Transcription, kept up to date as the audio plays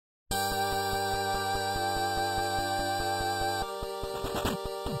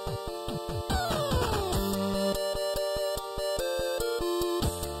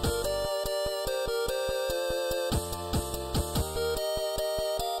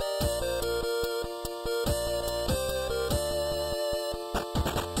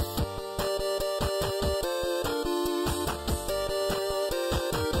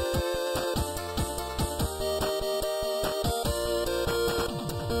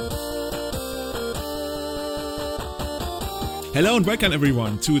Hello and welcome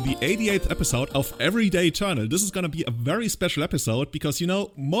everyone to the 88th episode of Everyday Eternal. This is going to be a very special episode because,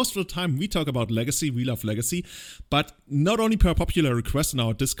 most of the time we talk about Legacy, we love Legacy, but not only per popular request in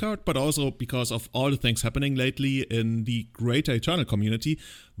our Discord, but also because of all the things happening lately in the greater Eternal community.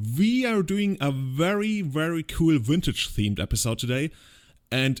 We are doing a very, very cool vintage-themed episode today.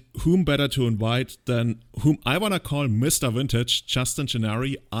 And whom better to invite than whom I want to call Mr. Vintage, Justin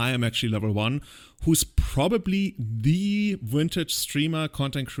Gennari. I am actually level 1, who's probably the vintage streamer,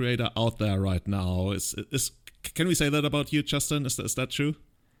 content creator out there right now. Can we say that about you, Justin? Is that true?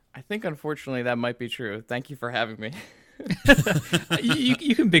 I think, unfortunately, that might be true. Thank you for having me.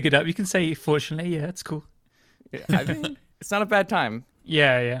 you can big it up. You can say, fortunately, yeah, it's cool. Yeah, I mean, it's not a bad time.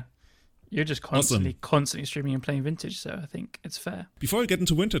 Yeah. You're just constantly Awesome. streaming and playing vintage, so I think it's fair. Before we get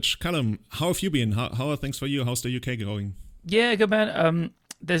into vintage, Callum, how have you been? How are things for you? How's the UK going? Yeah, good man.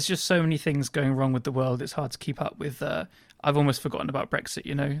 There's just so many things going wrong with the world. It's hard to keep up with. I've almost forgotten about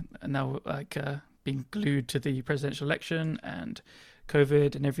Brexit, and now being glued to the presidential election and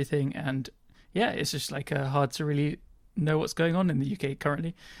COVID and everything. And yeah, it's just hard to really know what's going on in the UK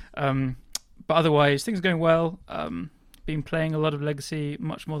currently. But otherwise, things are going well. Been playing a lot of Legacy,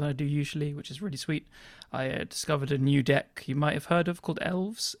 much more than I do usually, which is really sweet. I discovered a new deck you might have heard of called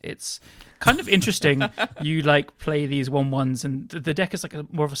Elves. It's kind of interesting. You play these 1/1s, and the deck is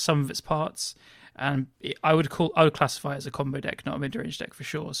more of a sum of its parts. And I would classify it as a combo deck, not a mid-range deck for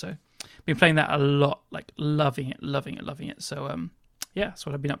sure. So, been playing that a lot, loving it. So, yeah, that's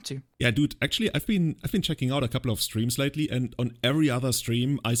what I've been up to. Yeah, dude, actually, I've been checking out a couple of streams lately, and on every other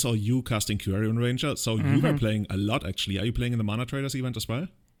stream, I saw you casting Quirion Ranger, so you were playing a lot, actually. Are you playing in the Mana Traders event as well?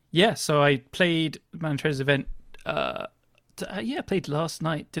 Yeah, so I played the Mana Traders event, I played last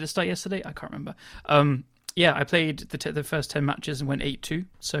night. Did it start yesterday? I can't remember. I played the first 10 matches and went 8-2,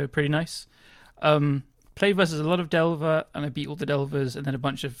 so pretty nice. Played versus a lot of Delver, and I beat all the Delvers, and then a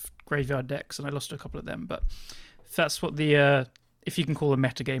bunch of graveyard decks, and I lost a couple of them, but that's what the... if you can call a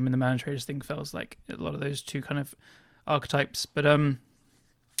metagame in the Mana Traders thing, feels like a lot of those two kind of archetypes. But I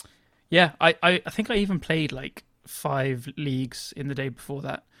think I even played 5 leagues in the day before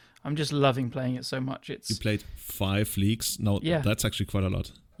that. I'm just loving playing it so much. You played 5 leagues? No, yeah. That's actually quite a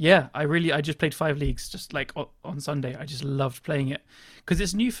lot. Yeah, I just played 5 leagues just on Sunday. I just loved playing it because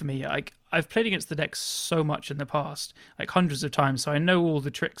it's new for me. I've played against the deck so much in the past, hundreds of times, so I know all the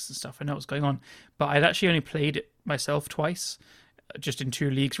tricks and stuff. I know what's going on, but I'd actually only played it myself twice, just in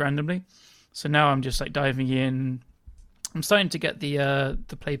 2 leagues randomly. So now I'm just diving in. I'm starting to get the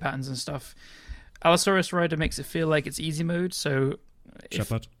play patterns and stuff. Allosaurus Rider makes it feel like it's easy mode. So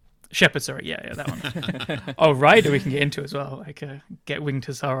Shepherd, sorry, yeah, that one. Oh, Rider we can get into as well. Get Winged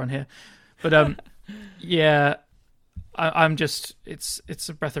Hussar on here, but yeah, I'm just it's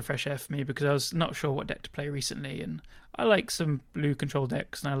a breath of fresh air for me because I was not sure what deck to play recently, and I like some blue control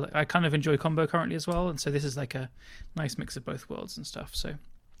decks, and I kind of enjoy combo currently as well, and so this is a nice mix of both worlds and stuff. So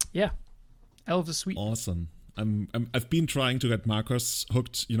yeah, Elves are sweet. Awesome. I've been trying to get Marcus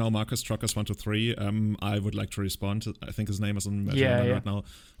hooked, Marcus Truckers123. I would like to respond. I think his name is on right now.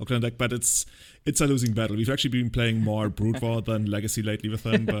 Oakland deck, but it's a losing battle. We've actually been playing more Brood War than Legacy lately with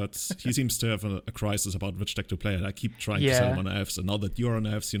him, but he seems to have a crisis about which deck to play, and I keep trying to sell him on Elves. And now that you're on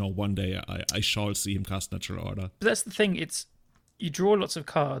Elves, one day I shall see him cast Natural Order. But that's the thing. You draw lots of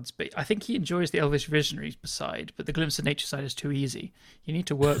cards, but I think he enjoys the Elvish Visionary side, but the Glimpse of Nature side is too easy. You need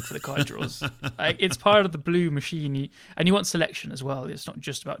to work for the card draws. It's part of the blue machine, and you want selection as well. It's not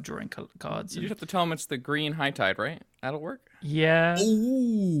just about drawing cards. You just have to tell him it's the green High Tide, right? That'll work? Yeah.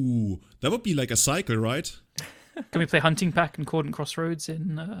 Ooh, that would be like a cycle, right? Can we play Hunting Pack and Cordant Crossroads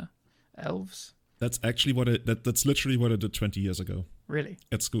in Elves? That's actually that's literally what I did 20 years ago. Really?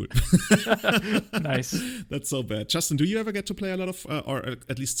 At school. Nice. That's so bad. Justin, do you ever get to play a lot of, or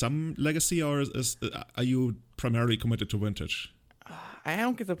at least some Legacy, or are you primarily committed to Vintage? I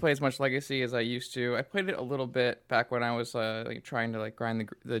don't get to play as much Legacy as I used to. I played it a little bit back when I was trying to grind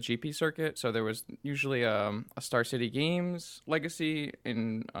the GP circuit. So there was usually a Star City Games Legacy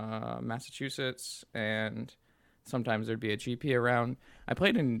in Massachusetts, and sometimes there'd be a GP around. I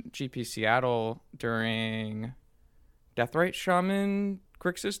played in GP Seattle during Deathrite Shaman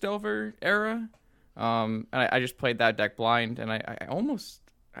Grixis Delver era. And I just played that deck blind, and I was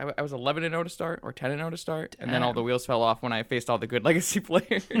 11-0 to start, or 10-0 to start, and then all the wheels fell off when I faced all the good Legacy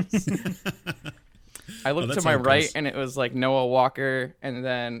players. I looked to my right, and it was Noah Walker, and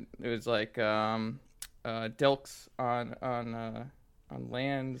then it was Dilks on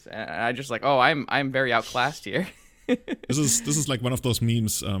lands, and I just I'm very outclassed here. This is like one of those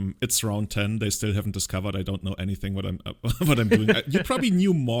memes. It's round 10. They still haven't discovered. I don't know anything what I'm doing. You probably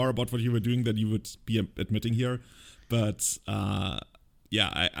knew more about what you were doing than you would be admitting here. But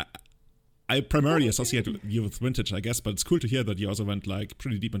yeah, I primarily associate you with Vintage, I guess, but it's cool to hear that you also went like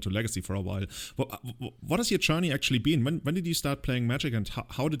pretty deep into Legacy for a while. What has your journey actually been? When did you start playing Magic, and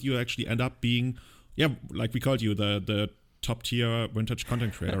how did you actually end up being, like we called you, the top tier Vintage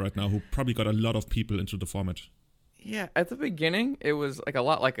content creator right now, who probably got a lot of people into the format? Yeah, at the beginning, it was like a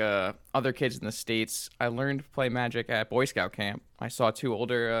lot like other kids in the States. I learned to play Magic at Boy Scout camp. I saw two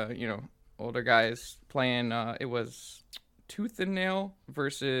older guys playing. It was Tooth and Nail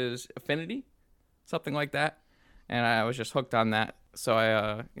versus Affinity, something like that. And I was just hooked on that. So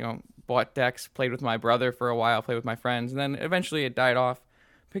I, bought decks, played with my brother for a while, played with my friends, and then eventually it died off.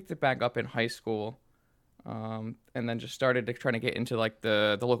 Picked it back up in high school, and then just started trying to get into like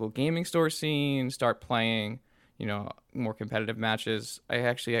the local gaming store scene, start playing, more competitive matches. I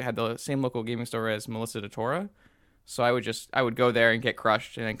had the same local gaming store as Melissa DeTora. So I would go there and get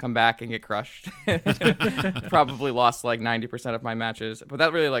crushed and then come back and get crushed. Probably lost like 90% of my matches, but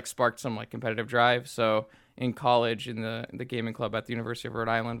that really like sparked some like competitive drive. So in college, in the gaming club at the University of Rhode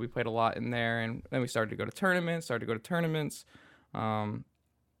Island, we played a lot in there, and then we started to go to tournaments.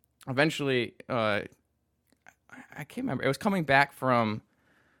 Eventually, I can't remember. It was coming back from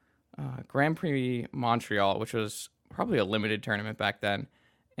Grand Prix Montreal, which was probably a limited tournament back then.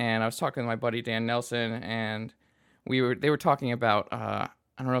 And I was talking to my buddy Dan Nelson, and they were talking about I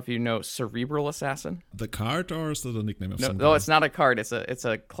don't know if you know Cerebral Assassin. The card, or is that a nickname of something? No, it's not a card. It's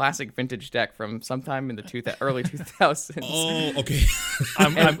a classic vintage deck from sometime in the early 2000s. Oh, okay.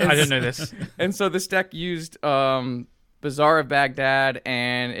 I didn't know this. And so this deck used Bazaar of Baghdad,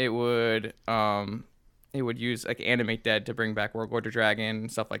 and it would use like Animate Dead to bring back World War Dragon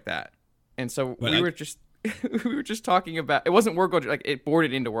and stuff like that. And so we were just talking about, it wasn't World War, like it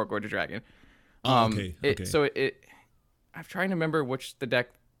boarded into World War Dragon. Okay. So I'm trying to remember which the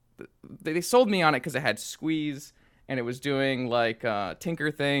deck, they sold me on it because it had Squeeze and it was doing like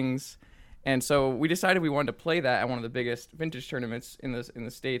Tinker things. And so we decided we wanted to play that at one of the biggest vintage tournaments in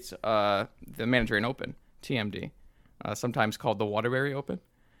the States, the Mandarin Open, TMD, sometimes called the Waterbury Open.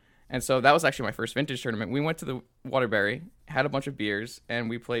 And so that was actually my first vintage tournament. We went to the Waterbury, had a bunch of beers, and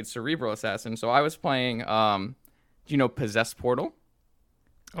we played Cerebral Assassin. So I was playing, Possess Portal?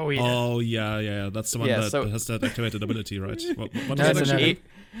 Oh, yeah. Oh, yeah. That's the one that has that activated ability, right? What is it actually?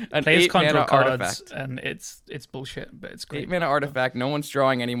 An Players 8 can't mana draw cards, artifact. and it's bullshit, but it's great. 8 mana artifact. No one's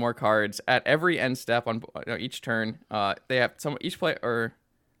drawing any more cards. At every end step on each turn, they have each player, or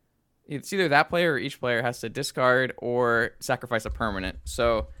it's either that player or each player has to discard or sacrifice a permanent.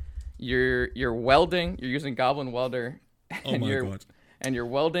 So you're welding. You're using Goblin Welder. And God. And you're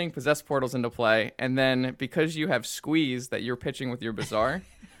welding Possess Portals into play. And then because you have Squeeze that you're pitching with your Bazaar,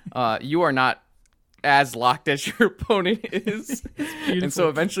 you are not as locked as your opponent is. And so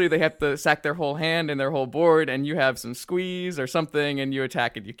eventually they have to sack their whole hand and their whole board, and you have some Squeeze or something, and you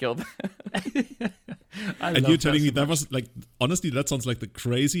attack and you kill them. And you're telling me that was like, honestly, that sounds like the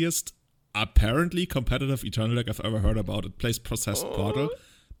craziest, apparently competitive Eternal deck I've ever heard about. It plays Possessed Portal,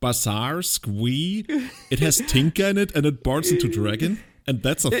 Bazaar, Squee, it has Tinker in it, and it boards into Dragon, and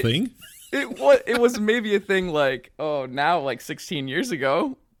that's a thing? It was maybe a thing like 16 years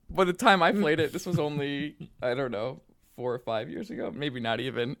ago. By the time I played it, this was only, I don't know, 4 or 5 years ago. Maybe not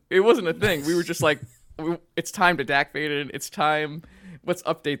even. It wasn't a thing. We were just like, it's time to deck fade it. It's time. Let's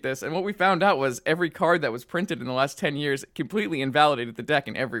update this. And what we found out was every card that was printed in the last 10 years completely invalidated the deck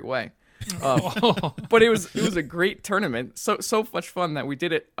in every way. But it was a great tournament. So much fun that we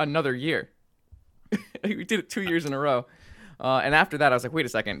did it another year. We did it 2 years in a row. And after that, I was like, wait a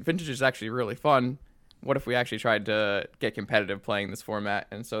second. Vintage is actually really fun. What if we actually tried to get competitive playing this format?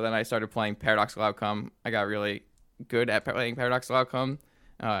 And so then I started playing Paradoxical Outcome. I got really good at playing Paradoxical Outcome.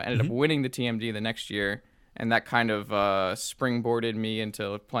 Ended up winning the TMD the next year. And that kind of springboarded me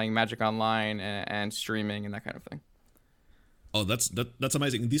into playing Magic Online and streaming and that kind of thing. Oh, that's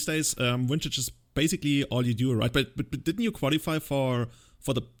amazing. These days, Vintage is basically all you do, right? But didn't you qualify for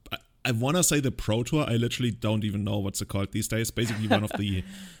the... I want to say the Pro Tour. I literally don't even know what's it called these days. Basically one of the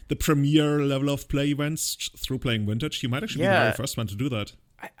premier level of play events through playing Vintage. You might actually be the very first one to do that.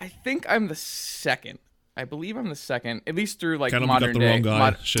 I think I'm the second. I believe I'm the second, at least through like modern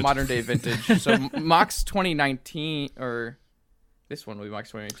day Vintage. So Mox 2019, or this one will be Mox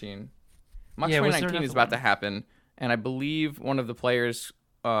 2019. Mox 2019 is about to happen, and I believe one of the players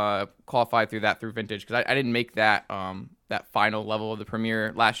qualified through Vintage, because I didn't make that final level of the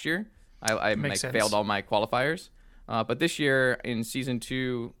Premier last year. I failed all my qualifiers. But this year in Season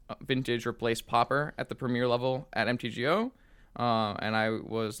 2, Vintage replaced Pauper at the Premier level at MTGO. And I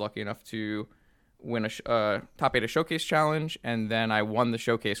was lucky enough to win a top 8 a showcase challenge, and then I won the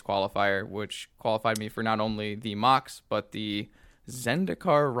showcase qualifier, which qualified me for not only the Mox but the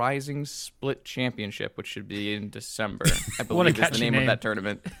Zendikar Rising Split Championship, which should be in December. I believe is the name of that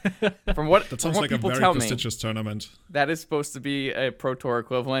tournament. From what That sounds like a people very tell me, prestigious tournament. that is supposed to be a Pro Tour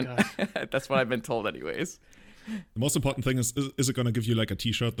equivalent. That's what I've been told, anyways. The most important thing is it going to give you like a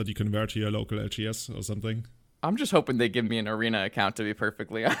T-shirt that you can wear to your local LGS or something? I'm just hoping they give me an arena account, to be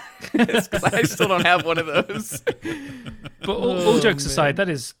perfectly honest, because I still don't have one of those. But all jokes aside, that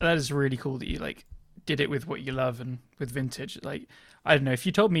is really cool that you like did it with what you love and with Vintage. Like, I don't know, if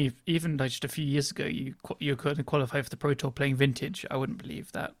you told me even like just a few years ago you couldn't qualify for the Pro Tour playing Vintage, I wouldn't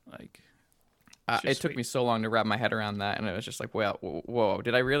believe that. Like, it took me so long to wrap my head around that, and it was just like, well, whoa,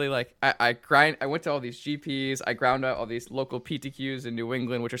 did I really like? I went to all these GPs, I ground out all these local PTQs in New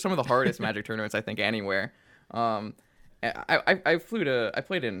England, which are some of the hardest Magic tournaments I think anywhere. I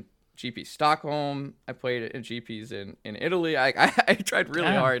played in GP Stockholm, I played in GPs in Italy. I tried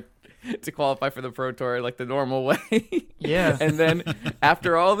really hard to qualify for the Pro Tour like the normal way. Yeah. And then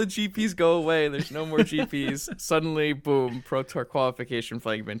after all the GPs go away, there's no more GPs. Suddenly, boom, Pro Tour qualification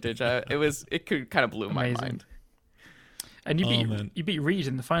playing Vintage. It could kind of blew my mind. And you beat Reed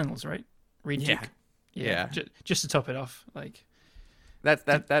in the finals, right? Reed. Yeah. Just to top it off, like.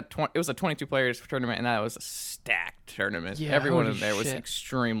 It was a 22 players tournament, and that was a stacked tournament. Yeah, everyone in there was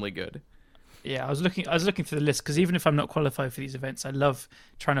extremely good. Yeah, I was looking for the list because even if I'm not qualified for these events, I love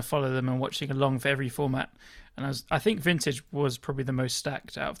trying to follow them and watching along for every format. And I think Vintage was probably the most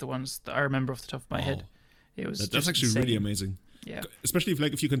stacked out of the ones that I remember off the top of my head. It was that's actually insane. really amazing. Yeah, especially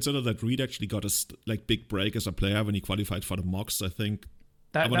if you consider that Reed actually got a big break as a player when he qualified for the Mox. I think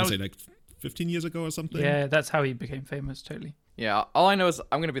I want to say like 15 years ago or something. Yeah, that's how he became famous. Totally. Yeah, all I know is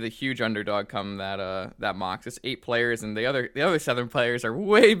I'm gonna be the huge underdog come that Mox. It's 8 players, and the other 7 players are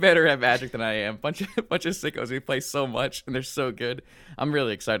way better at Magic than I am. Bunch of sickos. We play so much, and they're so good. I'm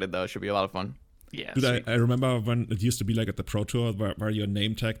really excited though. It should be a lot of fun. Yeah. Dude, I remember when it used to be like at the Pro Tour where your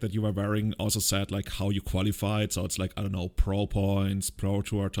name tag that you were wearing also said like how you qualified. So it's like, I don't know, Pro Points, Pro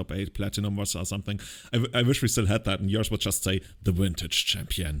Tour, Top 8, Platinum or something. I wish we still had that, and yours would just say the Vintage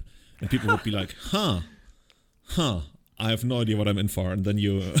Champion. And people would be like, huh. I have no idea what I'm in for, and then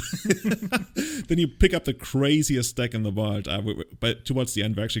you then you pick up the craziest deck in the world. But towards the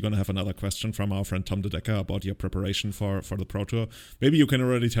end, we're actually going to have another question from our friend Tom De Decker about your preparation for the Pro Tour. Maybe you can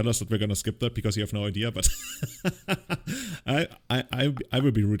already tell us that we're going to skip that because you have no idea, but I will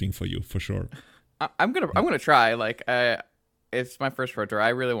be rooting for you for sure. I'm gonna try. Like, it's my first Pro Tour. I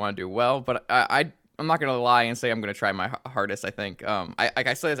really want to do well, but I'm not gonna lie and say I'm gonna try my hardest. I think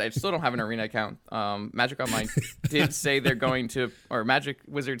I still don't have an arena account. Magic Online did say they're going to, or Magic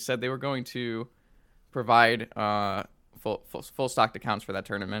Wizards said they were going to provide full stocked accounts for that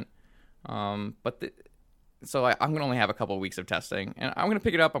tournament. So I'm gonna only have a couple of weeks of testing, and I'm gonna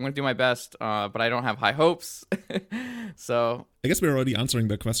pick it up. I'm gonna do my best, but I don't have high hopes. So I guess we're already answering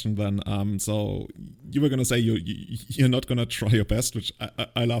the question then. So you were gonna say you're not gonna try your best, which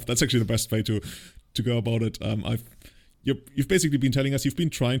I love. That's actually the best way to go about it. You've basically been telling us you've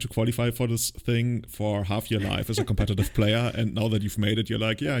been trying to qualify for this thing for half your life as a competitive player, and now that you've made it, you're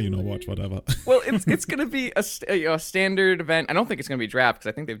like, yeah, you know what, whatever. Well, it's going to be a standard event. I don't think it's going to be draft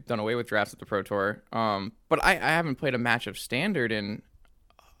because I think they've done away with drafts at the Pro Tour. But I haven't played a match of standard in,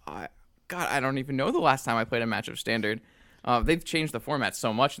 God, I don't even know the last time I played a match of standard. They've changed the format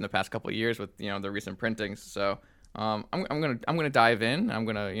so much in the past couple of years with the recent printings. So I'm gonna dive in. I'm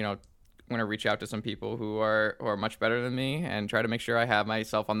gonna reach out to some people who are much better than me and try to make sure I have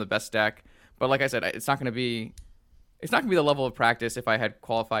myself on the best deck. But like I said, it's not gonna be the level of practice if I had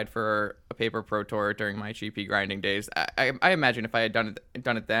qualified for a paper Pro Tour during my GP grinding days. I imagine if I had done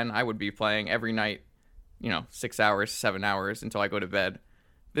it then, I would be playing every night, 6 hours, 7 hours until I go to bed.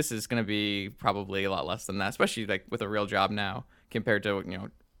 This is gonna be probably a lot less than that, especially like with a real job now compared to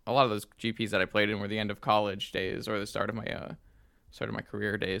a lot of those GPs that I played in were the end of college days or the start of my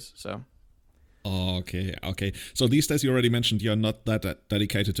career days. So. Okay. So these days you already mentioned you're not that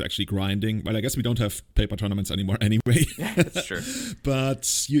dedicated to actually grinding. Well, I guess we don't have paper tournaments anymore anyway. Yeah, that's true.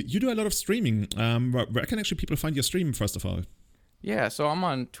 But you do a lot of streaming. Where can actually people find your stream, first of all? Yeah, so I'm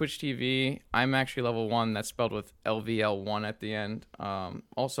on Twitch TV. I'm actually level 1. That's spelled with LVL1 at the end.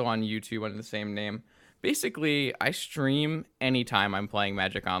 Also on YouTube under the same name. Basically, I stream anytime I'm playing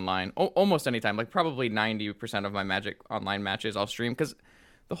Magic Online. Almost anytime. Like probably 90% of my Magic Online matches I'll stream because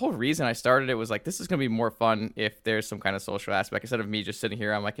the whole reason I started it was like, this is going to be more fun if there's some kind of social aspect instead of me just sitting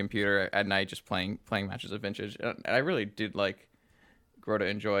here on my computer at night just playing matches of Vintage. And I really did grow to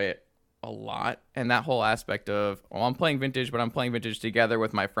enjoy it. a lot. And that whole aspect of, oh, I'm playing Vintage, but I'm playing Vintage together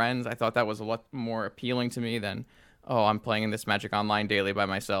with my friends, I thought that was a lot more appealing to me than, oh, I'm playing in this Magic Online daily by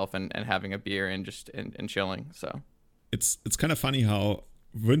myself and having a beer and just and chilling. So it's kind of funny how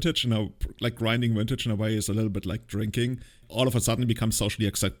Vintage, like grinding Vintage in a way is a little bit like drinking. All of a sudden it becomes socially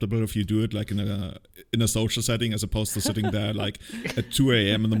acceptable if you do it like in a social setting, as opposed to sitting there like at 2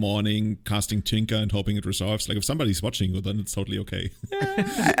 a.m. in the morning casting Tinker and hoping it resolves. Like if somebody's watching you, then it's totally okay.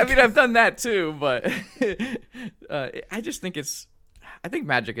 I mean, I've done that too, but I just think I think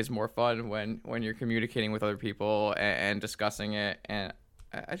Magic is more fun when you're communicating with other people and discussing it, and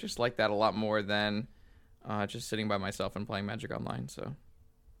I just like that a lot more than just sitting by myself and playing Magic Online. So.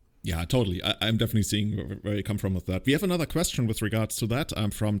 Yeah, totally. I'm definitely seeing where you come from with that. We have another question with regards to that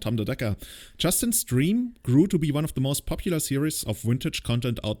from Tom the Decker. Justin's stream grew to be one of the most popular series of vintage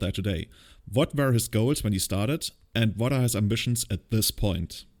content out there today. What were his goals when he started, and what are his ambitions at this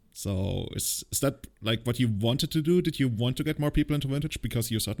point? So is that like what you wanted to do? Did you want to get more people into vintage?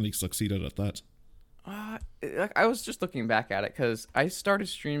 Because you certainly succeeded at that. I was just looking back at it because I started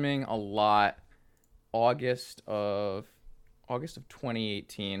streaming a lot August of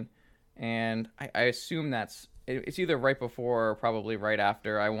 2018, and I assume it's either right before or probably right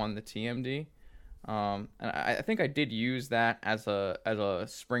after I won the TMD. And I think I did use that as a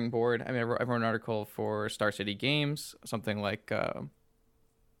springboard. I mean, I wrote an article for Star City Games, something like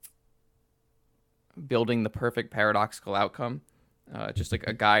building the perfect paradoxical outcome, just like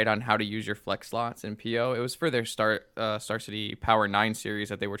a guide on how to use your flex slots in PO. It was for their Star City Power 9 series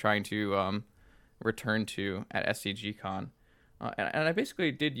that they were trying to return to at SCG Con. And I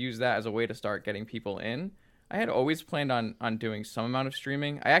basically did use that as a way to start getting people in. I had always planned on doing some amount of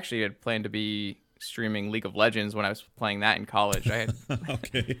streaming. I actually had planned to be streaming League of Legends when I was playing that in college.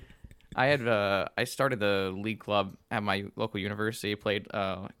 Okay. I started the League Club at my local university, played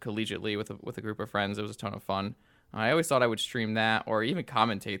collegiately with a group of friends. It was a ton of fun. I always thought I would stream that or even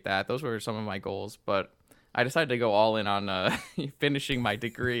commentate that. Those were some of my goals, but I decided to go all in on finishing my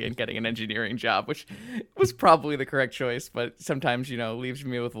degree and getting an engineering job, which was probably the correct choice, but sometimes, leaves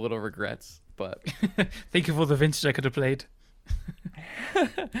me with little regrets. But think of all the vintage I could have played.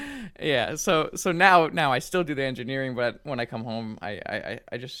 Yeah, so now I still do the engineering, but when I come home, I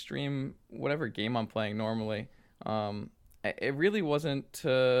just stream whatever game I'm playing normally. It really wasn't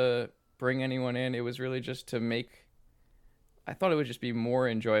to bring anyone in. It was really just to make. I thought it would just be more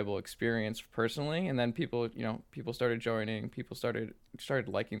enjoyable experience personally, and then people started joining, people started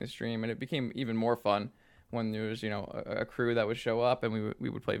liking the stream, and it became even more fun when there was a crew that would show up, and we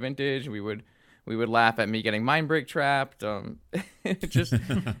would play vintage. We would laugh at me getting mind break trapped.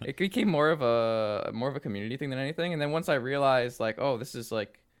 It became more of a community thing than anything. And then once I realized this is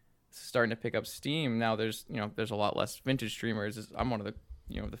starting to pick up steam. Now there's a lot less vintage streamers. I'm one of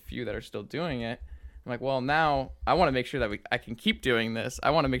the few that are still doing it. I'm like, well, now I want to make sure that I can keep doing this.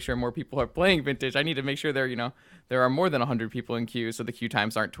 I want to make sure more people are playing vintage. I need to make sure there are more than 100 people in queue, so the queue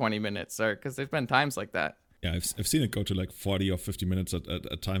times aren't 20 minutes, or because there's been times like that. Yeah, I've seen it go to like 40 or 50 minutes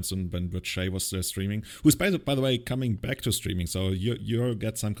at times when Shay was streaming, who's by the way coming back to streaming, so you'll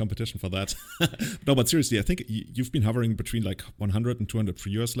get some competition for that. No, but seriously, I think you've been hovering between like 100 and 200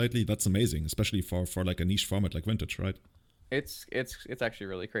 viewers lately. That's amazing, especially for like a niche format like vintage, right? It's actually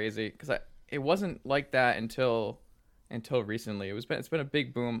really crazy because it wasn't like that until recently. It's been a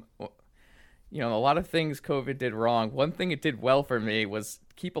big boom. A lot of things COVID did wrong. One thing it did well for me was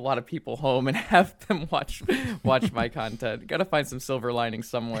keep a lot of people home and have them watch my content. Got to find some silver lining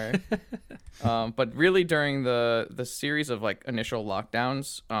somewhere. But really, during the series of like initial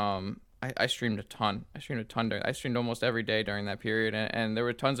lockdowns, I streamed a ton. I streamed almost every day during that period, and there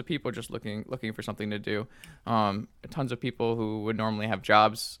were tons of people just looking for something to do. Tons of people who would normally have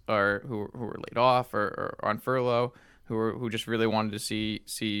jobs or who were laid off or on furlough, who just really wanted to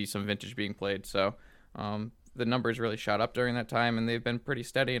see some vintage being played. So the numbers really shot up during that time, and they've been pretty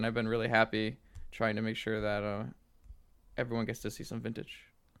steady, and I've been really happy trying to make sure that everyone gets to see some vintage.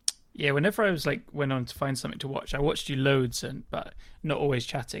 Yeah, whenever I went on to find something to watch, I watched you loads, but not always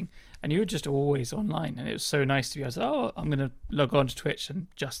chatting, and you were just always online, and it was so nice to be. I was like, oh, I'm gonna log on to Twitch, and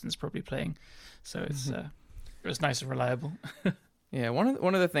Justin's probably playing, so it's it was nice and reliable. Yeah, one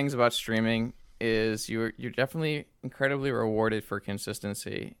of the things about streaming is you're definitely incredibly rewarded for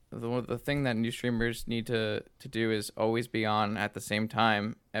consistency. The thing that new streamers need to do is always be on at the same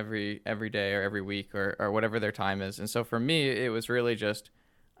time every day or every week or whatever their time is. And so for me, it was really just,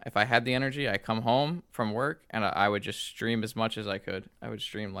 if I had the energy, I come home from work and I would just stream as much as I could. I would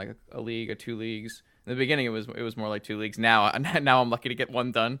stream like a league or 2 leagues. In the beginning, it was more like 2 leagues. Now I'm lucky to get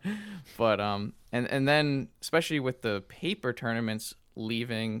one done. But and then especially with the paper tournaments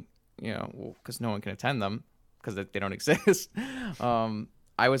leaving because no one can attend them because they don't exist.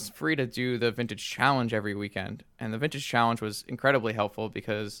 I was free to do the Vintage Challenge every weekend, and the Vintage Challenge was incredibly helpful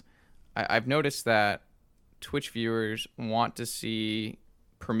because I've noticed that Twitch viewers want to see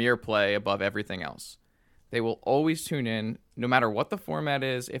Premier play above everything else. They will always tune in, no matter what the format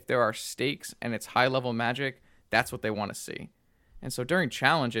is. If there are stakes and it's high-level Magic, that's what they want to see. And so during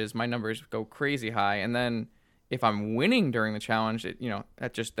challenges, my numbers go crazy high, and then if I'm winning during the challenge,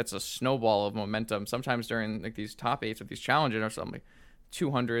 that's a snowball of momentum. Sometimes during like these top 8s of these challenges or something, like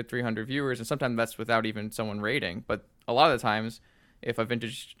 200, 300 viewers, and sometimes that's without even someone rating. But a lot of the times, if a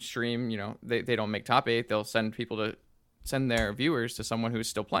vintage stream, they don't make top 8, they'll send their viewers to someone who's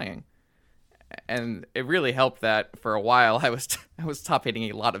still playing. And it really helped that for a while I was top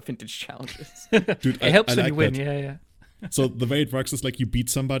 8ing a lot of vintage challenges. Dude, it helps when like you win, that. yeah. So the way it works is like you beat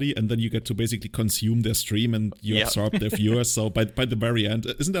somebody and then you get to basically consume their stream and you absorb their viewers. So by the very end,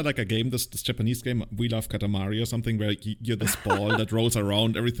 isn't that like a game, this Japanese game, We Love Katamari or something, where you're this ball that rolls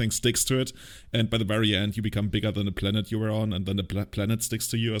around, everything sticks to it, and by the very end you become bigger than the planet you were on, and then the planet sticks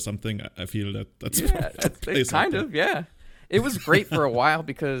to you or something. I feel that's kind of, yeah. It was great for a while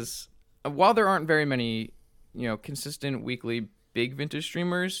because while there aren't very many, consistent weekly big vintage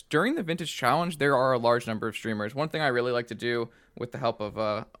streamers, during the Vintage Challenge there are a large number of streamers. One thing I really like to do with the help of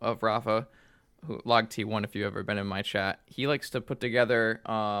Rafa, Log T1, if you've ever been in my chat, he likes to put together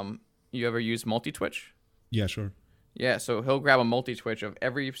you ever use multi-Twitch? Yeah, sure. Yeah, so he'll grab a multi-Twitch of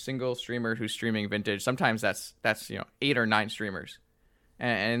every single streamer who's streaming vintage. Sometimes that's 8 or 9 streamers.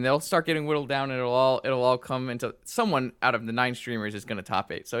 And they'll start getting whittled down, and it'll all come into someone out of the 9 streamers is going to top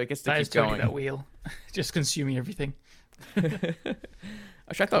 8. So it gets to keep going. That wheel, just consuming everything.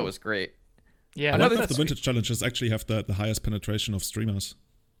 Which I thought was great. Yeah, one of the vintage challenges actually have the highest penetration of streamers.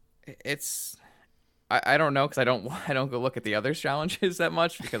 It's I don't know because I don't go look at the other challenges that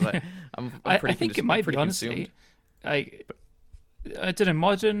much because I think it might be honestly. I don't know.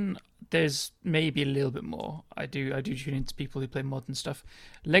 Modern, there's maybe a little bit more. I do tune into people who play modern stuff.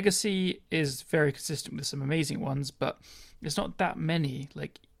 Legacy is very consistent with some amazing ones, but there's not that many.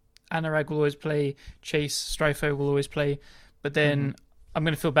 Like Anurag will always play, Chase, Strifo will always play, but then I'm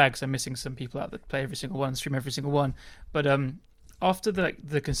going to feel bad because I'm missing some people out that play every single one, stream every single one. But after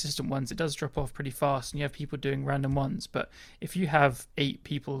the consistent ones, it does drop off pretty fast, and you have people doing random ones. But if you have 8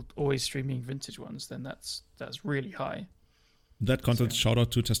 people always streaming vintage ones, then that's really high. That content, shout out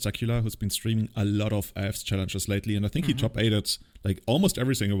to Testacular, who's been streaming a lot of AFS challenges lately, and I think he top 8'd like almost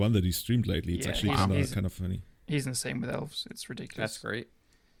every single one that he streamed lately. It's actually kind of funny. He's the same with elves. It's ridiculous. That's great.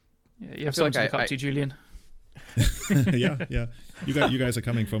 Yeah, you have something to look up to, Julian. yeah. You guys are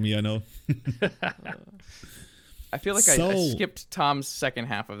coming for me, I know. I feel like I skipped Tom's second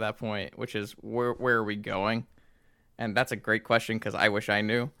half of that point, which is where are we going? And that's a great question because I wish I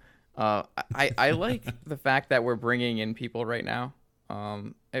knew. I like the fact that we're bringing in people right now.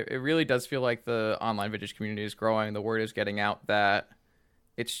 It really does feel like the online vintage community is growing. The word is getting out that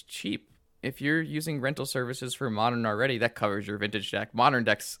it's cheap. If you're using rental services for Modern already, that covers your vintage deck. Modern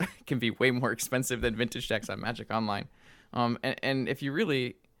decks can be way more expensive than vintage decks on Magic Online. And if you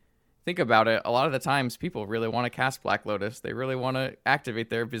really think about it, a lot of the times people really want to cast Black Lotus. They really want to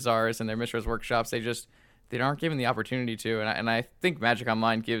activate their Bazaars and their Mishra's Workshops. They aren't given the opportunity to. And I think Magic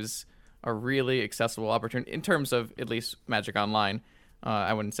Online gives a really accessible opportunity in terms of at least Magic Online.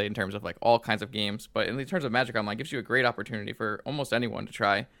 I wouldn't say in terms of like all kinds of games, but in terms of Magic Online, gives you a great opportunity for almost anyone to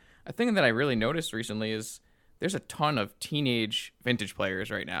try. A thing that I really noticed recently is there's a ton of teenage vintage players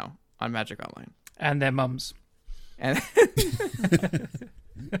right now on Magic Online. And their mums. And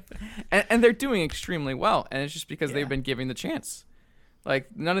and they're doing extremely well. And it's just because they've been given the chance.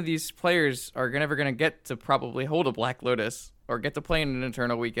 Like, none of these players are never going to get to probably hold a Black Lotus or get to play in an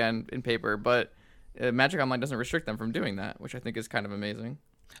Eternal Weekend in paper, but Magic Online doesn't restrict them from doing that, which I think is kind of amazing.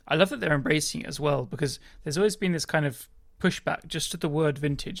 I love that they're embracing it as well, because there's always been this kind of pushback just to the word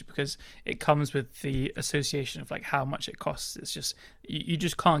vintage because it comes with the association of like how much it costs. It's just you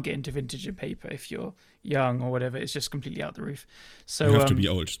just can't get into vintage in paper if you're young or whatever. It's just completely out the roof. So you have to be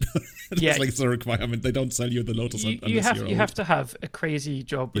old. It's a requirement. They don't sell you the Lotus unless you're old. You have to have a crazy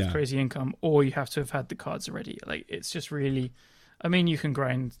job with crazy income, or you have to have had the cards already. Like, it's just really, I mean, you can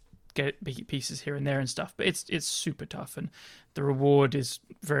grind, get big pieces here and there and stuff, but it's super tough, and the reward is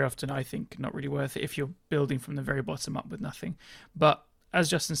very often, I think, not really worth it if you're building from the very bottom up with nothing. But as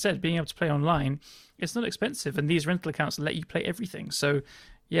Justin said, being able to play online, it's not expensive, and these rental accounts let you play everything. So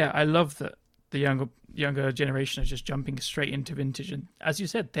yeah, I love that the younger generation is just jumping straight into vintage, and as you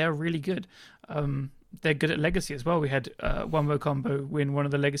said, they're really good. They're good at Legacy as well. We had One Mo Combo win one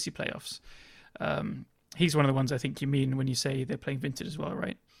of the Legacy playoffs. He's one of the ones I think you mean when you say they're playing vintage as well,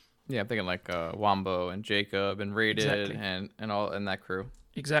 right? Yeah, I'm thinking like Wombo and Jacob and Rated Exactly. and all and that crew.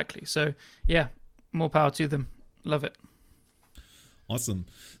 Exactly. So yeah, more power to them. Love it. Awesome.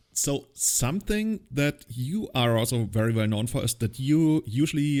 So something that you are also very well known for is that you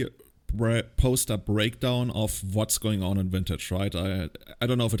usually post a breakdown of what's going on in Vintage, right? I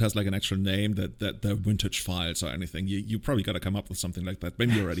don't know if it has like an actual name, that the Vintage files or anything. You probably got to come up with something like that.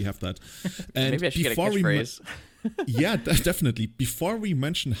 Maybe you already have that. And Maybe I should get a catchphrase. Yeah, definitely. Before we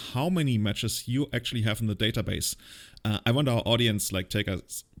mention how many matches you actually have in the database, I want our audience like take a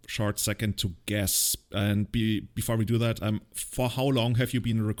short second to guess. And before we do that, for how long have you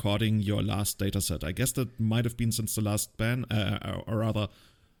been recording your last dataset? I guess that might have been since the last ban, or rather,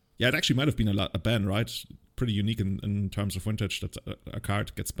 yeah, it actually might have been a ban, right? Pretty unique in terms of Vintage that a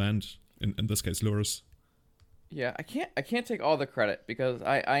card gets banned. In this case, Lurus. Yeah, I can't take all the credit because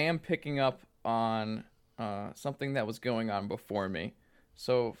I am picking up on something that was going on before me.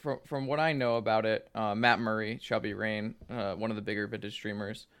 So from what I know about it, Matt Murray, Chubby Rain, one of the bigger Vintage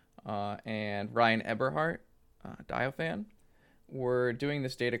streamers, and Ryan Eberhardt, Diofan, were doing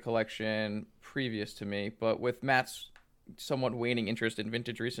this data collection previous to me. But with Matt's somewhat waning interest in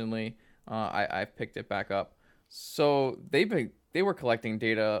Vintage recently, I've picked it back up. So they were collecting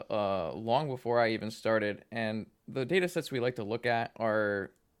data long before I even started, and the data sets we like to look at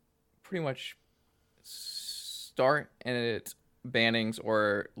are pretty much start and bannings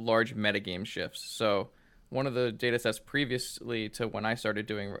or large metagame shifts. So one of the data sets previously to when I started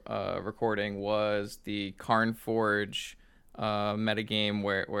doing recording was the Karn Forge metagame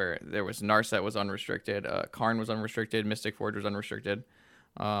where there was Narset was unrestricted, Karn was unrestricted, Mystic Forge was unrestricted.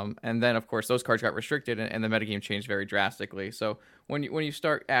 And then, of course, those cards got restricted, and the metagame changed very drastically. So when you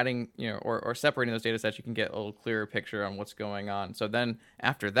start adding, or separating those data sets, you can get a little clearer picture on what's going on. So then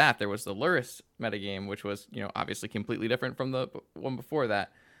after that, there was the Lurus metagame, which was, obviously completely different from the one before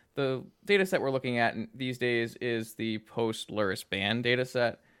that. The data set we're looking at these days is the post-Lurus ban data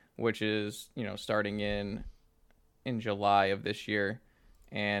set, which is, starting in July of this year.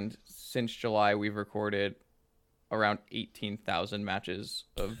 And since July, we've recorded around 18,000 matches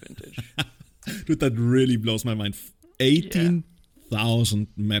of Vintage. Dude, that really blows my mind. 18,000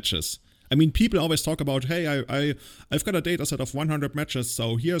 matches. I mean, people always talk about, hey, I've got a data set of 100 matches,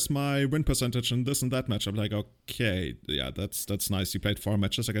 so here's my win percentage in this and that match. I'm like, okay, yeah, that's nice. You played 4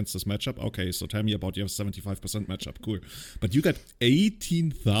 matches against this matchup. Okay, so tell me about your 75% matchup. Cool. But you got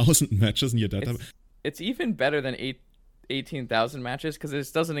 18,000 matches in your data. It's even better than 18,000 matches because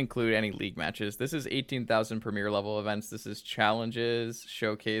this doesn't include any league matches. This is 18,000 premier level events. This is challenges,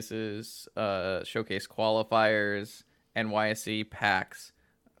 showcases, showcase qualifiers, NYSE, PAX,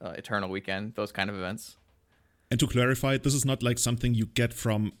 Eternal Weekend, those kind of events. And to clarify, this is not like something you get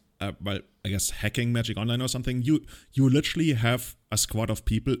from, I guess, hacking Magic Online or something. You literally have a squad of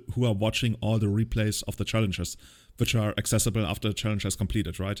people who are watching all the replays of the challenges, which are accessible after the challenge has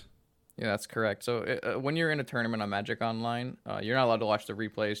completed, right? Yeah, that's correct. So when you're in a tournament on Magic Online, you're not allowed to watch the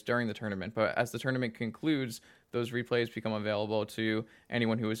replays during the tournament. But as the tournament concludes, those replays become available to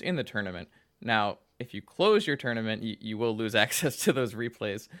anyone who is in the tournament. Now, if you close your tournament, you will lose access to those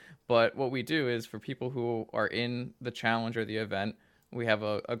replays. But what we do is for people who are in the challenge or the event, we have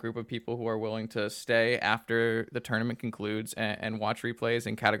a group of people who are willing to stay after the tournament concludes and watch replays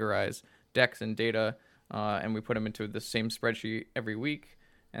and categorize decks and data. And we put them into the same spreadsheet every week.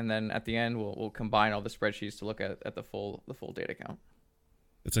 And then at the end, we'll combine all the spreadsheets to look at the full data count.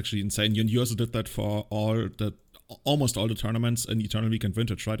 It's actually insane. You also did that for almost all the tournaments in Eternal Weekend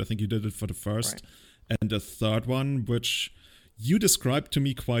Vintage, right? I think you did it for the first and the third one, which you described to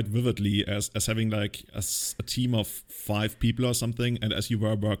me quite vividly as having like a team of 5 people or something. And as you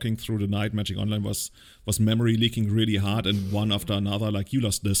were working through the night, Magic Online was memory leaking really hard, and one after another, like, you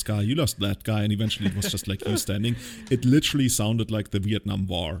lost this guy, you lost that guy, and eventually it was just like you standing. It literally sounded like the Vietnam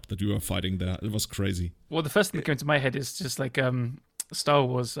War that you were fighting there. It was crazy. Well, the first thing that came to my head is just like Star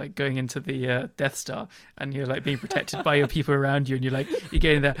Wars, like going into the Death Star, and you're like being protected by your people around you, and you're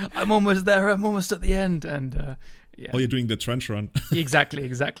getting there. I'm almost there. I'm almost at the end, and yeah. Oh, you're doing the trench run.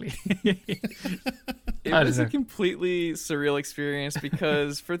 Exactly. It was a completely surreal experience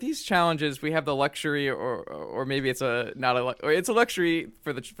because for these challenges we have the luxury, or maybe it's it's a luxury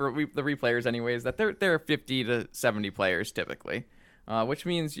for the replayers anyways, that there are 50 to 70 players typically, which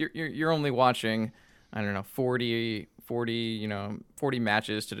means you're only watching, I don't know, 40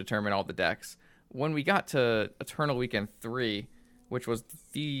 matches to determine all the decks. When we got to Eternal Weekend 3, which was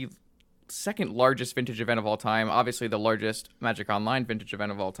the second largest Vintage event of all time, obviously the largest Magic Online Vintage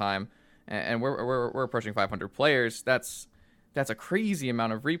event of all time, and we're approaching 500 players. That's a crazy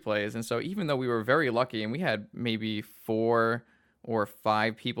amount of replays. And so even though we were very lucky and we had maybe 4 or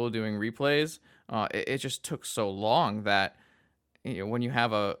 5 people doing replays. It just took so long that when you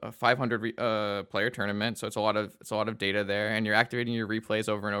have a 500 player tournament, so it's a lot of data there, and you're activating your replays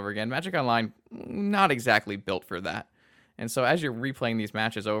over and over again. Magic Online, not exactly built for that. And so as you're replaying these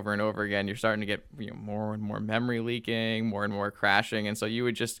matches over and over again, you're starting to get more and more memory leaking, more and more crashing. And so you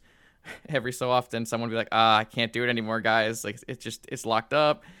would just, every so often, someone would be like, I can't do it anymore, guys. Like, it's locked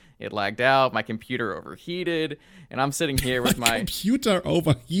up. It lagged out. My computer overheated. And I'm sitting here with my computer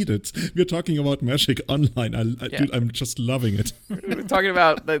overheated. We're talking about Magic Online. Dude, I'm just loving it. We're talking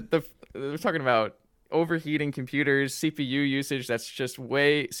about we're talking about overheating computers, CPU usage that's just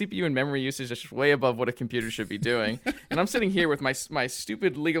CPU and memory usage that's just way above what a computer should be doing. And I'm sitting here with my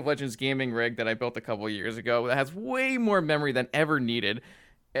stupid League of Legends gaming rig that I built a couple years ago that has way more memory than ever needed.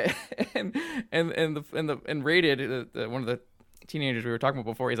 And Rated, one of the teenagers we were talking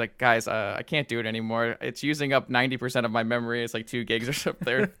about before, he's like, guys, I can't do it anymore. It's using up 90% of my memory. It's like 2 gigs or something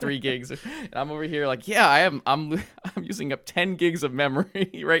there, 3 gigs. And I'm over here like, yeah, I'm using up 10 gigs of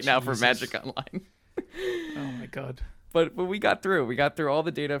memory right now for Magic Online. Oh my god. But we got through. We got through all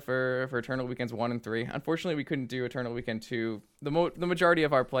the data for Eternal Weekends 1 and 3. Unfortunately, we couldn't do Eternal Weekend 2. The majority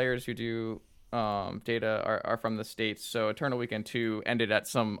of our players who do data are from the States, so Eternal Weekend 2 ended at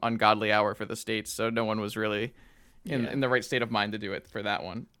some ungodly hour for the States, so no one was really in the right state of mind to do it for that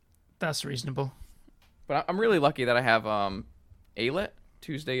one. That's reasonable. But I'm really lucky that I have Alet,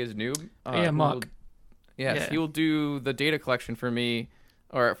 Tuesday is Noob. Mark. He will do the data collection for me,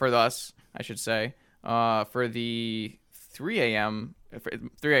 or for us, I should say. For the 3 a.m.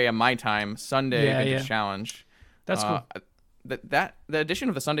 my time Sunday Vintage Challenge. That's cool. The addition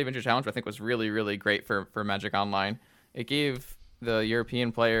of the Sunday Vintage Challenge I think was really, really great for Magic Online. It gave the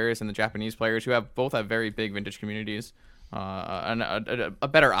European players and the Japanese players who both have very big Vintage communities a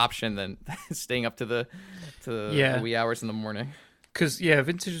better option than staying up to the wee hours in the morning. Because,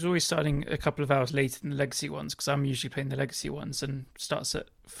 Vintage is always starting a couple of hours later than the Legacy ones, because I'm usually playing the Legacy ones, and starts at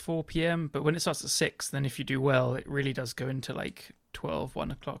 4 p.m. But when it starts at 6, then if you do well, it really does go into like 12, 1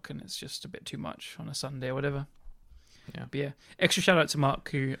 o'clock, and it's just a bit too much on a Sunday or whatever. Yeah. But extra shout out to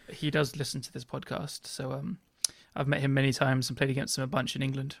Mark, who he does listen to this podcast. So I've met him many times and played against him a bunch in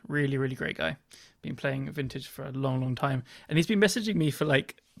England. Really, really great guy. Been playing Vintage for a long, long time. And he's been messaging me for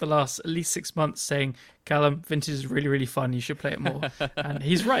like the last at least 6 months saying, Callum, Vintage is really, really fun. You should play it more. And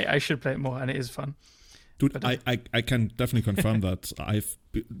he's right. I should play it more. And it is fun. Dude, I can definitely confirm that.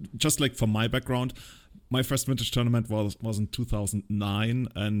 Just like from my background, my first Vintage tournament was in 2009,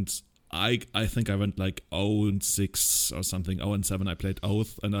 and I think I went like 0-6 or something, 0-7. I played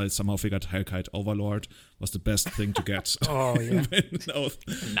Oath, and I somehow figured Hellkite Overlord was the best thing to get. Oh yeah, Oath.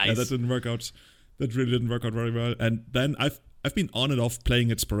 Nice. Yeah, that didn't work out. That really didn't work out very well. And then I've been on and off playing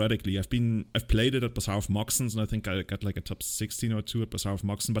it sporadically. I've played it at Bazaar of Moxons, and I think I got like a top 16 or 2 at Bazaar of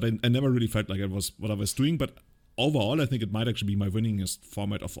Moxon, but I never really felt like it was what I was doing. But overall, I think it might actually be my winningest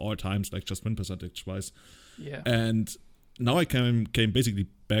format of all times, like just win percentage wise. Yeah. And now I came basically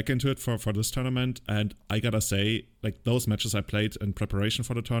back into it for this tournament, and I gotta say, like those matches I played in preparation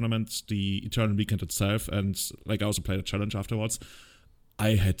for the tournament, the Eternal Weekend itself, and like I also played a challenge afterwards,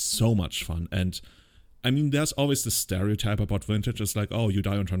 I had so much fun. And I mean, there's always this stereotype about Vintage. It's like, oh, you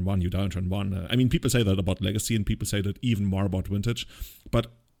die on turn 1, you die on turn 1. I mean, people say that about Legacy, and people say that even more about Vintage. But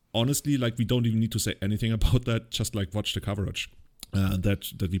honestly, like, we don't even need to say anything about that. Just like watch the coverage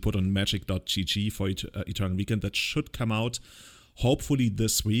that we put on magic.gg for Eternal Weekend. That should come out hopefully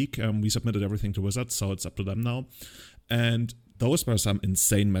this week. We submitted everything to Wizards, so it's up to them now. And those were some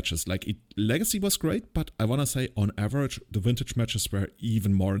insane matches. Like, Legacy was great, but I want to say on average, the Vintage matches were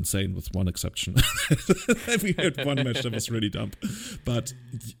even more insane, with one exception. We had one match that was really dumb. But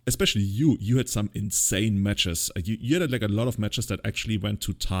especially you had some insane matches. You had like a lot of matches that actually went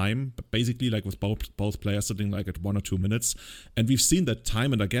to time, but basically like with both players sitting like at 1 or 2 minutes. And we've seen that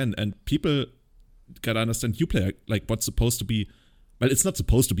time and again, and people gotta understand, you play like what's supposed to be. Well, it's not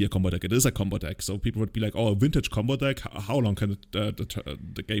supposed to be a combo deck. It is a combo deck. So people would be like, oh, a Vintage combo deck? How long can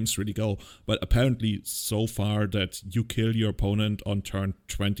the games really go? But apparently so far that you kill your opponent on turn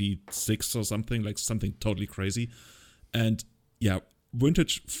 26 or something, like something totally crazy. And yeah,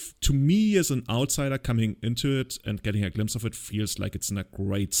 Vintage, to me as an outsider coming into it and getting a glimpse of it, feels like it's in a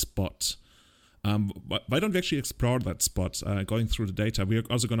great spot. Why don't we actually explore that spot? Going through the data. We're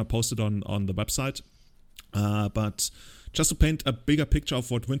also going to post it on the website. But just to paint a bigger picture of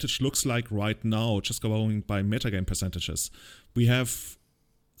what Vintage looks like right now, just going by metagame percentages, we have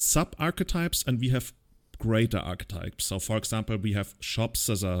sub-archetypes and we have greater archetypes. So, for example, we have shops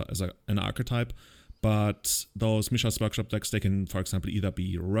as an archetype, But those Misha's Workshop decks, they can, for example, either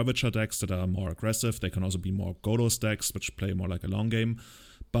be Ravager decks that are more aggressive. They can also be more Godos decks, which play more like a long game.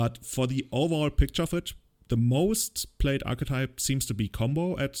 But for the overall picture of it, the most played archetype seems to be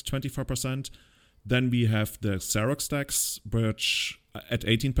Combo at 24%. Then we have the Xerox decks, which at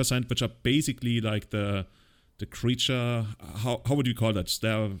 18%, which are basically like the creature. How would you call that?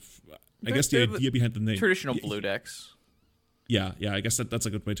 I guess the idea behind the name. Traditional blue decks. Yeah, I guess that's a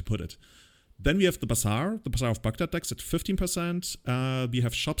good way to put it. Then we have the Bazaar of Baghdad decks at 15%. We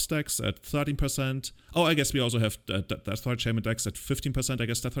have Shops decks at 13%. Oh, I guess we also have Deathwatch Shaman decks at 15%. I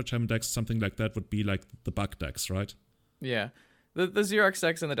guess Deathwatch Shaman decks, something like that, would be like the Bug decks, right? Yeah. The Xerox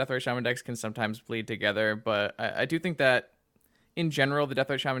decks and the Deathwatch Shaman decks can sometimes bleed together, but I do think that in general, the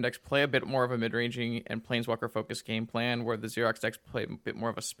Deathwatch Shaman decks play a bit more of a mid-ranging and Planeswalker-focused game plan, where the Xerox decks play a bit more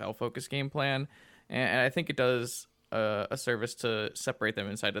of a spell-focused game plan. And I think it does a service to separate them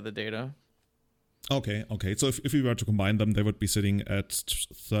inside of the data. Okay. So if we were to combine them, they would be sitting at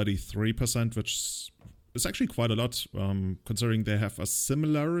 33%, which is actually quite a lot, considering they have a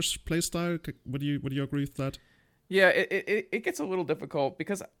similar-ish playstyle. Would you agree with that? Yeah, it gets a little difficult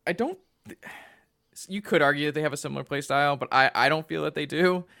because I don't... You could argue that they have a similar playstyle, but I don't feel that they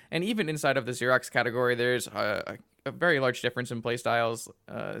do. And even inside of the Xerox category, there's a very large difference in playstyles.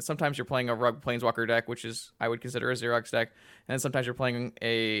 Sometimes you're playing a Rug Planeswalker deck, which is I would consider a Xerox deck, and sometimes you're playing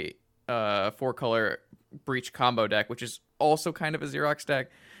a 4-color Breach combo deck, which is also kind of a Xerox deck.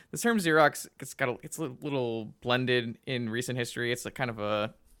 The term Xerox it's a little blended in recent history. It's a kind of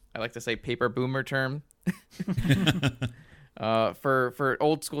I like to say paper boomer term. For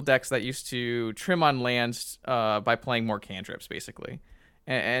old school decks that used to trim on lands by playing more cantrips, basically.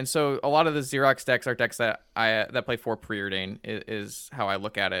 And so a lot of the Xerox decks are decks that play 4 Preordain is how I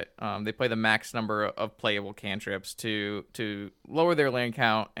look at it. They play the max number of playable cantrips to lower their land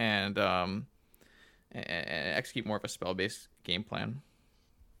count and execute more of a spell-based game plan.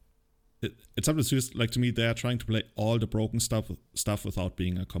 It sometimes feels like to me they are trying to play all the broken stuff without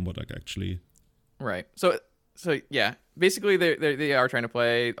being a combo deck, actually. Right. So yeah, basically they are trying to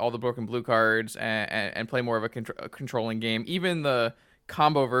play all the broken blue cards and play more of a controlling game. Even the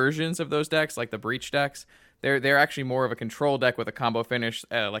combo versions of those decks, like the Breach decks, they're actually more of a control deck with a combo finish,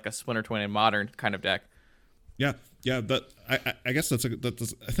 like a Splinter Twin and Modern kind of deck. Yeah. That I guess that's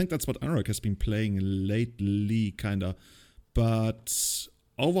I think that's what Anurag has been playing lately, kinda. But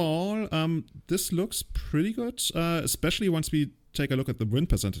overall, this looks pretty good, especially once we take a look at the win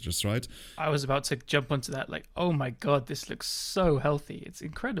percentages, right? I was about to jump onto that, like, oh my god, this looks so healthy. It's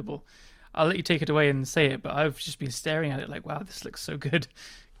incredible. I'll let you take it away and say it, but I've just been staring at it like, wow, this looks so good.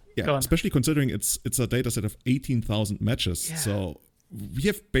 Yeah, especially considering it's a data set of 18,000 matches. Yeah. So we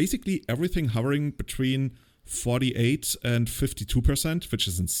have basically everything hovering between 48 and 52%, which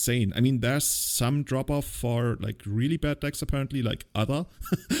is insane. I mean, there's some drop-off for like really bad decks, apparently, like Other.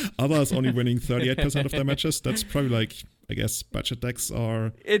 Other is only winning 38% of their matches. That's probably like, I guess, budget decks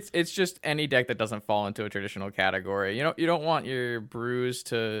are... It's just any deck that doesn't fall into a traditional category. You don't want your brews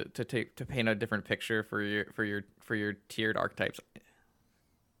to paint a different picture for your tiered archetypes.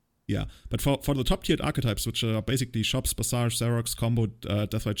 Yeah, but for the top tiered archetypes, which are basically Shops, Bazaar, Xerox, Combo,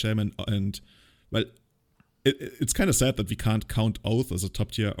 Deathwatch Shaman, and well, it's kind of sad that we can't count Oath as a top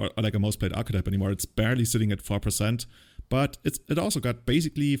tier or like a most played archetype anymore. It's barely sitting at 4%, but it also got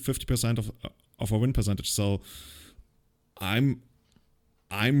basically 50% of a win percentage. So I'm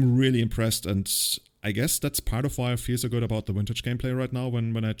really impressed, and I guess that's part of why I feel so good about the vintage gameplay right now.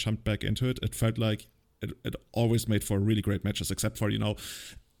 When I jumped back into it, it felt like it always made for really great matches, except for,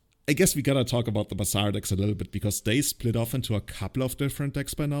 I guess we gotta talk about the Bazaar decks a little bit, because they split off into a couple of different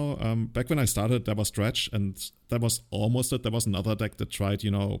decks by now. Back when I started, there was Dredge, and that was almost it. There was another deck that tried,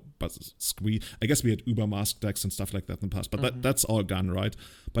 but squeeze. I guess we had Uber Mask decks and stuff like that in the past, but that's all gone, right?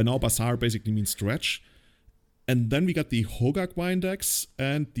 By now, Bazaar basically means Dredge. And then we got the Hogak Wine decks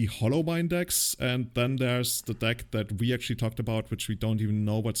and the Hollow Wine decks, and then there's the deck that we actually talked about, which we don't even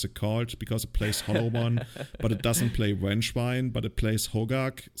know what's it called, because it plays Hollow One, but it doesn't play Wench Wine, but it plays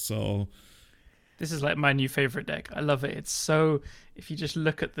Hogak, so... This is like my new favorite deck. I love it. It's so... If you just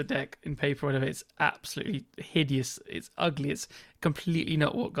look at the deck in paper or whatever, it's absolutely hideous. It's ugly. It's completely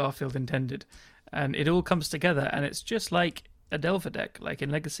not what Garfield intended. And it all comes together, and it's just like a Delver deck, like in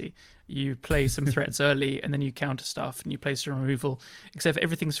Legacy. You play some threats early, and then you counter stuff, and you play some removal, except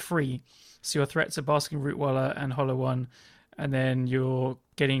everything's free. So your threats are Basking Rootwaller and Hollow One, and then you're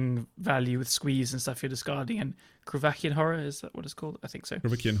getting value with Squeeze and stuff you're discarding, and Kruvakian Horror, is that what it's called? I think so.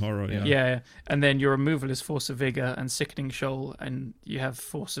 Kruvakian Horror, yeah. Yeah, and then your removal is Force of Vigor and Sickening Shoal, and you have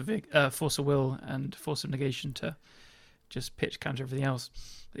Force of Will and Force of Negation to just pitch counter everything else.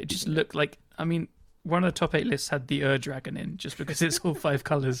 It just looked like, one of the top 8 lists had the Dragon in, just because it's all 5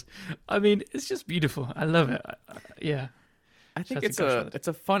 colors. I mean, it's just beautiful. I love it. Yeah. I think it's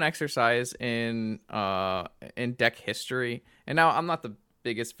a fun exercise in deck history. And now I'm not the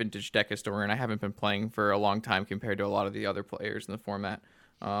biggest vintage deck historian. I haven't been playing for a long time compared to a lot of the other players in the format.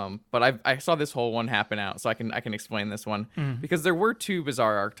 But I saw this whole one happen out, so I can explain this one because there were 2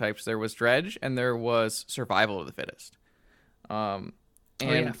 bizarre archetypes. There was Dredge and there was Survival of the Fittest. And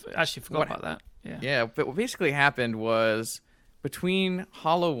I actually forgot about that. Yeah, but what basically happened was between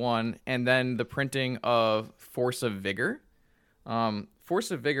Hollow 1 and then the printing of Force of Vigor.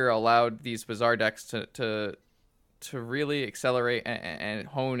 Force of Vigor allowed these bizarre decks to really accelerate and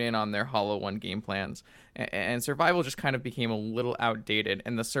hone in on their Hollow 1 game plans. And Survival just kind of became a little outdated.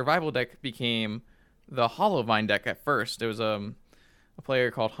 And the Survival deck became the Hollow Vine deck at first. There was a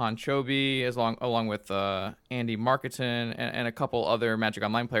player called Han Chobi, along with Andy Marketon and a couple other Magic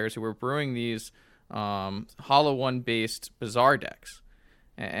Online players who were brewing these Hollow 1 based bizarre decks.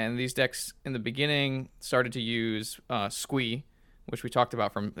 And these decks in the beginning started to use Squee, which we talked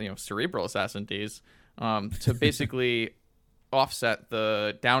about from Cerebral Assassin days, to basically offset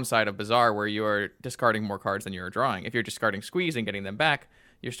the downside of Bazaar, where you are discarding more cards than you're drawing. If you're discarding Squeeze and getting them back,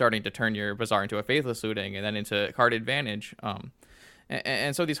 you're starting to turn your Bazaar into a Faithless Looting and then into card advantage.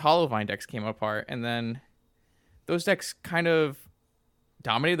 And so these Hollow Vine decks came apart, and then those decks kind of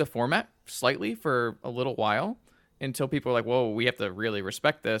dominated the format slightly for a little while until people were like, whoa, we have to really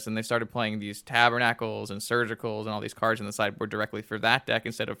respect this. And they started playing these Tabernacles and Surgicals and all these cards in the sideboard directly for that deck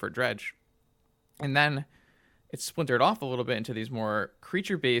instead of for Dredge. And then it splintered off a little bit into these more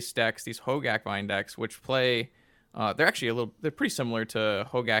creature-based decks, these Hogak Vine decks, which play... they're pretty similar to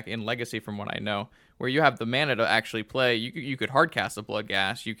Hogak in Legacy from what I know, where you have the mana to actually play. You could hardcast a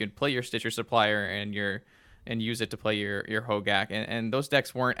Bloodghast, you could play your Stitcher Supplier and use it to play your Hogak, and those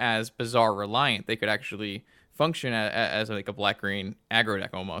decks weren't as Bazaar reliant. They could actually function as like a black-green aggro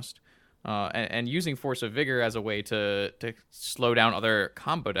deck almost. And using Force of Vigor as a way to slow down other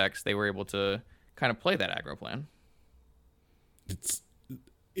combo decks, they were able to kind of play that aggro plan.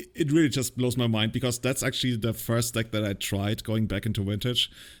 It really just blows my mind, because that's actually the first deck that I tried going back into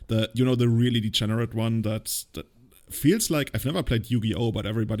Vintage. The really degenerate one that feels like... I've never played Yu-Gi-Oh, but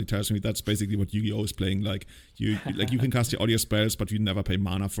everybody tells me that's basically what Yu-Gi-Oh is playing. Like you can cast your audio spells, but you never pay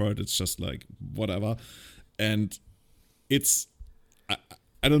mana for it. It's just like whatever. And it's...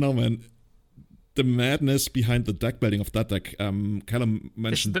 I don't know, man. The madness behind the deck building of that deck. Callum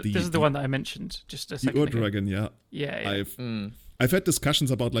mentioned this is the one that I mentioned just a second ago. Ur-Dragon, yeah. Yeah. I've had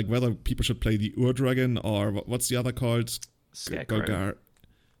discussions about like whether people should play the Ur-Dragon or what's the other called? Scarecrow.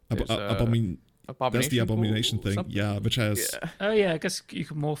 That's the Abomination thing. Something. Yeah, which has... Yeah. Oh yeah, I guess you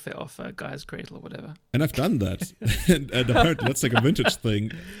can morph it off Gaia's Cradle or whatever. And I've done that. and apparently that's like a Vintage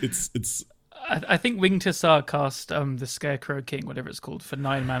thing. It's. I think Winged Hussar cast the Scarecrow King, whatever it's called, for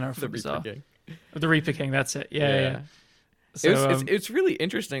 9 mana for Bazaar. The Reaper King, that's it. Yeah. So, it's really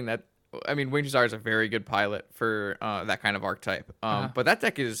interesting that... I mean, Winged Hussar is a very good pilot for that kind of archetype. But that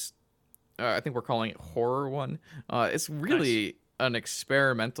deck is, I think we're calling it Horror 1. It's really an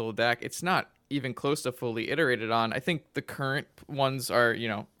experimental deck. It's not even close to fully iterated on. I think the current ones are,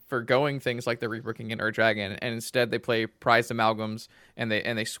 forgoing things like the Reaper King and Ur-Dragon, and instead they play prized amalgams, and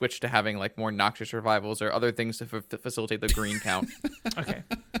they switch to having like more Noxious Revivals or other things to facilitate the green count. Okay.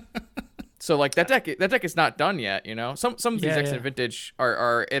 So like that deck is not done yet, Some of these decks in Vintage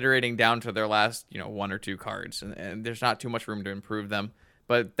are iterating down to their last, 1 or 2 cards, and there's not too much room to improve them.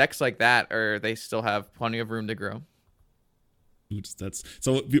 But decks like that they still have plenty of room to grow.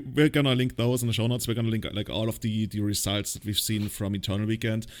 So we're gonna link those in the show notes. We're gonna link like all of the results that we've seen from Eternal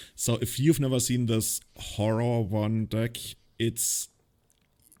Weekend. So if you've never seen this Horror 1 deck,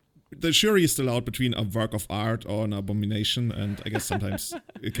 the jury is still out between a work of art or an abomination, and I guess sometimes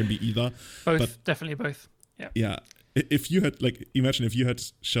it can be either. Definitely both. Yeah. Yeah. If you had imagine if you had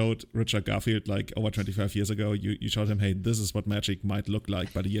showed Richard Garfield like over 25 years ago, you showed him, hey, this is what Magic might look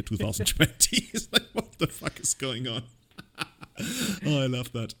like by the year 2020. He's like, what the fuck is going on? Oh, I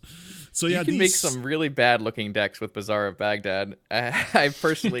love that. So yeah, you can make some really bad looking decks with Bazaar of Baghdad. I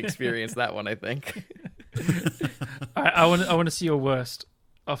personally experienced that one, I think. I want to see your worst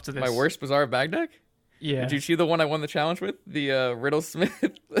after this. My worst Bazaar of Baghdad? Yeah. Did you see the one I won the challenge with? The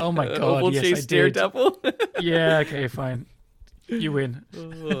Riddlesmith? Oh my god, Oval yes, Chase I did. Daredevil? Yeah, okay, fine. You win.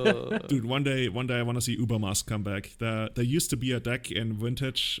 Dude, one day I want to see Ubermask come back. There used to be a deck in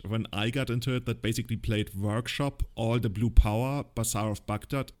Vintage when I got into it that basically played Workshop, all the blue power, Bazaar of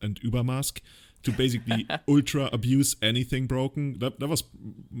Baghdad, and Ubermask to basically ultra abuse anything broken. That was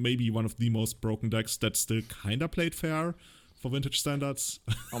maybe one of the most broken decks that still kind of played fair for vintage standards.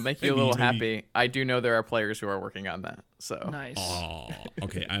 I'll make you a little happy. I do know there are players who are working on that. So Nice. Oh,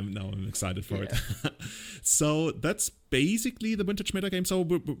 okay. I'm excited for it. So that's basically the vintage metagame. So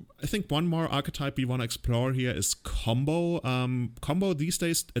I think one more archetype we want to explore here is combo. Combo these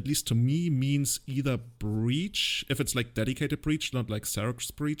days, at least to me, means either breach, if it's like dedicated breach, not like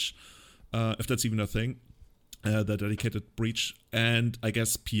Xerox breach, if that's even a thing. The dedicated breach, and I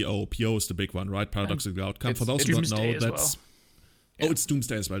guess PO. PO is the big one, right? Paradoxical outcome. For those who don't know, that's it's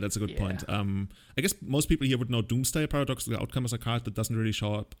Doomsday as well. That's a good point. I guess most people here would know Doomsday. Paradoxical outcome is a card that doesn't really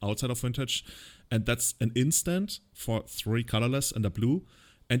show up outside of vintage, and that's an instant for 3 colorless and a blue,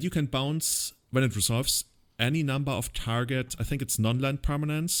 and you can bounce when it resolves any number of target. I think it's non-land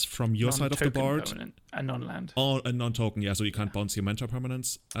permanents from your side of the board. Permanent and non-land. Or a non-token, yeah. So you can't bounce your mentor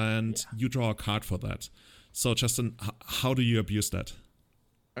permanents, and you draw a card for that. So, Justin, how do you abuse that?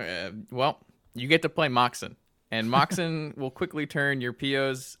 Well, you get to play Moxen. And Moxen will quickly turn your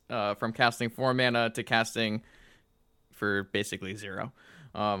POs from casting 4 mana to casting for basically 0.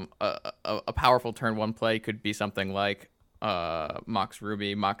 A powerful turn 1 play could be something like Mox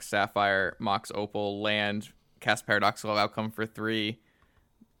Ruby, Mox Sapphire, Mox Opal, land, cast Paradoxical Outcome for 3,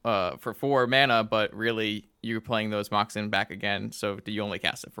 for 4 mana, but really you're playing those Moxen back again, so you only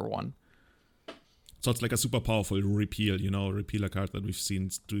cast it for 1. So it's like a super powerful repeal, repeal a card that we've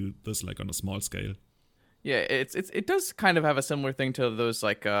seen do this like on a small scale. Yeah, it does kind of have a similar thing to those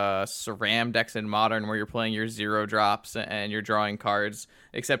like Saram decks in Modern where you're playing your 0 drops and you're drawing cards,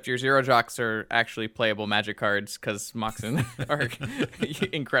 except your 0 drops are actually playable Magic cards because Moxen are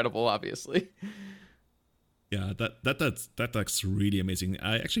incredible, obviously. Yeah, that deck's really amazing.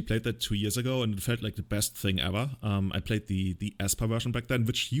 I actually played that 2 years ago, and it felt like the best thing ever. I played the Esper version back then,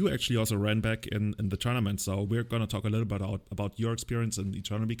 which you actually also ran back in the tournament. So we're gonna talk a little bit about your experience in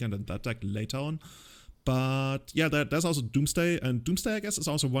Eternal Weekend and that deck later on. But yeah, there's also Doomsday, and Doomsday I guess is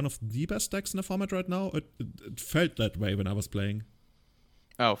also one of the best decks in the format right now. It felt that way when I was playing.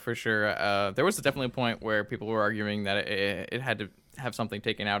 Oh, for sure. There was definitely a point where people were arguing that it had to have something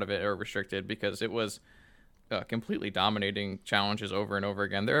taken out of it or restricted because it was completely dominating challenges over and over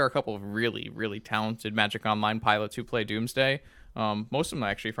again. There are a couple of really, really talented Magic Online pilots who play Doomsday. Most of them are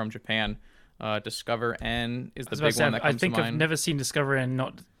actually from Japan. Discover N is the big one that comes to mind. I think I've never seen Discover N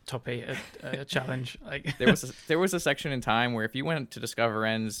not top 8 a challenge. Like there was a section in time where if you went to Discover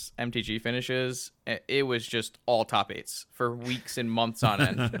N's MTG finishes, it was just all top 8s for weeks and months on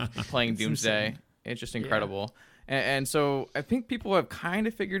end playing Doomsday. Insane. It's just incredible. Yeah. And so I think people have kind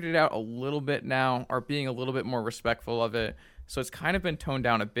of figured it out a little bit now, are being a little bit more respectful of it. So it's kind of been toned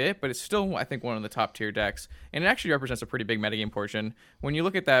down a bit, but it's still, I think, one of the top tier decks. And it actually represents a pretty big metagame portion. When you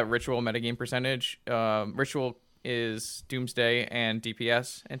look at that Ritual metagame percentage, Ritual is Doomsday and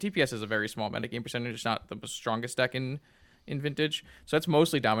DPS. And DPS is a very small metagame percentage. It's not the strongest deck in Vintage. So it's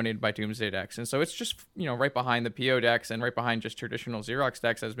mostly dominated by Doomsday decks. And so it's just, right behind the PO decks and right behind just traditional Xerox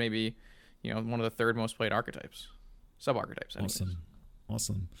decks as maybe, one of the third most played archetypes. Sub-archetypes. Anyways.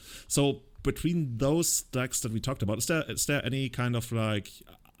 Awesome. So between those decks that we talked about, is there any kind of like,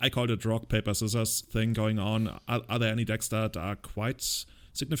 I called it rock, paper, scissors thing going on? Are there any decks that are quite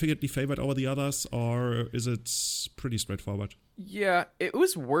significantly favored over the others, or is it pretty straightforward? Yeah, it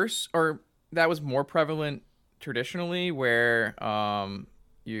was worse, or that was more prevalent traditionally, where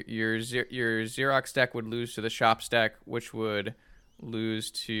your Xerox deck would lose to the Shops deck, which would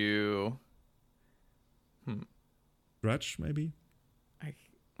lose to... Dredge, maybe?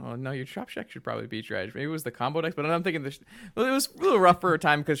 Oh, no, your Shop deck should probably beat Dredge. Maybe it was the combo deck, but I'm thinking it was a little rough for a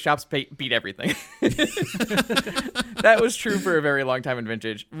time because Shops beat everything. That was true for a very long time in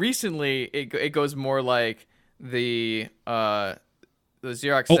Vintage. Recently, it goes more like the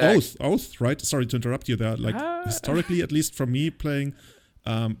Xerox deck. Oath, right? Sorry to interrupt you there. Like, historically, at least for me playing,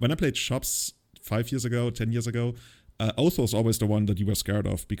 when I played Shops 5 years ago, 10 years ago, Oath was always the one that you were scared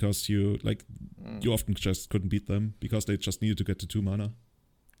of because you often just couldn't beat them because they just needed to get to 2 mana.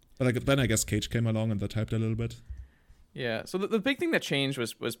 But then I guess Cage came along and that helped a little bit. Yeah, so the big thing that changed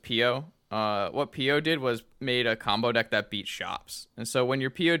was PO. What PO did was made a combo deck that beat Shops. And so when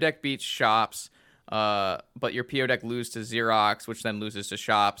your PO deck beats Shops, but your PO deck loses to Xerox, which then loses to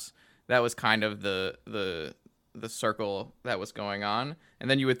Shops, that was kind of the circle that was going on.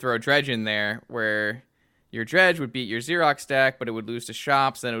 And then you would throw Dredge in there where... your Dredge would beat your Xerox deck, but it would lose to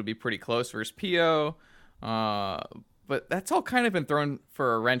Shops. Then it would be pretty close versus PO. But that's all kind of been thrown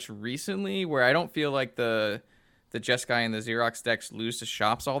for a wrench recently, where I don't feel like the Jeskai and the Xerox decks lose to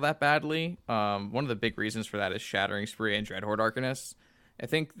Shops all that badly. One of the big reasons for that is Shattering Spree and Dreadhorde Arcanist. I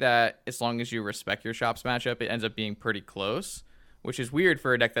think that as long as you respect your Shops matchup, it ends up being pretty close, which is weird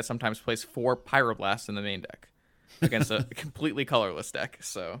for a deck that sometimes plays 4 Pyroblasts in the main deck. against a completely colorless deck.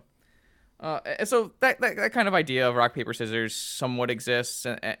 So, and so that kind of idea of rock paper scissors somewhat exists,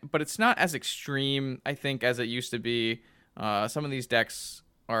 but it's not as extreme, I think, as it used to be. Some of these decks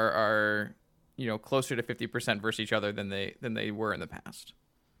are closer to 50% versus each other than they were in the past.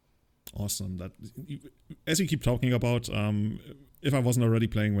 Awesome. That, as you keep talking about, if I wasn't already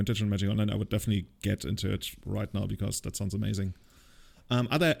playing Vintage and Magic Online, I would definitely get into it right now because that sounds amazing.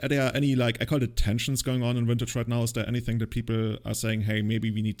 Are there any, like, I call it tensions going on in Vintage right now? Is there anything that people are saying, hey,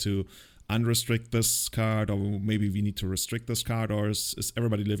 maybe we need to unrestrict this card, or maybe we need to restrict this card, or is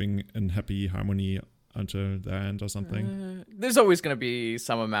everybody living in happy harmony until the end or something? There's always going to be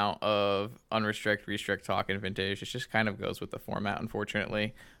some amount of unrestrict, restrict talk in Vintage. It just kind of goes with the format,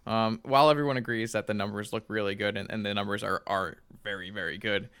 unfortunately. While everyone agrees that the numbers look really good and the numbers are very, very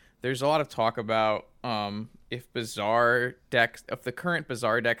good, there's a lot of talk about if the current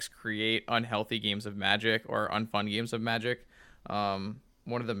Bazaar decks create unhealthy games of Magic or unfun games of Magic.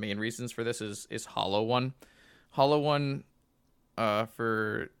 One of the main reasons for this is Hollow One. Hollow One,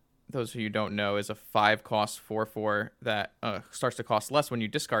 for those of you who don't know, is a 5-cost 4/4 that starts to cost less when you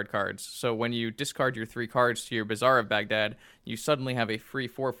discard cards. So when you discard your 3 cards to your Bazaar of Baghdad, you suddenly have a free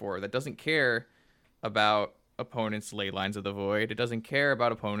 4/4 that doesn't care about opponents' Ley Lines of the Void. It doesn't care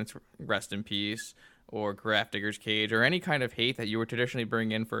about opponents' Rest in Peace or Grafdigger's Cage or any kind of hate that you would traditionally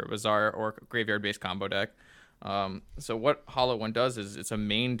bring in for a Bazaar or graveyard-based combo deck. So what Hollow One does is it's a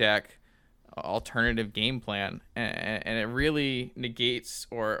main deck alternative game plan, and it really negates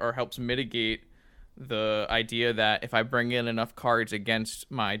or helps mitigate the idea that if I bring in enough cards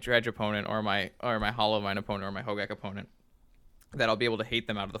against my Dredge opponent or my Hollowvine opponent or my Hogak opponent, that I'll be able to hate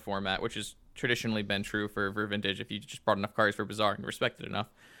them out of the format, which has traditionally been true for Vintage. If you just brought enough cards for Bazaar and respected enough,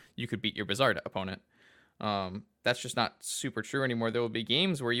 you could beat your Bazaar opponent. That's just not super true anymore. There will be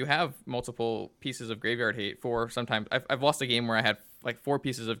games where you have multiple pieces of graveyard hate. Sometimes I've lost a game where I had like 4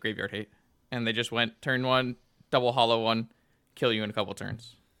 pieces of graveyard hate, and they just went turn 1, double Hollow One, kill you in a couple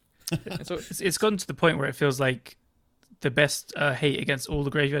turns. And so it's gotten to the point where it feels like the best hate against all the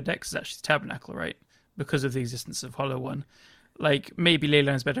graveyard decks is actually Tabernacle, right? Because of the existence of Hollow One. Like, maybe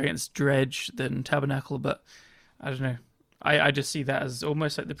Leyline's better against Dredge than Tabernacle, but I don't know. I just see that as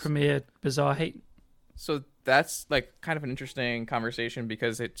almost like the premier Bazaar hate. So that's like kind of an interesting conversation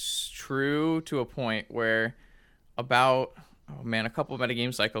because it's true to a point where about, a couple of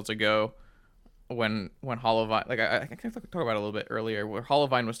metagame cycles ago, when Hollowvine, like I can talk about it a little bit earlier, where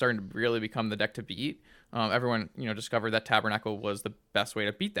Hollowvine was starting to really become the deck to beat. Everyone discovered that Tabernacle was the best way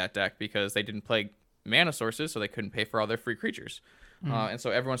to beat that deck because they didn't play mana sources, so they couldn't pay for all their free creatures, and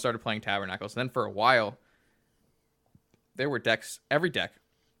so everyone started playing Tabernacles. And then for a while, there were decks. Every deck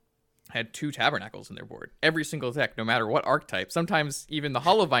had 2 Tabernacles in their board. Every single deck, no matter what archetype. Sometimes even the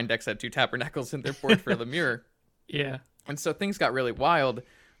Hollowvine decks had 2 Tabernacles in their board for Lemure. Yeah. And so things got really wild,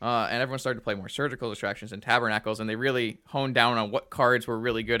 and everyone started to play more Surgical Distractions and Tabernacles, and they really honed down on what cards were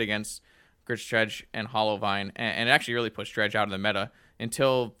really good against Grits Dredge and Hollowvine, and it actually really pushed Dredge out of the meta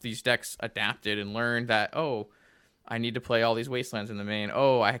until these decks adapted and learned that, I need to play all these Wastelands in the main.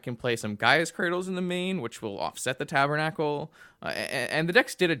 I can play some Gaia's Cradles in the main, which will offset the Tabernacle. And the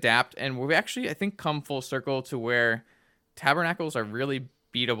decks did adapt, and we've actually, I think, come full circle to where Tabernacles are really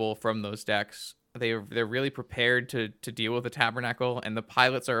beatable from those decks. They're really prepared to deal with the Tabernacle, and the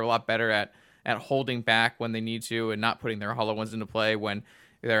pilots are a lot better at holding back when they need to and not putting their Hollow Ones into play when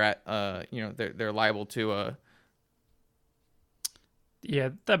they're at they're liable to. Yeah,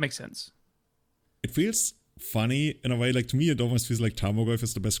 that makes sense. It feels funny in a way. Like, to me, it almost feels like Tarmogoyf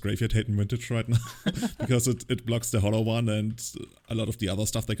is the best graveyard hate in Vintage right now because it blocks the Hollow One and a lot of the other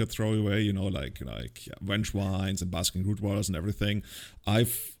stuff they could throw away. Like Vengewines and Basking Root Wallers and everything.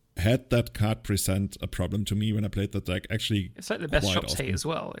 I've had that card present a problem to me when I played that deck. Actually, it's like the best shops often. hate as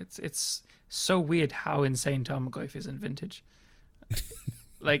well. It's so weird how insane Tarmogoyf is in Vintage.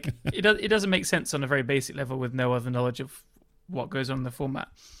 Like, it doesn't make sense on a very basic level with no other knowledge of what goes on in the format.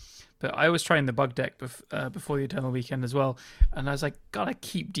 But I was trying the bug deck before the Eternal Weekend as well, and I was like, God, I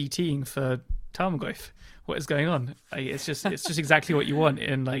keep DTing for Tarmogoyf. What is going on? It's just exactly what you want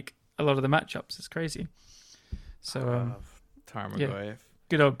in like a lot of the matchups. It's crazy. So Tarmogoyf. Yeah.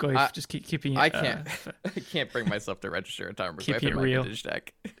 Good old Goyf, just keeping it. I can't bring myself to register a Tarmogoyf in my Vintage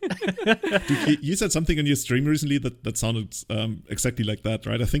deck. Dude, you said something in your stream recently that sounded exactly like that,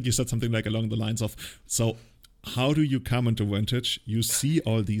 right? I think you said something like along the lines of, so how do you come into Vintage? You see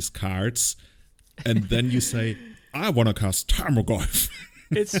all these cards, and then you say, I want to cast Tarmogoyf.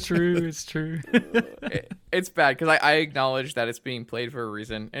 It's true. It's true. It's bad because I acknowledge that it's being played for a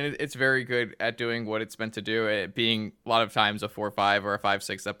reason, and it's very good at doing what it's meant to do. It being a lot of times a 4/5 or a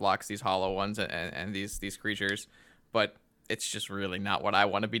 5/6 that blocks these hollow ones and these creatures, but it's just really not what I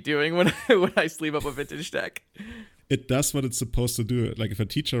want to be doing when I sleeve up a vintage deck. It does what it's supposed to do. Like if a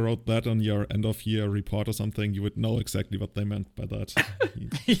teacher wrote that on your end of year report or something, you would know exactly what they meant by that.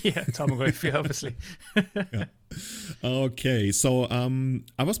 Yeah, Tamagotchi, obviously. Yeah. Okay, so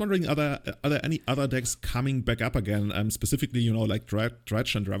I was wondering, are there any other decks coming back up again? Specifically, like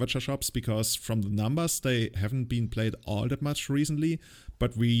Dredge and Ravager Shops, because from the numbers, they haven't been played all that much recently.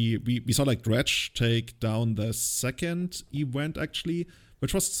 But we saw like Dredge take down the second event actually,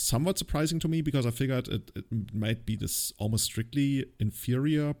 which was somewhat surprising to me because I figured it might be this almost strictly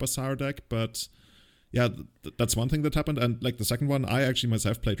inferior Bazaar deck, but yeah, that's one thing that happened. And like the second one, I actually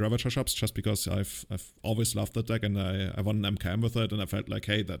myself played Ravager Shops just because I've always loved that deck and I won an MKM with it, and I felt like,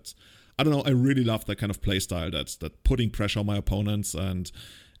 hey, I don't know, I really love that kind of play style, that putting pressure on my opponents and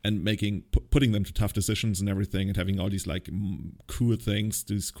putting them to tough decisions and everything, and having all these like cool things,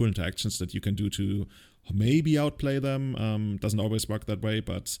 these cool interactions that you can do to maybe outplay them. Doesn't always work that way,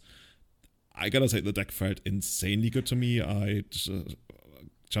 but I gotta say the deck felt insanely good to me. I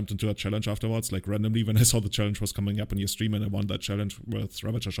jumped into a challenge afterwards, like randomly when I saw the challenge was coming up on your stream, and I won that challenge with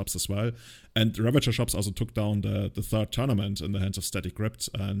Ravager Shops as well. And Ravager Shops also took down the third tournament in the hands of Static Crypt,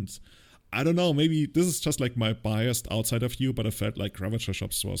 and I don't know, maybe this is just like my biased outsider view, but I felt like Ravager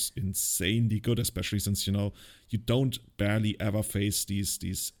Shops was insanely good, especially since, you don't barely ever face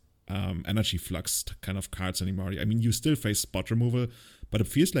these energy flux kind of cards anymore. I mean, you still face spot removal, but it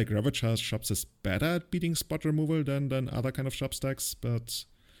feels like Ravager Shops is better at beating spot removal than other kind of shop stacks. But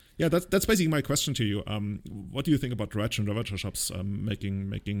yeah, that's basically my question to you. What do you think about Dredge and Ravager Shops putting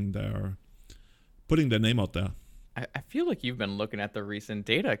their name out there? I feel like you've been looking at the recent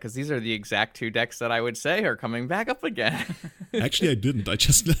data because these are the exact two decks that I would say are coming back up again. Actually, I didn't. I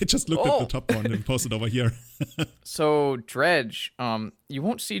just looked at the top one and posted over here. So Dredge, you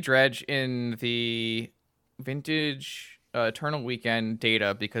won't see Dredge in the vintage Eternal Weekend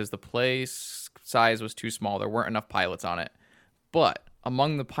data because the play size was too small. There weren't enough pilots on it. But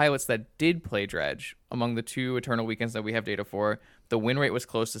among the pilots that did play Dredge, among the two Eternal Weekends that we have data for, the win rate was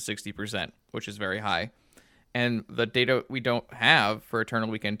close to 60%, which is very high. And the data we don't have for Eternal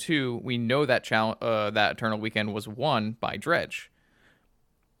Weekend 2, we know that that Eternal Weekend was won by Dredge.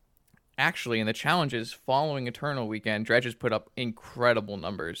 Actually, in the challenges following Eternal Weekend, Dredge has put up incredible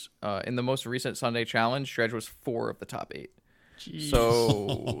numbers. In the most recent Sunday challenge, Dredge was 4 of the top 8. Jeez.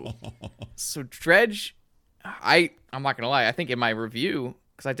 So Dredge, I'm not going to lie, I think in my review,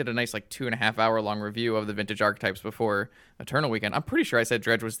 because I did a nice 2.5 hour long review of the vintage archetypes before Eternal Weekend, I'm pretty sure I said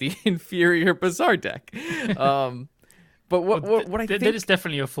Dredge was the inferior Bazaar deck. But what I think... That is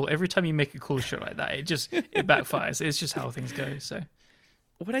definitely your fault. Every time you make a cool shot like that, it backfires. It's just how things go, so...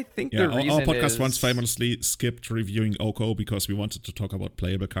 What I think the reason our podcast is... once famously skipped reviewing Oko because we wanted to talk about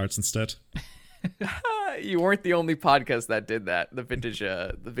playable cards instead. You weren't the only podcast that did that. The Big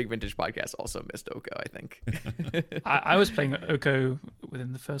Vintage podcast also missed Oko, I think. I was playing Oko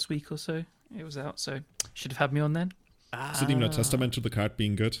within the first week or so. It was out, so should have had me on then. Is it even a testament to the card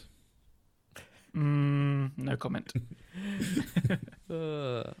being good? No comment.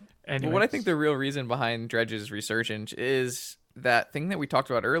 Anyway. What I think the real reason behind Dredge's resurgence is that thing that we talked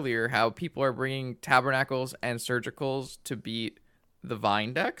about earlier, how people are bringing Tabernacles and Surgicals to beat the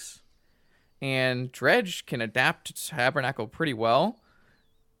Vine decks. And Dredge can adapt to Tabernacle pretty well,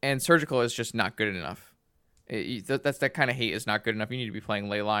 and Surgical is just not good enough. That kind of hate is not good enough. You need to be playing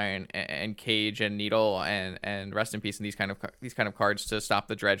Leyline and Cage and Needle and Rest in Peace and these kind of cards to stop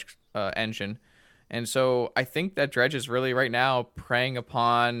the Dredge engine. And so I think that Dredge is really right now preying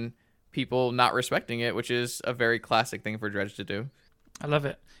upon people not respecting it, which is a very classic thing for Dredge to do. I love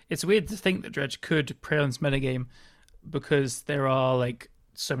it. It's weird to think that Dredge could prey on this metagame because there are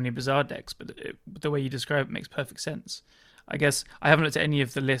so many Bazaar decks, but the way you describe it makes perfect sense. I guess I haven't looked at any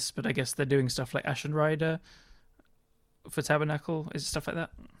of the lists, but I guess they're doing stuff like Ashen Rider for Tabernacle. Is it stuff like that?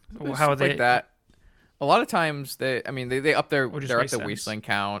 Or how are they? Like that. A lot of times they up their Wastelands. Wasteland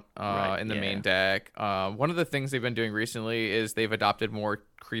count in the main deck. One of the things they've been doing recently is they've adopted more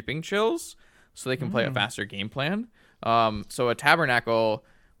creeping chills, so they can play a faster game plan. So a Tabernacle,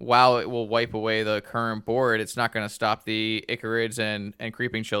 while it will wipe away the current board, it's not going to stop the Icarids and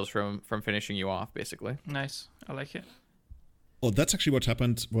creeping chills from finishing you off, basically. Nice. I like it. Oh, that's actually what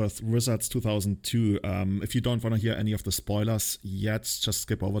happened with Wizards 2002. If you don't want to hear any of the spoilers yet, just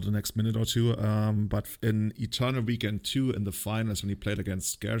skip over the next minute or two. But in Eternal Weekend 2, in the finals, when he played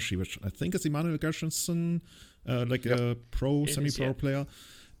against Gershi, which I think is Immanuel Gershenson, like a pro, semi-pro yeah. player.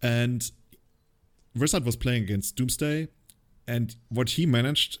 And Versat was playing against Doomsday, and what he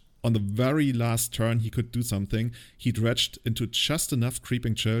managed on the very last turn, he could do something. He dredged into just enough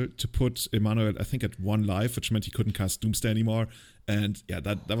Creeping Chill to put Emmanuel, I think, at 1 life, which meant he couldn't cast Doomsday anymore. And yeah,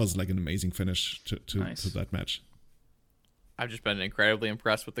 that was like an amazing finish to that match. I've just been incredibly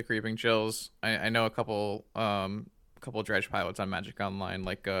impressed with the Creeping Chills. I know a couple dredge pilots on Magic Online,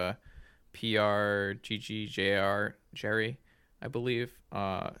 like PR, GG, JR, Jerry, I believe.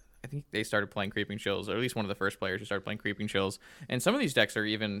 I think they started playing Creeping Chills, or at least one of the first players who started playing Creeping Chills. And some of these decks are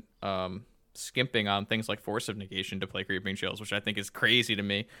even skimping on things like Force of Negation to play Creeping Chills, which I think is crazy to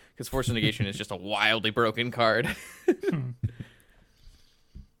me, because Force of Negation is just a wildly broken card.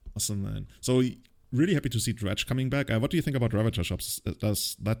 Awesome, man. So really happy to see Dredge coming back. What do you think about Ravager Shops?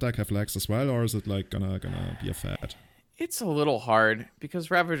 Does that deck have legs as well, or is it like gonna be a fad? It's a little hard because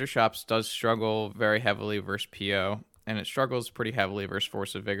Ravager Shops does struggle very heavily versus PO, and it struggles pretty heavily versus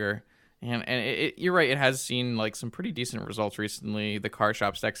Force of Vigor. And you're right, it has seen like some pretty decent results recently. The Car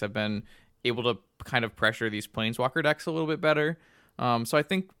Shops decks have been able to kind of pressure these Planeswalker decks a little bit better. So I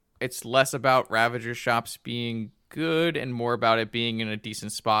think it's less about Ravager Shops being good and more about it being in a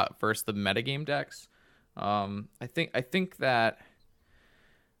decent spot versus the metagame decks. I think that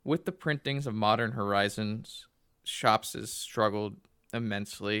with the printings of Modern Horizons, Shops has struggled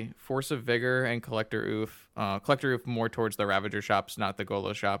immensely. Force of Vigor and Collector Oof. Collector Oof more towards the Ravager Shops, not the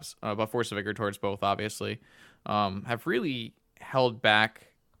Golo Shops, but Force of Vigor towards both, obviously, have really held back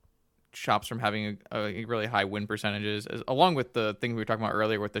Shops from having a really high win percentages, along with the thing we were talking about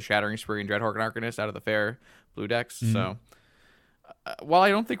earlier with the Shattering Spree and Dreadhawk and Arcanist out of the fair blue decks. Mm-hmm. So while I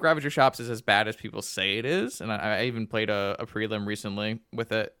don't think Ravager Shops is as bad as people say it is, and I even played a prelim recently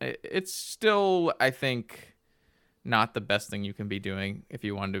with it, it's still, I think, not the best thing you can be doing if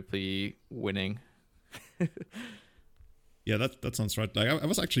you want to be winning. Yeah, that sounds right. Like I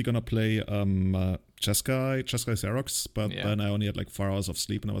was actually gonna play Jeskai Xerox, but then I only had like 4 hours of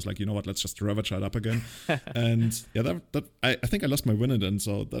sleep, and I was like, you know what, let's just Ravager it up again. And yeah, that I think I lost my win in it,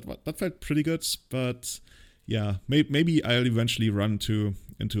 so that felt pretty good. But yeah, maybe I'll eventually run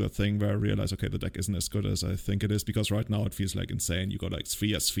into a thing where I realize, okay, the deck isn't as good as I think it is, because right now it feels like insane. You got like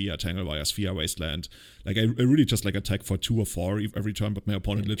Sphere, Tanglewire, Sphere, Wasteland. Like I really just like attack for 2 or 4 every turn, but my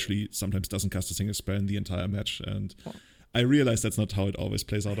opponent literally sometimes doesn't cast a single spell in the entire match, and I realize that's not how it always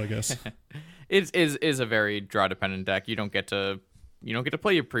plays out, I guess. It is a very draw dependent deck. You don't get to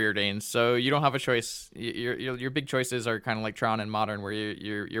play your preordains, so you don't have a choice. Your big choices are kind of like Tron and Modern, where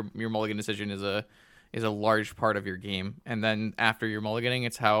your mulligan decision is a large part of your game, and then after your mulliganing,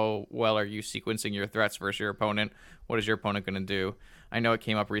 it's how well are you sequencing your threats versus your opponent. What is your opponent going to do? I know it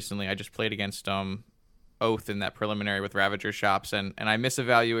came up recently. I just played against Oath in that preliminary with Ravager Shops, and I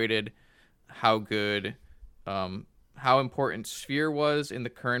misevaluated how good how important Sphere was in the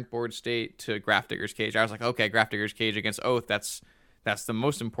current board state to Grafdigger's Cage. I was like, okay, Grafdigger's Cage against Oath, that's the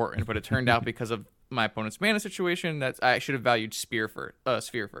most important. But it turned out because of my opponent's mana situation that I should have valued Sphere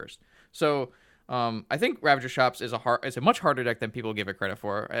first. So I think Ravager Shops is a much harder deck than people give it credit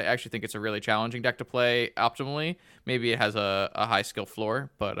for. I actually think it's a really challenging deck to play optimally. Maybe it has a high skill floor,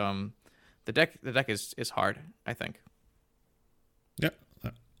 but the deck is hard, I think. Yeah.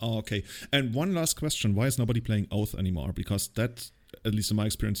 Oh, okay. And one last question. Why is nobody playing Oath anymore? Because that, at least in my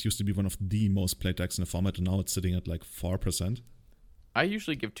experience, used to be one of the most played decks in the format, and now it's sitting at like 4%. I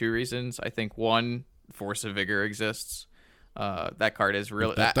usually give 2 reasons. I think one, Force of Vigor exists. That card is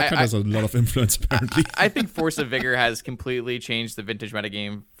really... That card has a lot of influence, apparently. I think Force of Vigor has completely changed the vintage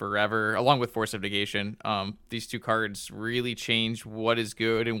metagame forever, along with Force of Negation. These 2 cards really change what is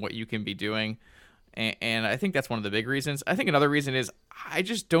good and what you can be doing. And I think that's one of the big reasons. I think another reason is I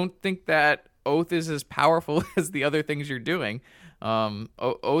just don't think that Oath is as powerful as the other things you're doing.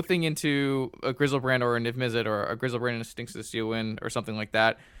 Oathing into a Grizzlebrand or a Niv Mizzet or a Grizzlebrand and a Stinks of the Steel Wind or something like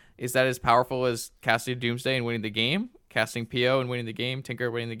that, is that as powerful as casting Doomsday and winning the game? Casting PO and winning the game? Tinker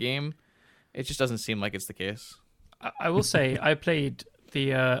winning the game? It just doesn't seem like it's the case. I will say I played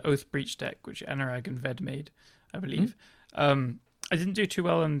the Oath Breach deck, which Anurag and Ved made, I believe. Mm-hmm. I didn't do too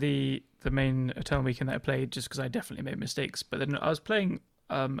well in the main Eternal Weekend that I played, just because I definitely made mistakes. But then I was playing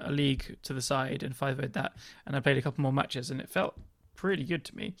a league to the side and 5-0'd that, and I played a couple more matches, and it felt pretty good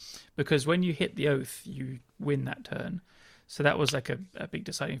to me, because when you hit the Oath, you win that turn. So that was like a big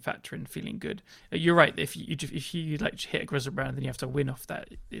deciding factor in feeling good. You're right. If you like hit a Grizzlebrand, then you have to win off that.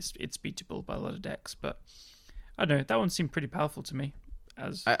 It's beatable by a lot of decks. But I don't know. That one seemed pretty powerful to me.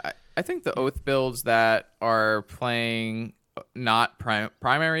 I think the Oath builds that are playing not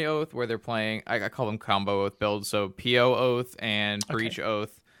primary Oath, where they're playing, I call them combo Oath builds. So PO Oath and Breach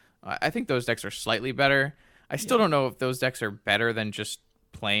Oath. I think those decks are slightly better. I still don't know if those decks are better than just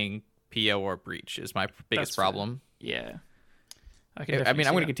playing PO or Breach is my biggest problem. Yeah. I'm going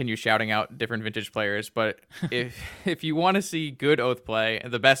to continue shouting out different Vintage players, but if you want to see good Oath play,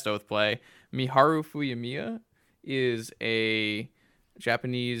 the best Oath play, Miharu Fuyamiya is a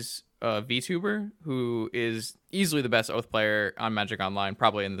Japanese VTuber who is easily the best Oath player on Magic Online,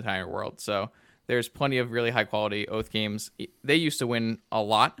 probably in the entire world. So there's plenty of really high quality Oath games. They used to win a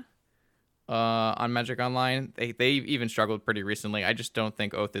lot on Magic Online. They even struggled pretty recently. I just don't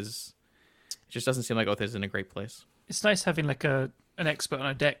think Oath is. It just doesn't seem like Oath is in a great place. It's nice having like an expert on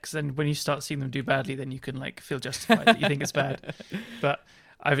a deck, because then when you start seeing them do badly, then you can like feel justified that you think it's bad. But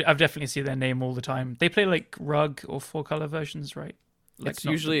I've definitely seen their name all the time. They play like Rug or 4-color versions, right? Like it's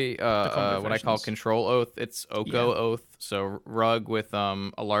usually what I call Control Oath. It's Oko Oath, so Rug with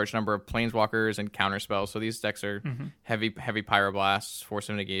a large number of Planeswalkers and counter spells. So these decks are heavy Pyroblasts, Force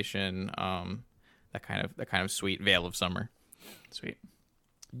of Negation, that kind of sweet Veil of Summer. Sweet.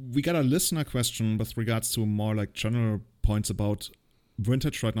 We got a listener question with regards to more like general points about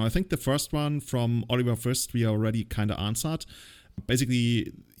Vintage right now. I think the first one from Oliver Fist we already kind of answered.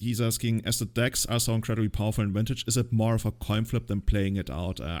 Basically, he's asking, as the decks are so incredibly powerful in Vintage, is it more of a coin flip than playing it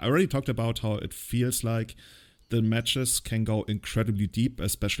out? I already talked about how it feels like the matches can go incredibly deep,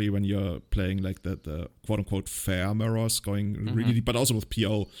 especially when you're playing like the quote-unquote fair mirrors going really deep, but also with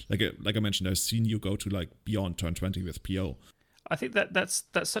PO. Like I mentioned, I've seen you go to like beyond turn 20 with PO. I think that's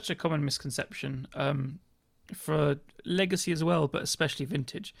such a common misconception for Legacy as well, but especially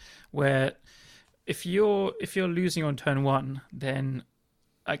Vintage, where if you're losing on turn 1, then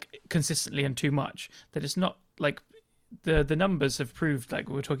like consistently and too much, that it's not like the numbers have proved, like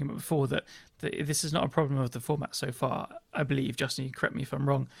we were talking about before, that this is not a problem of the format so far. I believe, Justin, you correct me if I'm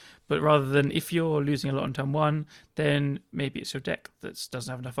wrong, but rather than if you're losing a lot on turn 1, then maybe it's your deck that doesn't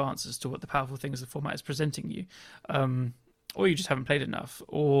have enough answers to what the powerful things the format is presenting you. Or you just haven't played enough,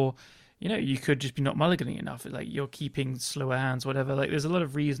 or you could just be not mulliganing enough. Like you're keeping slower hands, whatever. Like there's a lot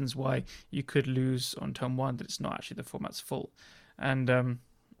of reasons why you could lose on turn 1 that it's not actually the format's fault. And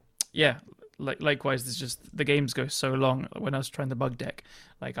likewise, there's just the games go so long. When I was trying the bug deck,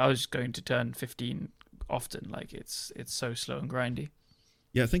 like I was going to turn 15 often. Like it's so slow and grindy.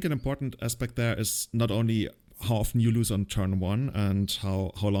 Yeah, I think an important aspect there is not only how often you lose on turn 1 and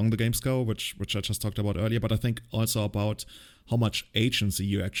how long the games go, which I just talked about earlier, but I think also about how much agency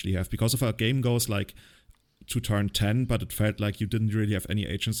you actually have. Because if a game goes like to turn 10, but it felt like you didn't really have any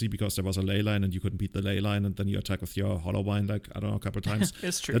agency because there was a ley line and you couldn't beat the ley line, and then you attack with your Hollow Vine, like, I don't know, a couple of times.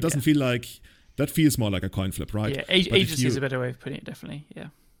 It's true. That doesn't feel like, that feels more like a coin flip, right? Yeah, agency is a better way of putting it, definitely, yeah.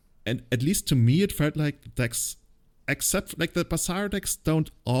 And at least to me, it felt like decks, except like the Bazaar decks, don't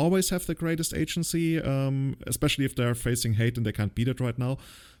always have the greatest agency, especially if they're facing hate and they can't beat it right now.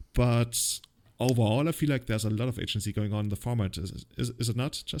 But overall, I feel like there's a lot of agency going on in the format. Is it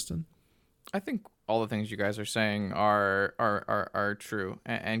not, Justin? I think all the things you guys are saying are true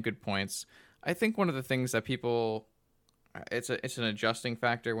and good points. I think one of the things that people, it's an adjusting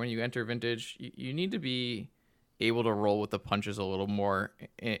factor when you enter Vintage. You need to be able to roll with the punches a little more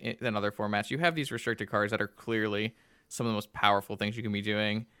than other formats. You have these restricted cards that are clearly some of the most powerful things you can be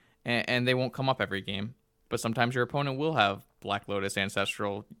doing, and they won't come up every game. But sometimes your opponent will have Black Lotus,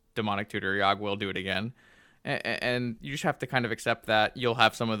 Ancestral, Demonic Tutor, Yogg will do it again. And you just have to kind of accept that you'll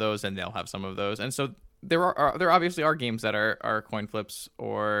have some of those and they'll have some of those. And so there obviously are games that are coin flips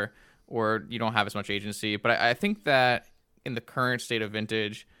or you don't have as much agency. But I think that in the current state of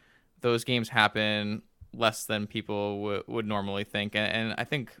Vintage, those games happen less than people would normally think. And I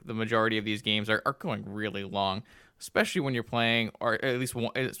think the majority of these games are going really long, especially when you're playing, or at least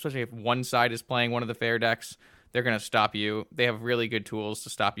especially if one side is playing one of the fair decks. They're going to stop you. They have really good tools to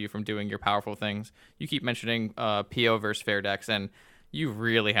stop you from doing your powerful things. You keep mentioning PO versus fair decks, and you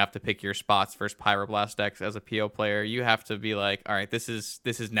really have to pick your spots versus Pyroblast decks as a PO player. You have to be like, all right, this is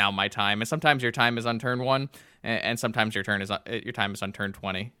now my time. And sometimes your time is on turn 1, and sometimes your time is on turn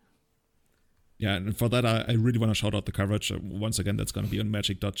 20. Yeah, and for that, I really want to shout out the coverage. Once again, that's going to be on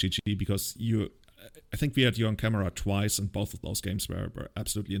magic.gg, because I think we had you on camera twice, and both of those games were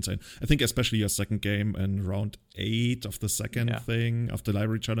absolutely insane. I think especially your second game in round 8 of the second thing of the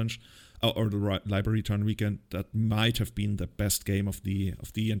library challenge, or the library turn weekend, that might have been the best game of the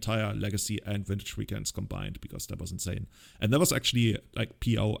entire Legacy and Vintage weekends combined, because that was insane. And that was actually like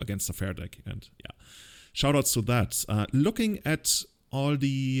PO against the fair deck, and yeah, shout outs to that. Looking at all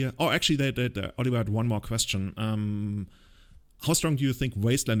the... Oh, actually, Oliver had one more question. How strong do you think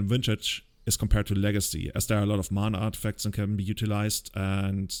Wasteland and Vintage is compared to Legacy, as there are a lot of mana artifacts and can be utilized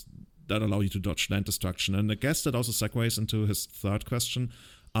and that allow you to dodge land destruction? And I guess that also segues into his third question.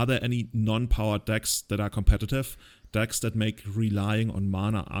 Are there any non-powered decks that are competitive? Decks that make relying on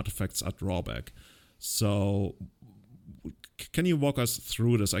mana artifacts a drawback? So can you walk us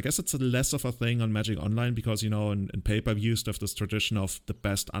through this? I guess it's less of a thing on Magic Online because, in pay-per-views, there's this tradition of the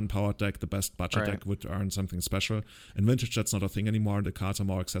best unpowered deck, the best budget deck would earn something special. In Vintage, that's not a thing anymore. The cards are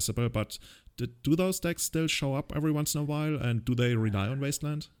more accessible. But do those decks still show up every once in a while? And do they rely on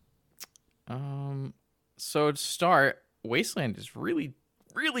Wasteland? So to start, Wasteland is really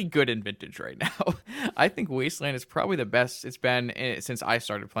good in Vintage right now. I think Wasteland is probably the best it's been since I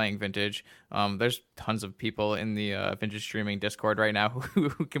started playing Vintage. There's tons of people in the Vintage streaming Discord right now who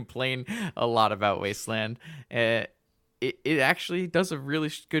complain a lot about Wasteland. It actually does a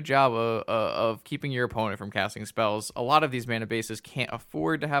really good job of keeping your opponent from casting spells. A lot of these mana bases can't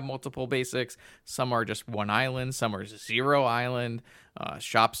afford to have multiple basics. Some are just one island, some are 0 island.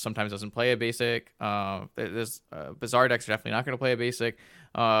 Shops sometimes doesn't play a basic. There's Bazaar decks are definitely not going to play a basic.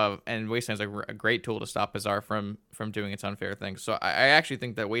 And Wasteland's a great tool to stop Bazaar from doing its unfair things. So I actually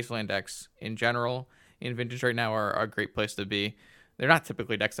think that Wasteland decks in general in Vintage right now are a great place to be. They're not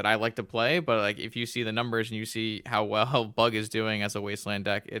typically decks that I like to play, but like if you see the numbers and you see how well Bug is doing as a Wasteland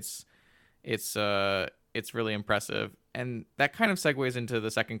deck, it's really impressive. And that kind of segues into the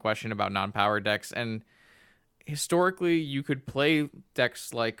second question about non-powered decks. And historically, you could play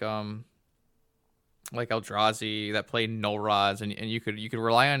decks like Eldrazi that play null rods, and you could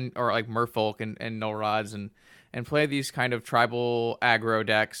rely on, or like Merfolk and null rods and play these kind of tribal aggro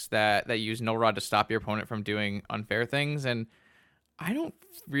decks that use null rod to stop your opponent from doing unfair things. And I don't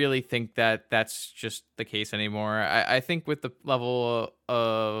really think that that's just the case anymore. I think with the level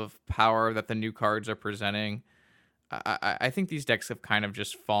of power that the new cards are presenting, I think these decks have kind of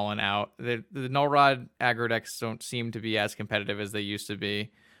just fallen out. The null rod aggro decks don't seem to be as competitive as they used to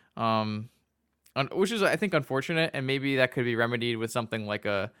be, which is, I think, unfortunate. And maybe that could be remedied with something like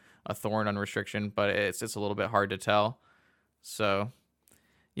a Thorn on restriction, but it's a little bit hard to tell. So,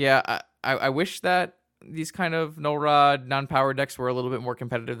 yeah, I wish that these kind of null rod non-powered decks were a little bit more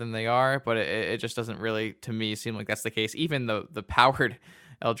competitive than they are, but it just doesn't really, to me, seem like that's the case. Even the powered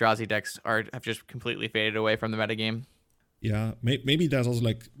Eldrazi decks have just completely faded away from the metagame. Yeah, maybe there's also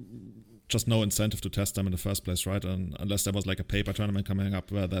like just no incentive to test them in the first place, right? And unless there was like a paper tournament coming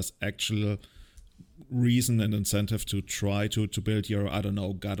up where there's actual reason and incentive to try to build your, I don't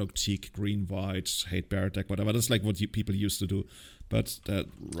know, Gadok Teak, green, white, hate bear deck, whatever. That's like what people used to do. But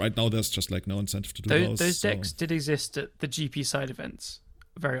right now there's just like no incentive to do those. Those decks did exist at the GP side events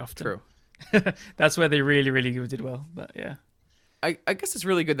very often. True. That's where they really, really did well. But yeah. I guess it's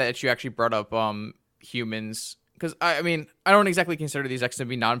really good that you actually brought up humans. Because, I mean, I don't exactly consider these decks to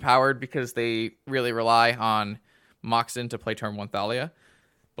be non-powered because they really rely on Moxen to play turn 1 Thalia.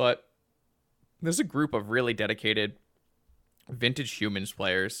 But there's a group of really dedicated Vintage humans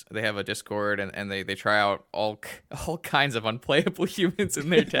players. They have a Discord and they try out all kinds of unplayable humans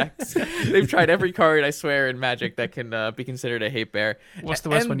in their decks. They've tried every card, I swear, in Magic that can be considered a hate bear. What's the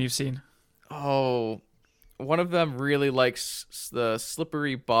worst one you've seen? Oh, one of them really likes the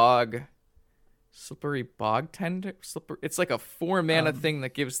Slippery Bog Tender. It's like a 4 mana thing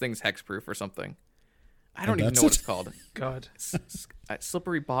that gives things hexproof or something. I don't even know what it's called. God.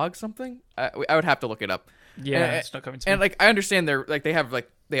 Slippery Bog something? I would have to look it up. Yeah, it's not coming to me. And like I understand they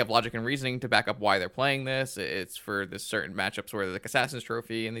have logic and reasoning to back up why they're playing this. It's for this certain matchups where like Assassin's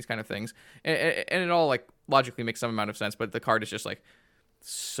Trophy and these kind of things. And it all like logically makes some amount of sense, but the card is just like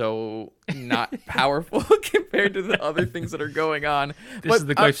so not powerful compared to the other things that are going on. This is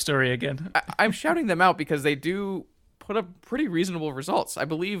the ghost story again. I'm shouting them out because they do put up pretty reasonable results. I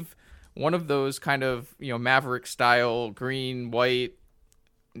believe one of those kind of, Maverick style green white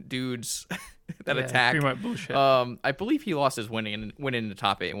dudes that attack. Green white bullshit. I believe he lost his winning in the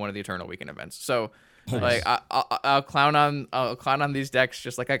top 8 in one of the Eternal Weekend events. So like I'll clown on these decks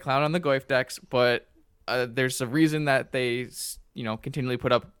just like I clown on the Goyf decks, but there's a reason that they continually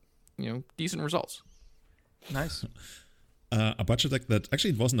put up decent results. Nice. A budget deck that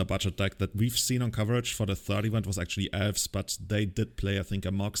actually it wasn't a budget deck that we've seen on coverage for the third event was actually Elves, but they did play, I think,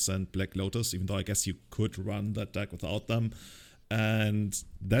 a Mox and Black Lotus, even though I guess you could run that deck without them. And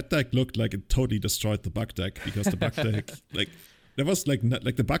that deck looked like it totally destroyed the Bug deck because the Bug deck, like, there was like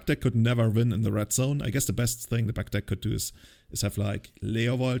the Bug deck could never win in the red zone. I guess the best thing the Bug deck could do is have like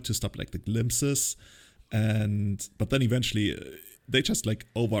Leovold to stop like the glimpses, but then eventually they just like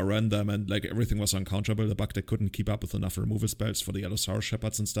overran them and like everything was uncounterable. The Bug deck couldn't keep up with enough removal spells for the Allosaurus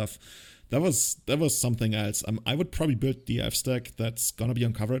Shepherds and stuff. That was something else. I would probably build the Elves deck that's gonna be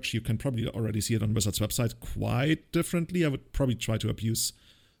on coverage. You can probably already see it on Wizards website quite differently. I would probably try to abuse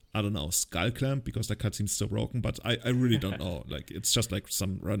I don't know, Skull Clamp, because that card seems so broken, but I really don't know. Like, it's just like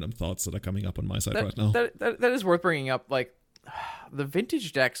some random thoughts that are coming up on my side right now. That is worth bringing up. Like, the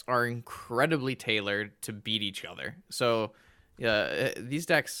vintage decks are incredibly tailored to beat each other. So, these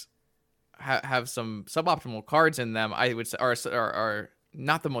decks have some suboptimal cards in them. I would say are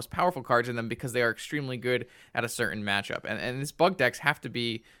not the most powerful cards in them because they are extremely good at a certain matchup. And these bug decks have to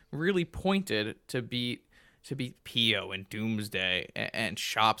be really pointed to beat Pio and Doomsday and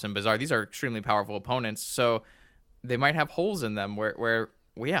Shops and Bazaar. These are extremely powerful opponents, so they might have holes in them where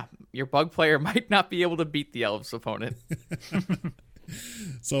your bug player might not be able to beat the Elves opponent.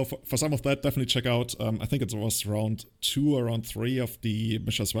 So for some of that, definitely check out, I think it was round 2 or round 3 of the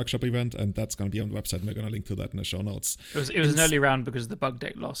Mishra's Workshop event, and that's going to be on the website, and we're going to link to that in the show notes. It was an early round because the bug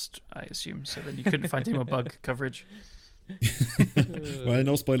deck lost, I assume, so then you couldn't find any more bug coverage. Well,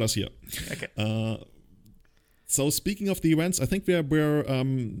 no spoilers here. Okay. So speaking of the events, I think we're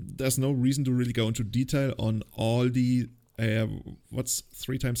there's no reason to really go into detail on all the what's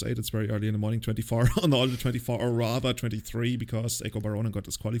 3 times 8? It's very early in the morning. 24 on all the 24, or rather 23, because Echo Baronin got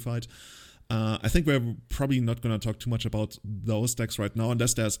disqualified. I think we're probably not going to talk too much about those decks right now,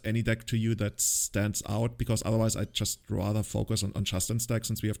 unless there's any deck to you that stands out, because otherwise I'd just rather focus on Justin's deck,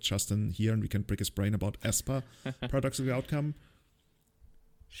 since we have Justin here and we can pick his brain about Esper products of the outcome.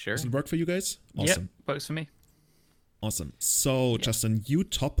 Sure. Does it work for you guys? Awesome. Yep, works for me. Awesome. So, Justin, you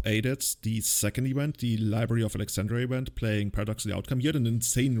top 8'd the second event, the Library of Alexandria event, playing Paradox of the Outcome. You had an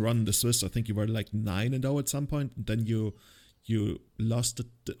insane run in the Swiss. I think you were like 9-0 at some point, and then you lost it.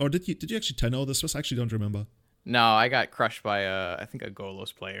 Or did you actually 10-0 the Swiss? I actually don't remember. No, I got crushed by I think a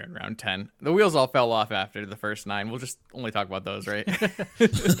Golos player in round 10. The wheels all fell off after the first 9. We'll just only talk about those, right?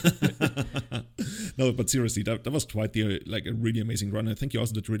 No, but seriously, that was quite a really amazing run. I think you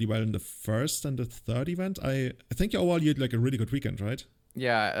also did really well in the first and the third event. I think overall you had like a really good weekend, right?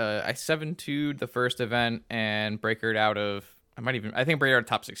 Yeah, I 7-2'd the first event and breakered out of I think breakered out of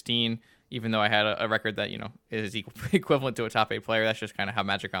top 16. Even though I had a record that, is equivalent to a top 8 player. That's just kind of how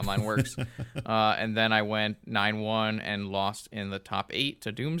Magic Online works. And then I went 9-1 and lost in the top 8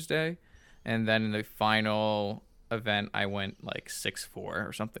 to Doomsday. And then in the final event, I went like 6-4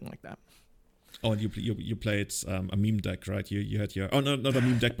 or something like that. Oh, and you played a meme deck, right? You had your... Oh, no, not a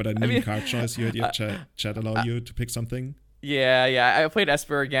meme deck, but a meme card choice. You had your chat allow you to pick something. Yeah. I played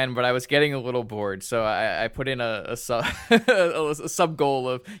Esper again, but I was getting a little bored, so I put in a sub goal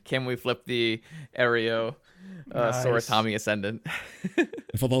of can we flip the Aereo Soratami Ascendant.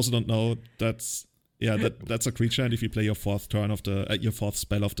 For those who don't know, that's a creature, and if you play your fourth spell of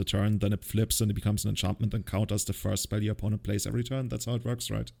the turn, then it flips and it becomes an enchantment and counters the first spell your opponent plays every turn. That's how it works,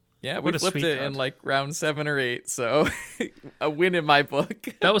 right? Yeah, we flipped it in like round 7 or 8, so a win in my book.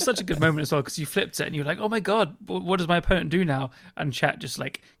 That was such a good moment as well, because you flipped it and you were like, oh my god, what does my opponent do now? And chat just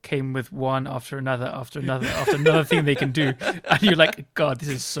like came with one after another thing they can do. And you're like, god, this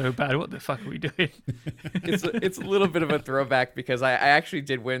is so bad. What the fuck are we doing? It's a little bit of a throwback, because I actually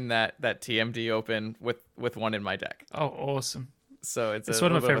did win that TMD Open with one in my deck. Oh, awesome. So it's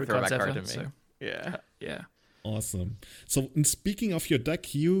one a of my favorite cards card ever. to me. So. Yeah. Awesome. So, in speaking of your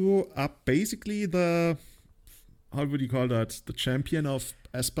deck, you are basically how would you call that? The champion of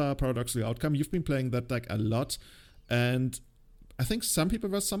Esper Paradox of the Outcome. You've been playing that deck a lot, and I think some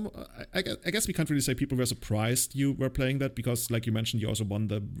people were I guess we can't really say people were surprised you were playing that, because, like you mentioned, you also won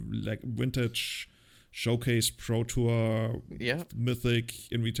the Vintage Showcase Pro Tour Mythic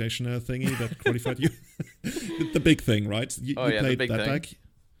Invitational thingy that qualified you. The big thing, right? You played the big that thing. deck.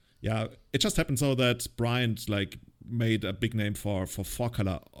 Yeah, it just happened so that Bryant made a big name for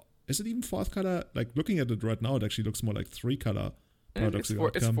 4-color. Is it even 4th-color? Like, looking at it right now, it actually looks more like 3-color. It's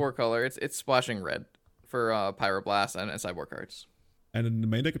 4-color. It's splashing red for Pyroblast and Cyborg cards. And in the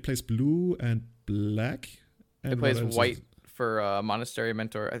main deck, it plays blue and black. And it plays white for Monastery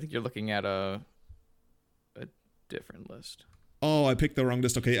Mentor. I think you're looking at a different list. Oh, I picked the wrong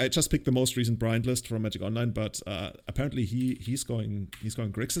list. Okay, I just picked the most recent Bryant list from Magic Online, but apparently he's going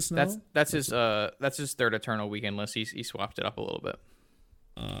Grixis now. That's his third Eternal Weekend list. He swapped it up a little bit.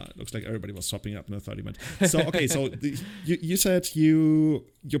 Looks like everybody was swapping up in the 30 minute. So okay, so you said you're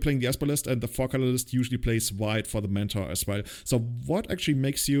playing the Esper list, and the 4-color list usually plays white for the Mentor as well. So what actually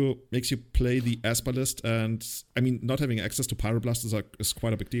makes you play the Esper list? And I mean, not having access to Pyroblast is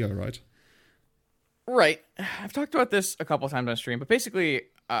quite a big deal, right? Right. I've talked about this a couple times on stream, but basically,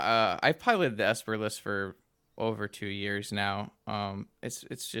 I've piloted the Esper list for over 2 years now.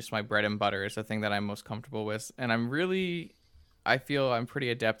 It's just my bread and butter. It's the thing that I'm most comfortable with, and I feel I'm pretty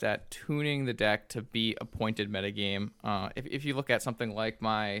adept at tuning the deck to be a pointed metagame. If you look at something like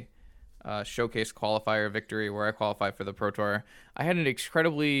my showcase qualifier victory where I qualified for the Pro Tour, I had an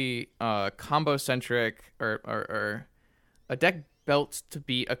incredibly combo-centric or a deck built to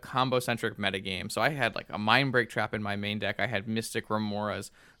be a combo-centric metagame. So I had like a Mind Break Trap in my main deck. I had Mystic Remoras,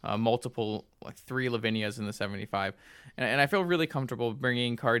 multiple, like 3 Lavinias in the 75. And I feel really comfortable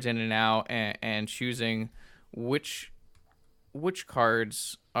bringing cards in and out and choosing which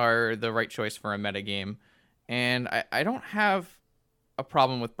cards are the right choice for a metagame. And I don't have a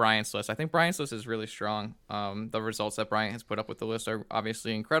problem with Bryant's list. I think Bryant's list is really strong. The results that Bryant has put up with the list are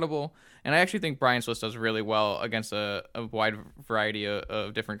obviously incredible, and I actually think Bryant's list does really well against a wide variety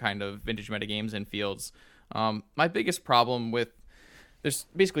of different kind of vintage metagames and fields. My biggest problem there's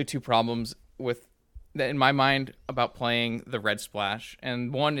basically 2 problems with that in my mind about playing the red splash,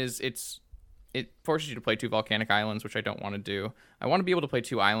 and one is it forces you to play 2 volcanic islands, which I don't want to do. I want to be able to play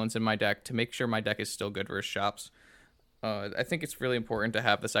 2 islands in my deck to make sure my deck is still good versus shops. I think it's really important to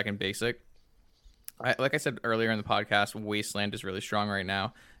have the second basic. Like I said earlier in the podcast, Wasteland is really strong right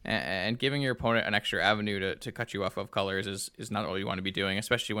now, and giving your opponent an extra avenue to cut you off of colors is not all you want to be doing,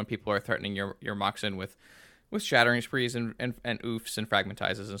 especially when people are threatening your Moxen with Shattering Sprees and oofs and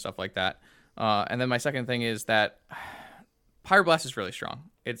Fragmentizes and stuff like that. And then my second thing is that Pyroblast is really strong.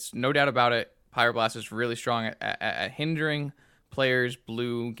 It's no doubt about it. Pyroblast is really strong at hindering players'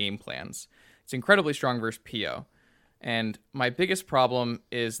 blue game plans. It's incredibly strong versus PO. And my biggest problem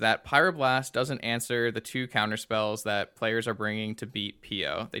is that Pyroblast doesn't answer the 2 counterspells that players are bringing to beat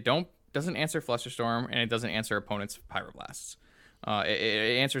PO. Doesn't answer Flusterstorm, and it doesn't answer opponents' Pyroblasts.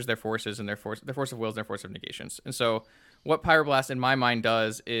 It answers their forces and their force of wills and their force of negations. And so what Pyroblast in my mind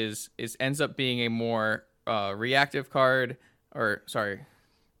does is ends up being a more reactive card, it's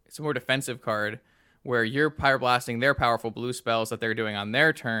a more defensive card where you're Pyroblasting their powerful blue spells that they're doing on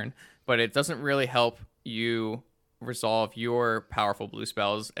their turn, but it doesn't really help you resolve your powerful blue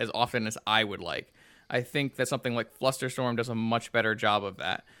spells as often as I would like. I think that something like Flusterstorm does a much better job of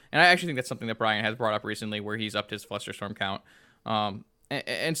that. And I actually think that's something that Brian has brought up recently where he's upped his Flusterstorm count.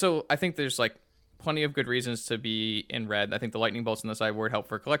 And so I think there's like plenty of good reasons to be in red. I think the Lightning Bolts on the sideboard help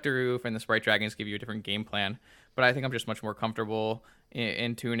for Collector Roof, and the Sprite Dragons give you a different game plan. But I think I'm just much more comfortable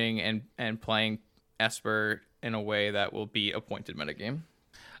in tuning and playing Esper in a way that will be a pointed metagame.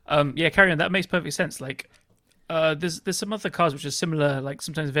 Yeah, carry on. That makes perfect sense. Like, there's some other cards which are similar. Like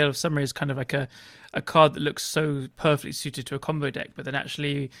sometimes Veil of Summer is kind of like a card that looks so perfectly suited to a combo deck, but then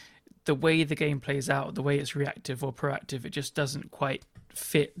actually the way the game plays out, the way it's reactive or proactive, it just doesn't quite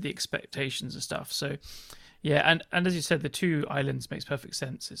fit the expectations and stuff. So yeah, and as you said, the 2 islands makes perfect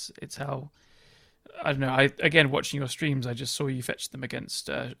sense. It's how, I don't know. Again, watching your streams, I just saw you fetch them against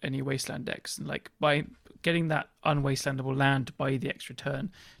any Wasteland decks, and like by getting that unwastelandable land to buy the extra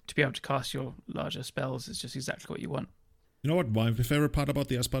turn to be able to cast your larger spells is just exactly what you want. You know what my favorite part about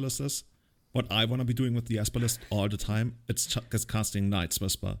the Esper list is? What I want to be doing with the Esper list all the time, it's casting Night's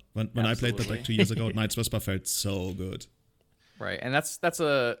Whisper. When I played the deck 2 years ago, Night's Whisper felt so good. Right, and that's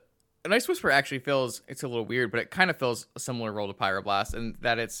a Night's Whisper actually feels, it's a little weird, but it kind of fills a similar role to Pyroblast, and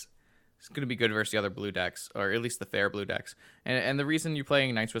that it's going to be good versus the other blue decks, or at least the fair blue decks. And the reason you're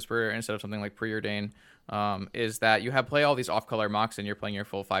playing Night's Whisper instead of something like Preordain is that you play all these off-color Moxen, you're playing your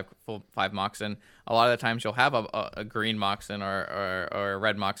full five Moxen. A lot of the times you'll have a green Moxen or a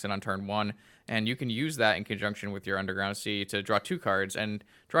red Moxen on turn 1, and you can use that in conjunction with your Underground Sea to draw 2 cards. And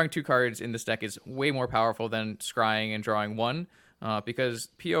drawing 2 cards in this deck is way more powerful than scrying and drawing 1, because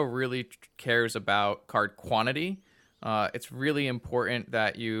PO really cares about card quantity. It's really important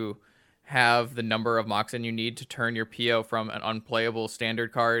that you have the number of Moxen you need to turn your PO from an unplayable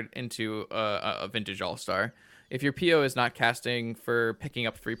standard card into a vintage all-star. If your PO is not casting for picking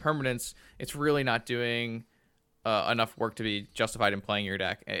up 3 permanents, it's really not doing enough work to be justified in playing your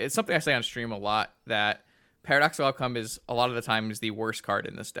deck. It's something I say on stream a lot, that Paradoxical Outcome is a lot of the times the worst card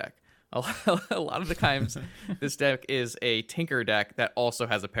in this deck. A lot of the times this deck is a Tinker deck that also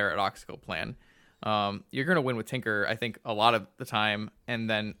has a Paradoxical plan. You're going to win with Tinker, I think, a lot of the time, and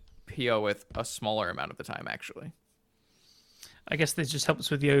then PO with a smaller amount of the time, actually. I guess this just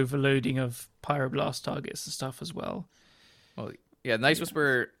helps with the overloading of Pyroblast targets and stuff as well. Well, yeah, Night's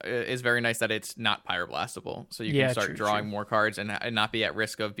Whisper is very nice that it's not Pyroblastable, so you can start drawing more cards and not be at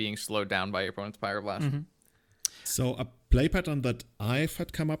risk of being slowed down by your opponent's Pyroblast. Mm-hmm. So a play pattern that I've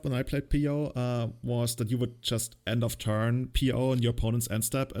had come up when I played PO was that you would just end of turn PO in your opponent's end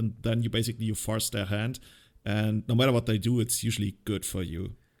step, and then you force their hand, and no matter what they do, it's usually good for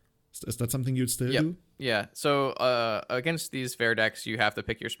you. Is that something you'd still do? Yeah. So against these fair decks, you have to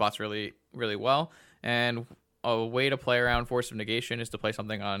pick your spots really, really well. And a way to play around Force of Negation is to play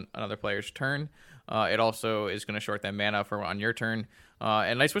something on another player's turn. It also is going to short them mana for on your turn.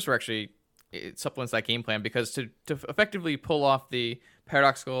 And Night Whisper actually it supplements that game plan, because to effectively pull off the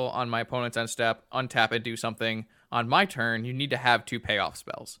Paradoxical on my opponent's end step, untap and do something on my turn, you need to have 2 payoff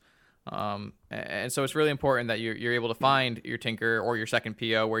spells. And so it's really important that you're able to find your Tinker or your second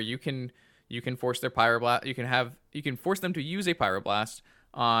PO where you can force their Pyroblast. You can force them to use a Pyroblast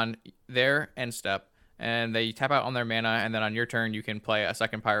on their end step, and they tap out on their mana, and then on your turn you can play a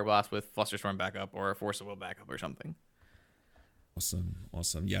second Pyroblast with Flusterstorm backup or a Force of Will backup or something.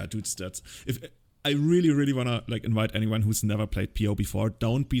 Awesome. Yeah, dude, that's if I really wanna like invite anyone who's never played PO before,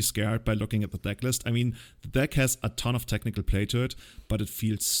 don't be scared by looking at the deck list. I mean, the deck has a ton of technical play to it, but it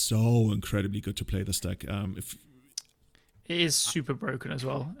feels so incredibly good to play this deck. If It is super broken as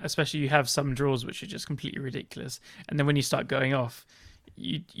well, especially you have some draws which are just completely ridiculous, and then when you start going off,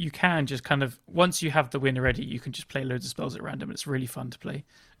 you can just kind of, once you have the win already, you can just play loads of spells at random. It's really fun to play.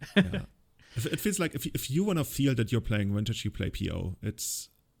 Yeah. It feels like if you want to feel that you're playing Vintage, you play PO. It's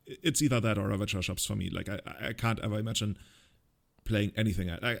either that or Ravager Shops for me. Like I can't ever imagine playing anything.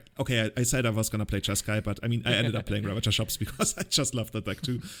 I said I was gonna play Cheskai, but I mean I ended up playing Ravager Shops because I just love that deck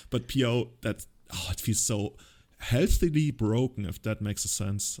too. But PO, it feels so healthily broken, if that makes a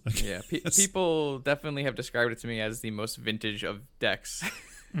sense. Yeah, people definitely have described it to me as the most vintage of decks.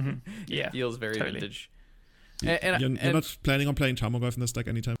 Mm-hmm. Yeah, it feels very totally. vintage. You're not planning on playing Tarmogoyf in this deck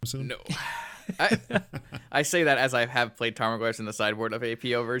anytime soon? No. I say that as I have played Tarmogoyfs in the sideboard of a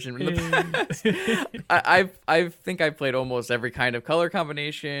PO version in the past. I think I've played almost every kind of color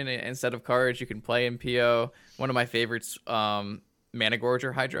combination and set of cards you can play in PO. One of my favorites,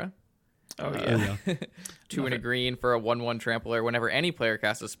 Managorger Hydra. Oh yeah. 2 and a green for a 1/1 trampler. Whenever any player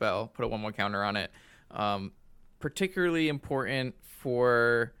casts a spell, put a 1/1 counter on it. Particularly important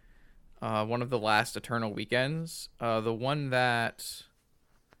for one of the last Eternal Weekends. The one that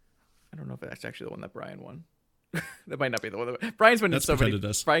I don't know if that's actually the one that Brian won. That might not be the one. Brian's been in so many.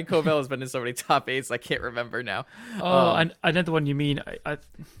 Brian Covell has been in so many top 8s. I can't remember now. Oh, I know the one you mean.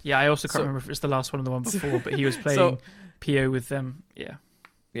 I also can't remember if it's the last one or the one before. But he was playing PO with them. Yeah.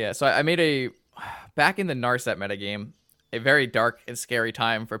 Yeah. So I made back in the Narset metagame, a very dark and scary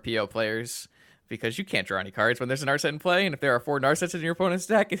time for PO players, because you can't draw any cards when there's a Narset in play, and if there are 4 Narsets in your opponent's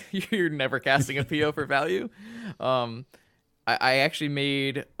deck, you're never casting a PO for value. I actually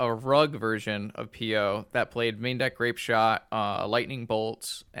made a rug version of PO that played main deck Grape Shot, Lightning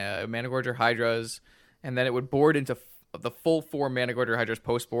Bolts, Managorger Hydras, and then it would board into the full 4 Managorger Hydras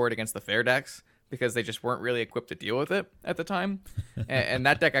post board against the fair decks, because they just weren't really equipped to deal with it at the time. and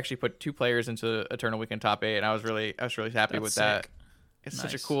that deck actually put 2 players into Eternal Weekend top 8, and I was really happy with that. It's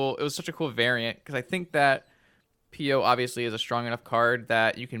nice. It was such a cool variant, because I think that PO obviously is a strong enough card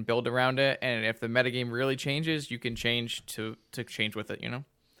that you can build around it, and if the metagame really changes, you can change to change with it, you know?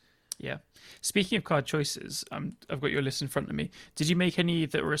 Yeah. Speaking of card choices, I've got your list in front of me. Did you make any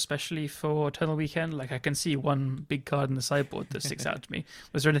that were especially for Eternal Weekend? Like, I can see one big card in the sideboard that sticks out to me.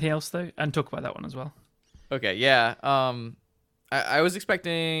 Was there anything else, though? And talk about that one as well. Okay, yeah. I was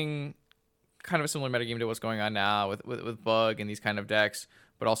expecting kind of a similar metagame to what's going on now with Bug and these kind of decks,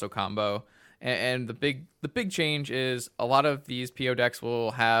 but also combo. And the big change is a lot of these PO decks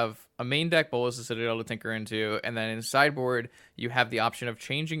will have a main deck Bolus the Citadel to tinker into, and then in sideboard you have the option of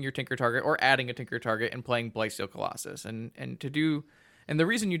changing your tinker target or adding a tinker target and playing Blightsteel Colossus. And the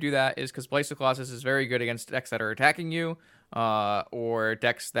reason you do that is because Blightsteel Colossus is very good against decks that are attacking you, or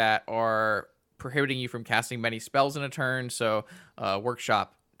decks that are prohibiting you from casting many spells in a turn. So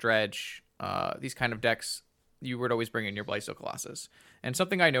Workshop, Dredge, these kind of decks, you would always bring in your Blightsteel Colossus. And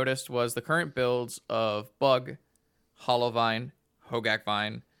something I noticed was the current builds of Bug, Hollowvine, Hogak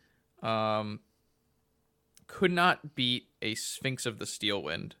Vine could not beat a Sphinx of the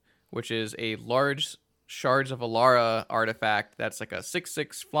Steelwind, which is a large Shards of Alara artifact that's like a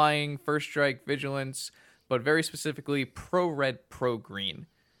 6/6 flying, first strike, vigilance, but very specifically pro-red, pro-green.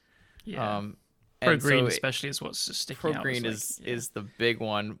 Yeah. Pro-green especially is what's sticking out. Pro-green is the big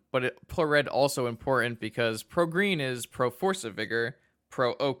one, but pro-red also important because pro-green is pro-Force of Vigor,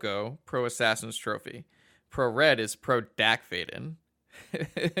 pro-Oko, pro-Assassin's Trophy. Pro-red is pro-Dak Faden,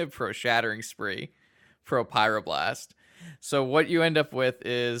 pro-Shattering Spree, pro-Pyroblast. So what you end up with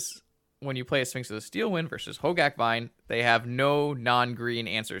is when you play a Sphinx of the Steelwind versus Hogak Vine, they have no non-green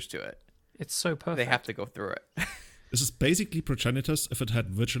answers to it. It's so perfect. They have to go through it. This is basically Progenitus if it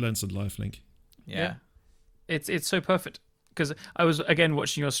had Vigilance and Lifelink. Yeah. It's so perfect, because I was again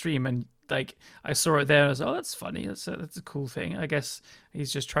watching your stream and like I saw it there and I was like, oh, that's funny, that's a cool thing. I guess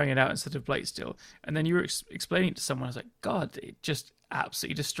he's just trying it out instead of Blightsteel. And then you were explaining it to someone, I was like, God, it just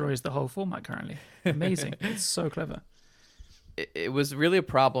absolutely destroys the whole format currently. Amazing. It's so clever. it was really a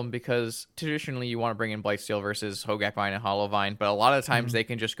problem because traditionally you want to bring in Blightsteel versus Hogak Vine and Hollow Vine, but a lot of times they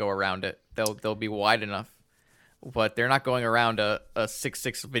can just go around it. They'll be wide enough, but they're not going around a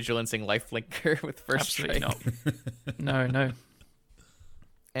 6/6 Vigilancing Lifelinker with first Absolutely strike. not. No.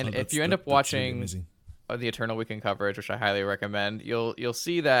 And if you end up watching the Eternal Weekend coverage, which I highly recommend, you'll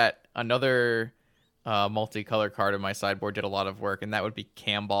see that another multicolor card in my sideboard did a lot of work, and that would be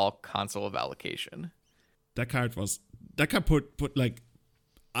Camball, Console of Allocation. That card put like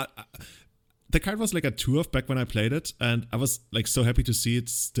the card was like a 2 back when I played it, and I was like so happy to see it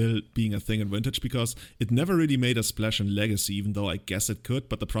still being a thing in Vintage, because it never really made a splash in Legacy, even though I guess it could.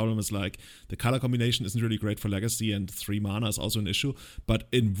 But the problem is like the color combination isn't really great for Legacy, and 3 mana is also an issue. But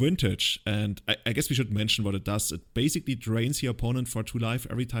in Vintage, and I guess we should mention what it does, it basically drains your opponent for 2 life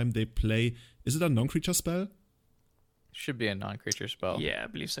every time they play. Is it a non-creature spell? Should be a non-creature spell. Yeah, I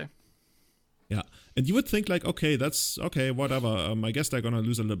believe so. Yeah, and you would think like, okay, that's okay, whatever. I guess they're gonna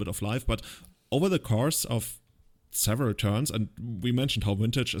lose a little bit of life, but over the course of several turns, and we mentioned how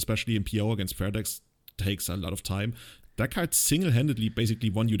Vintage, especially in PO against fair decks, takes a lot of time. That card single-handedly basically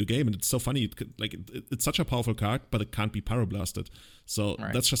won you the game, and it's so funny. It's such a powerful card, but it can't be pyroblasted. So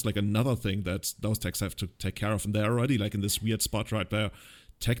That's just like another thing that those decks have to take care of, and they're already like in this weird spot right there.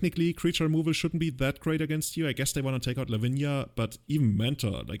 Technically, creature removal shouldn't be that great against you. I guess they want to take out Lavinia, but even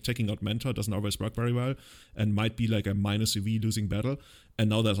Mentor, like taking out Mentor doesn't always work very well and might be like a minus EV losing battle.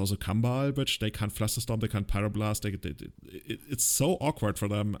 And now there's also Kambal, which they can't Flusterstorm, they can't Pyroblast. It's so awkward for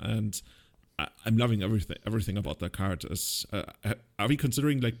them, and I'm loving everything about that card. Are we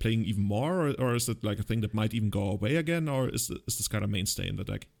considering like playing even more, or is it like a thing that might even go away again, or is this kind of mainstay in the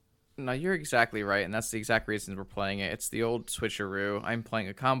deck? No, you're exactly right, and that's the exact reason we're playing it. It's the old switcheroo. I'm playing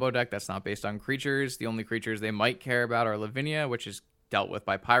a combo deck that's not based on creatures. The only creatures they might care about are Lavinia, which is dealt with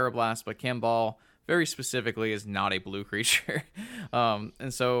by Pyroblast, but Camball, very specifically, is not a blue creature.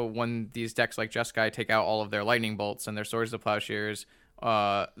 And so when these decks like Jeskai take out all of their Lightning Bolts and their Swords of Plowshares,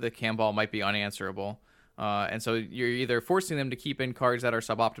 the Camball might be unanswerable. And so you're either forcing them to keep in cards that are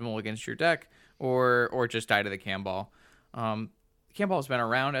suboptimal against your deck, or just die to the Camball. Camball has been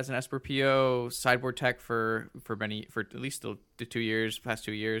around as an Esper PO sideboard tech for at least the 2 years, past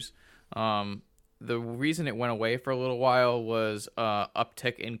 2 years. The reason it went away for a little while was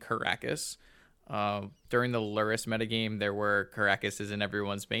uptick in Karakas. During the Lurrus metagame, there were Karakas in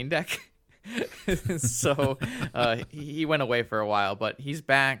everyone's main deck. So he went away for a while, but he's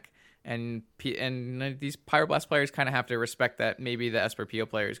back. And these Pyroblast players kind of have to respect that maybe the Esper PO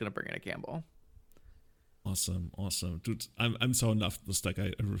player is going to bring in a Camball. Awesome, dude! I'm so in love with this deck.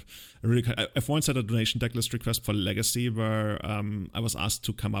 I've once had a donation deck list request for Legacy, where I was asked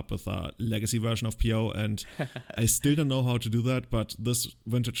to come up with a Legacy version of PO, and I still don't know how to do that. But this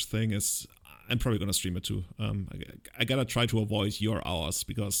Vintage thing is, I'm probably gonna stream it too. I gotta try to avoid your hours,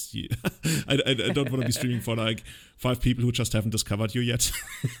 because I don't want to be streaming for like 5 people who just haven't discovered you yet.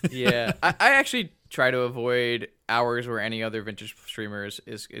 Yeah, I actually try to avoid hours where any other Vintage streamers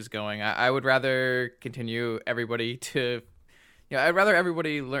is going. I would rather continue everybody to, I'd rather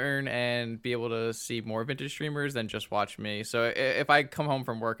everybody learn and be able to see more Vintage streamers than just watch me. So if I come home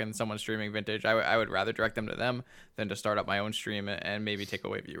from work and someone's streaming Vintage, I would rather direct them to them than to start up my own stream and maybe take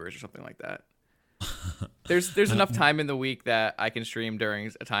away viewers or something like that. There's enough time in the week that I can stream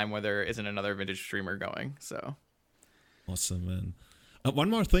during a time where there isn't another Vintage streamer going. So awesome, man.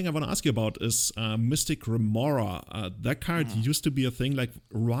 One more thing I want to ask you about is Mystic Remora. That card used to be a thing like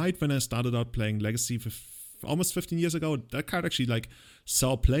right when I started out playing Legacy almost 15 years ago. That card actually like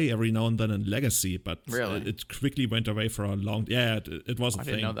saw play every now and then in Legacy, but really? It quickly went away for a long. Yeah, it was a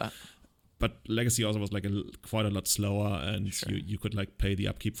thing. I didn't know that. But Legacy also was like quite a lot slower, and sure, you could like pay the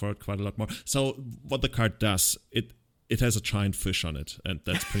upkeep for it quite a lot more. So what the card does, it has a giant fish on it, and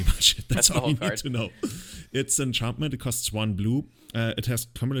that's pretty much it. That's all you need to know. It's enchantment. It costs 1 blue. It has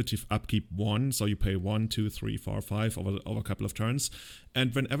cumulative upkeep 1, so you pay 1, 2, 3, 4, 5 over a couple of turns.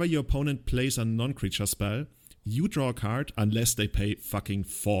 And whenever your opponent plays a non-creature spell, you draw a card unless they pay fucking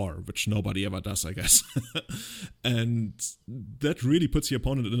 4, which nobody ever does, I guess. And that really puts your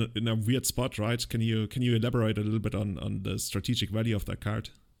opponent in a weird spot, right? Can you elaborate a little bit on the strategic value of that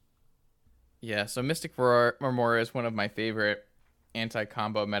card? Yeah, so Mystic Remora is one of my favorite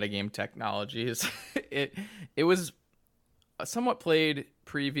anti-combo metagame technologies. It was somewhat played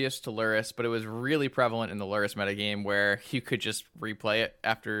previous to Lurrus, but it was really prevalent in the Lurrus metagame, where you could just replay it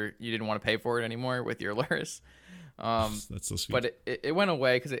after you didn't want to pay for it anymore with your Lurrus. That's so sweet. But it went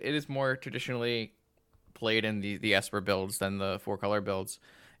away because it is more traditionally played in the Esper builds than the 4-color builds.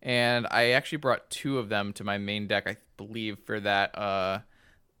 And I actually brought 2 of them to my main deck, I believe, for that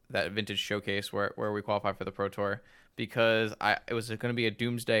Vintage showcase where we qualified for the Pro Tour. because it was going to be a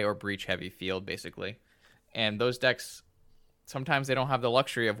Doomsday or Breach heavy field basically, and those decks sometimes they don't have the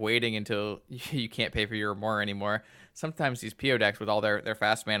luxury of waiting until you can't pay for your Remora anymore. Sometimes these PO decks with all their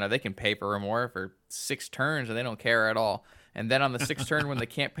fast mana, they can pay for Remora for 6 turns and they don't care at all. And then on the 6th turn when they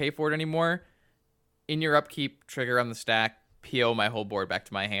can't pay for it anymore, in your upkeep, trigger on the stack, PO my whole board back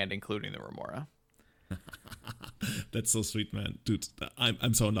to my hand, including the Remora. That's so sweet, man. Dude,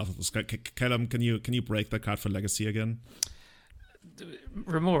 I'm so in love with this. Callum, can you break the card for Legacy again?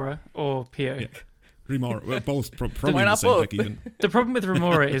 Remora or PO? Yeah. Remora, well, both, probably Why the not same both? deck even. The problem with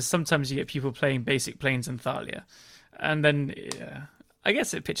Remora is sometimes you get people playing basic Plains and Thalia, and then I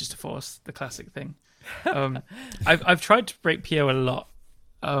guess it pitches to force, the classic thing. I've tried to break PO a lot.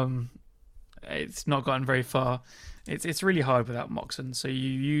 It's not gotten very far. It's really hard without Moxen. So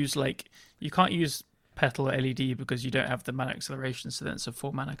you can't use Petal or LED because you don't have the mana acceleration. So then it's a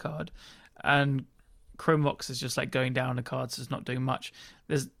 4 mana card, and Chrome Mox is just like going down a card, so it's not doing much.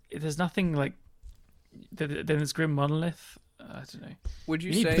 There's nothing like. Then there's Grim Monolith. I don't know. Would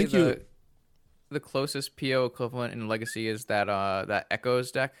you say the closest PO equivalent in Legacy is that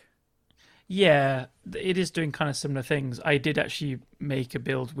Echoes deck? Yeah, it is doing kind of similar things. I did actually make a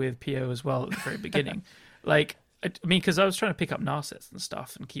build with PO as well at the very beginning. Like, I mean, because I was trying to pick up Narsets and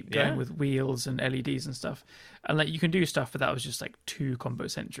stuff and keep going with wheels and LEDs and stuff. And like, you can do stuff, but that was just like too combo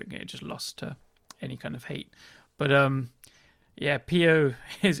centric. And it just lost to any kind of hate. But yeah, PO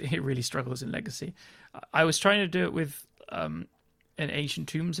it really struggles in Legacy. I was trying to do it with an Ancient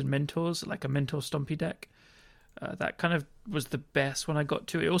Tombs and Mentors, like a Mentor Stompy deck. That kind of was the best when I got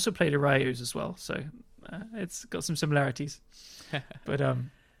to it. It also played Arayos as well, so it's got some similarities. But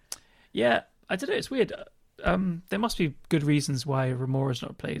yeah, I don't know. It's weird. There must be good reasons why Remora's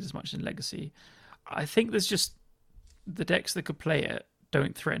not played as much in Legacy. I think there's just the decks that could play it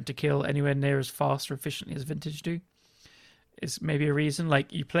don't threaten to kill anywhere near as fast or efficiently as Vintage do. Is maybe a reason.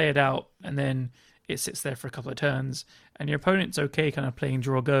 Like, you play it out and then it sits there for a couple of turns, and your opponent's okay kind of playing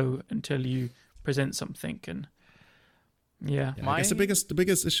draw go until you present something. And yeah, I guess the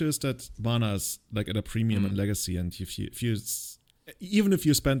biggest issue is that mana is like at a premium in Legacy, and if you even if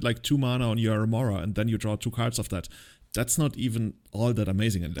you spend like 2 mana on your Remora and then you draw 2 cards of that, that's not even all that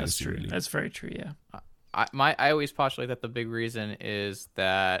amazing in Legacy. That's true. Really. That's very true. Yeah. I always postulate that the big reason is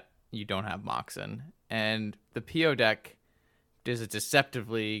that you don't have Moxen, and the PO deck is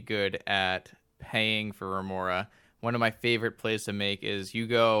deceptively good at paying for Remora. One of my favorite plays to make is you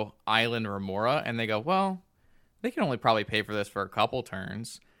go Island Remora, and they go, well, they can only probably pay for this for a couple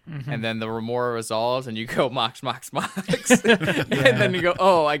turns. Mm-hmm. And then the Remora resolves, and you go Mox. And then you go,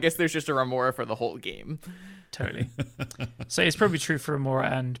 oh, I guess there's just a Remora for the whole game. Totally. So it's probably true for Remora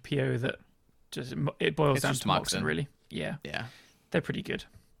and PO that just it boils down to Moxen, really. Yeah. They're pretty good.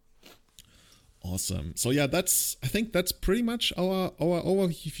 Awesome. So yeah, I think that's pretty much our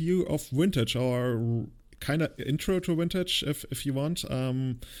overview of Vintage, our kind of intro to Vintage, if you want.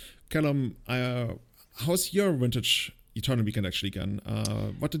 Callum, how's your Vintage Eternal Weekend actually gone?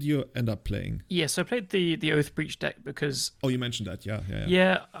 What did you end up playing? Yeah, so I played the Oath Breach deck because... Oh, you mentioned that, yeah.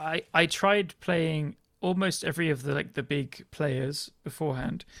 Yeah, I tried playing almost every of the big players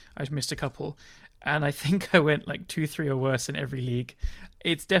beforehand. I missed a couple, and I think I went like 2-3 or worse in every league.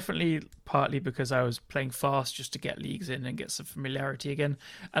 It's definitely partly because I was playing fast just to get leagues in and get some familiarity again.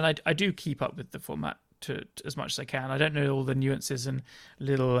 And I do keep up with the format to as much as I can. I don't know all the nuances and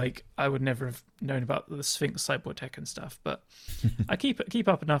little, like, I would never have known about the Sphinx sideboard tech and stuff, but I keep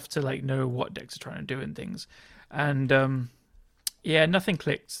up enough to like know what decks are trying to do and things. And yeah, nothing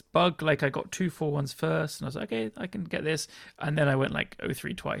clicked. Bug, like, I got 2/4 first, and I was like, okay, I can get this. And then I went like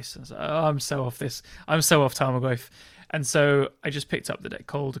 0-3 twice. And I was like, oh, I'm so off this. I'm so off Tarmogoyf. And so I just picked up the deck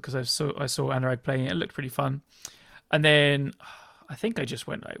cold because I saw Anurag playing it. It looked pretty fun. And then I think I just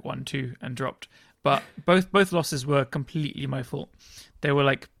went like 1-2 and dropped. But both losses were completely my fault. They were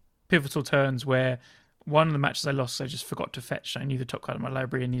like pivotal turns where one of the matches I lost, I just forgot to fetch. I knew the top card of my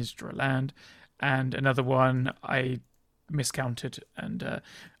library and needed to draw a land. And another one, I miscounted. And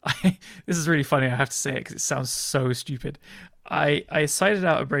this is really funny. I have to say it because it sounds so stupid. I sided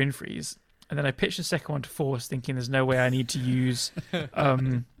out a Brain Freeze. And then I pitched the second one to force, thinking there's no way I need to use a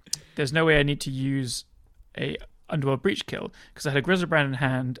Underworld Breach kill, because I had a Grizzlebrand in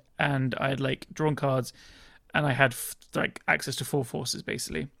hand and I had like drawn cards and I had like access to 4 forces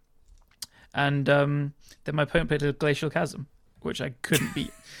basically. And then my opponent played a Glacial Chasm, which I couldn't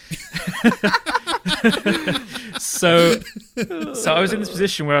beat. So I was in this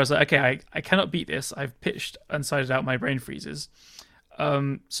position where I was like, okay, I cannot beat this. I've pitched and sided out my Brain Freezes.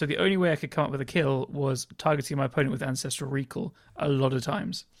 So the only way I could come up with a kill was targeting my opponent with Ancestral Recall a lot of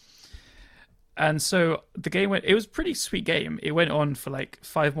times. And so the game went, it was a pretty sweet game. It went on for like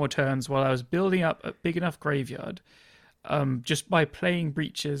 5 more turns while I was building up a big enough graveyard, just by playing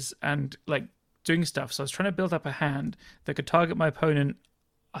breaches and like doing stuff. So I was trying to build up a hand that could target my opponent,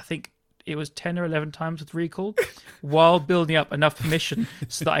 I think it was 10 or 11 times with recall, while building up enough permission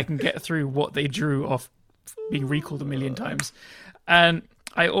so that I can get through what they drew off being recalled a million times. And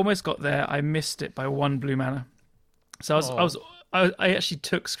I almost got there. I missed it by 1 blue mana. So I actually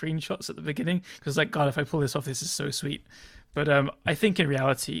took screenshots at the beginning because like, God, if I pull this off, this is so sweet. But I think in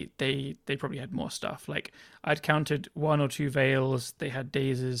reality, they probably had more stuff. Like I'd counted 1 or 2 Veils. They had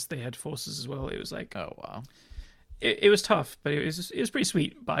Dazes. They had Forces as well. It was like, Oh wow. It was tough, but it was pretty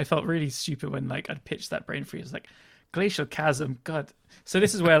sweet. But I felt really stupid when like I'd pitched that Brain Freeze. Like Glacial Chasm, God. So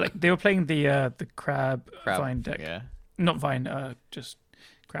this is where like they were playing the crab vine deck. Yeah. Not vine, just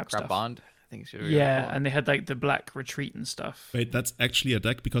crab Crab stuff. Bond. I think it's Yeah, and they had like the black retreat and stuff. Wait, that's actually a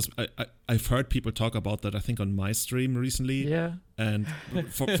deck because I've heard people talk about that, I think, on my stream recently. Yeah. And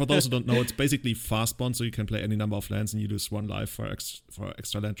for those who don't know, it's basically fast bond, so you can play any number of lands and you lose 1 life for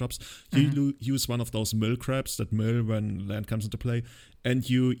extra land drops. You use one of those mill crabs that mill when land comes into play, and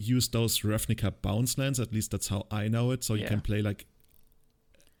you use those Ravnica bounce lands, at least that's how I know it, so you can play like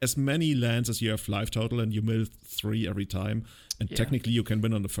as many lands as you have life total, and you mill 3 every time. And technically, you can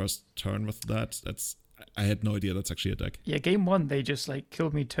win on the first turn with that. I had no idea that's actually a deck. Yeah, game 1 they just like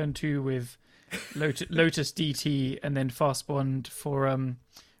killed me turn 2 with Lotus DT and then fast bond for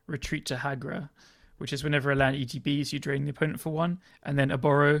retreat to Hagra, which is whenever a land ETBs, you drain the opponent for 1, and then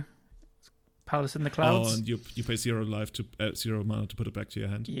Aboro, Palace in the Clouds. Oh, and you pay 0 life to 0 mana to put it back to your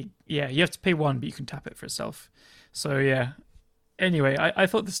hand. Yeah, you have to pay 1, but you can tap it for itself. So yeah. Anyway, I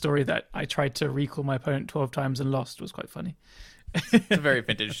thought the story that I tried to recall my opponent 12 times and lost was quite funny. It's a very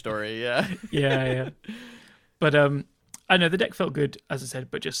vintage story, yeah. yeah. But I know the deck felt good, as I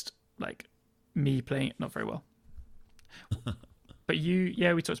said, but just like me playing it not very well. But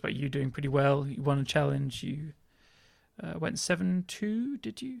we talked about you doing pretty well. You won a challenge. You went 7-2,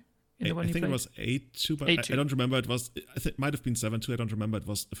 did you? I think it was 8-2, but 8-2. I don't remember. It might have been 7-2. I don't remember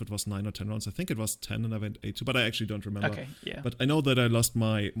if it was 9 or 10 rounds. I think it was 10 and I went 8-2, but I actually don't remember. Okay, yeah. But I know that I lost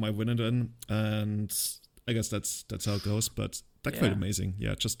my win and I guess that's how it goes. But that felt amazing.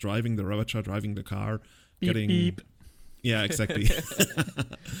 Yeah, just driving the Ravager, driving the car, beep. Yeah, exactly.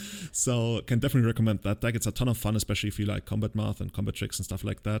 So can definitely recommend that deck. It's a ton of fun, especially if you like combat math and combat tricks and stuff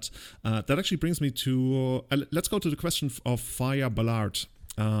like that. That actually brings me to let's go to the question of Fire Ballard.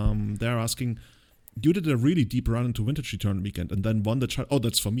 They're asking, you did a really deep run into Vintage Return Weekend and then won the challenge. Oh,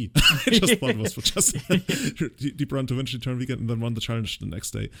 that's for me. I just thought it was for just deep run to Vintage Return Weekend and then won the challenge the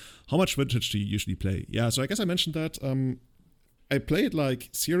next day. How much Vintage do you usually play? Yeah, so I guess I mentioned that. I play it like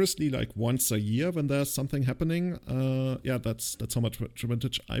seriously like once a year when there's something happening. That's how much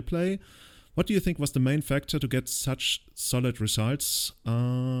Vintage I play. What do you think was the main factor to get such solid results?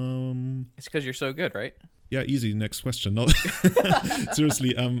 It's because you're so good, right? Yeah, easy. Next question. No,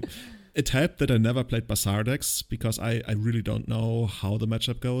 seriously. It helped that I never played Bazaar decks because I really don't know how the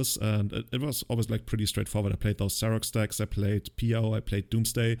matchup goes, and it was always like pretty straightforward. I played those Xerox decks. I played PO. I played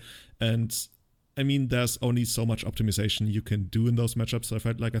Doomsday, and I mean, there's only so much optimization you can do in those matchups. So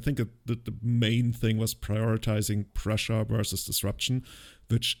I think the main thing was prioritizing pressure versus disruption,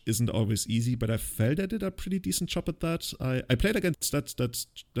 which isn't always easy, but I felt I did a pretty decent job at that. I played against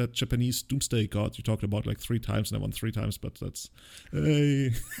that Japanese Doomsday god you talked about like 3 times, and I won 3 times, but that's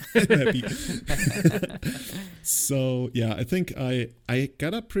I'm happy. So yeah, I think I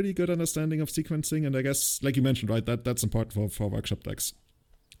got a pretty good understanding of sequencing, and I guess like you mentioned, right, that's important for workshop decks.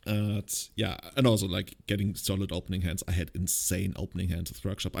 And also like getting solid opening hands. I had insane opening hands with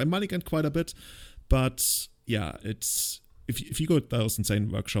workshop. I mulliganed quite a bit, but yeah, it's if you go with those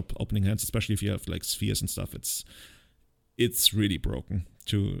insane workshop opening hands, especially if you have like spheres and stuff, it's really broken.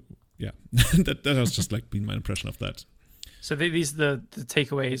 That has just like been my impression of that. So these are the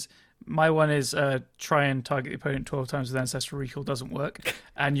takeaways. My one is try and target the opponent 12 times with Ancestral Recall, doesn't work,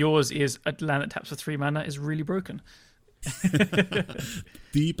 and yours is a land that taps for 3 mana is really broken.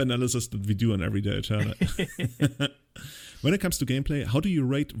 Deep analysis that we do on Everyday Eternal. When it comes to gameplay, how do you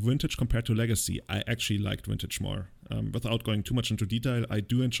rate Vintage compared to Legacy? I actually liked Vintage more. Without going too much into detail, I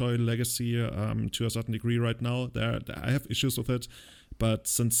do enjoy Legacy to a certain degree right now. I have issues with it, but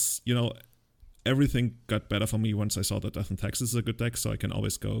since, everything got better for me once I saw that Death and Taxes is a good deck, so I can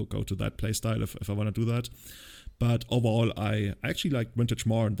always go to that playstyle if I want to do that. But overall, I actually like Vintage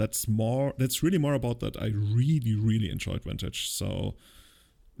more, and that's really more about that. I really, really enjoyed Vintage. So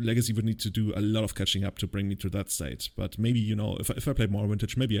Legacy would need to do a lot of catching up to bring me to that state. But maybe, if I played more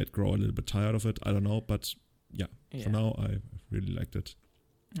Vintage, maybe I'd grow a little bit tired of it. I don't know. But yeah. For now, I really liked it.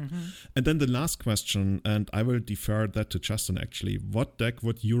 And then the last question, and I will defer that to Justin actually. What deck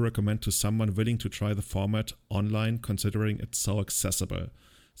would you recommend to someone willing to try the format online, considering it's so accessible?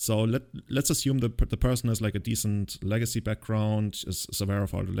 So let's assume the person has like a decent legacy background, is aware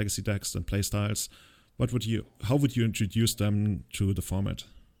of all the legacy decks and playstyles. How would you introduce them to the format?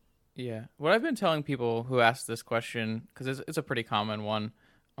 Yeah, what I've been telling people who ask this question, because it's a pretty common one,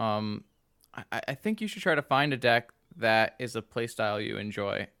 I think you should try to find a deck that is a playstyle you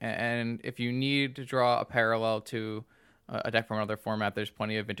enjoy. And if you need to draw a parallel to a deck from another format, there's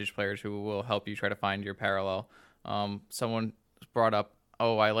plenty of vintage players who will help you try to find your parallel. Someone brought up,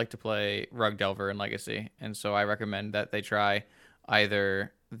 oh, I like to play Rug Delver in Legacy, and so I recommend that they try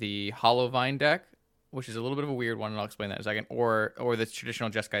either the Hollow Vine deck, which is a little bit of a weird one, and I'll explain that in a second, or the traditional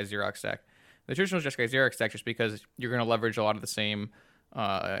Jeskai Xerox deck. The traditional Jeskai Xerox deck, just because you're going to leverage a lot of the same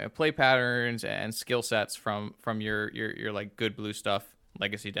play patterns and skill sets from your like good blue stuff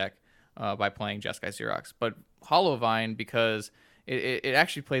Legacy deck by playing Jeskai Xerox. But Hollow Vine, because it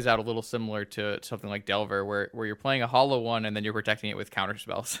actually plays out a little similar to something like Delver, where you're playing a hollow one and then you're protecting it with counter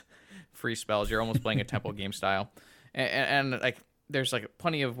spells, free spells. You're almost playing a temple game style, and like there's like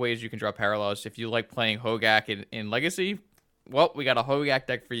plenty of ways you can draw parallels. If you like playing Hogak in Legacy, well, we got a Hogak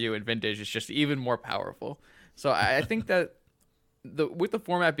deck for you in Vintage. It's just even more powerful. So I think that with the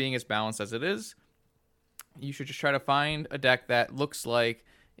format being as balanced as it is, you should just try to find a deck that looks like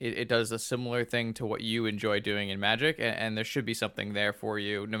it does a similar thing to what you enjoy doing in Magic, and there should be something there for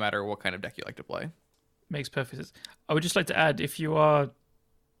you no matter what kind of deck you like to play. Makes perfect sense. I would just like to add, if you are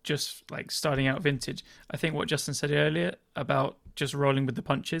just like starting out Vintage, I think what Justin said earlier about just rolling with the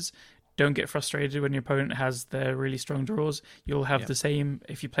punches, don't get frustrated when your opponent has their really strong draws. You'll have the same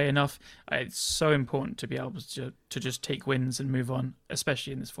if you play enough. It's so important to be able to just take wins and move on,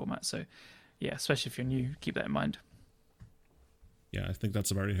 especially in this format. So yeah, especially if you're new, keep that in mind. Yeah, I think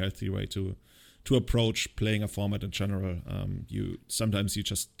that's a very healthy way to approach playing a format in general. Sometimes you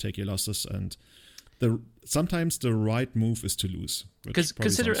just take your losses, and sometimes the right move is to lose. Because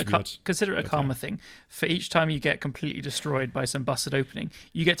consider it a karma thing. For each time you get completely destroyed by some busted opening,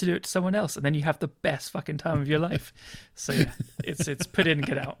 you get to do it to someone else, and then you have the best fucking time of your life. So yeah, it's put in,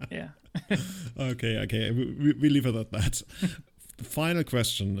 get out. Yeah. Okay. We leave it at that. The final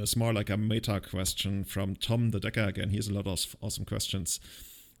question is more like a meta question from Tom the Decker again. He has a lot of awesome questions.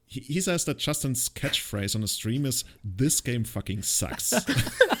 He says that Justin's catchphrase on the stream is, "This game fucking sucks."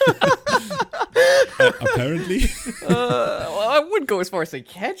 Apparently. Well, I wouldn't go as far as say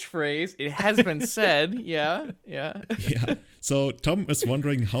catchphrase. It has been said. Yeah. So Tom is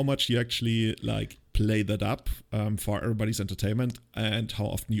wondering how much you actually like play that up for everybody's entertainment, and how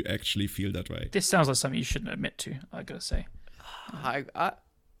often you actually feel that way. This sounds like something you shouldn't admit to, I gotta say. I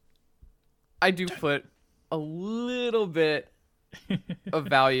do put a little bit of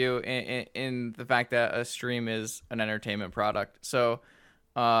value in the fact that a stream is an entertainment product. So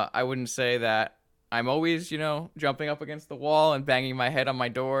I wouldn't say that I'm always, jumping up against the wall and banging my head on my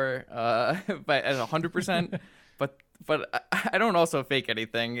door, but as 100%. But I don't also fake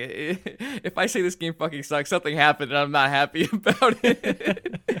anything. If I say this game fucking sucks, something happened and I'm not happy about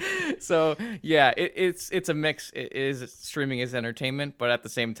it. So yeah, it's a mix. Streaming is entertainment, but at the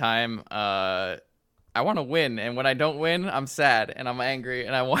same time, I want to win, and when I don't win, I'm sad and I'm angry,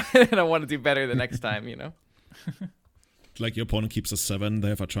 and I want to do better the next time. Like your opponent keeps a 7, they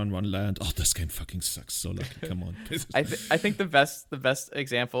have a turn 1 land. Oh, this game fucking sucks. So like, come on. I think the best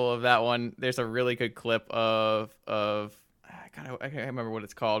example of that one. There's a really good clip of I can't remember what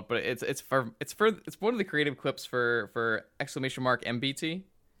it's called, but it's one of the creative clips for !MBT.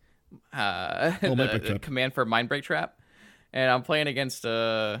 The command for Mindbreak Trap, and I'm playing against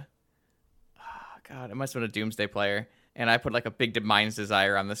it must have been a Doomsday player. And I put like a big Mind's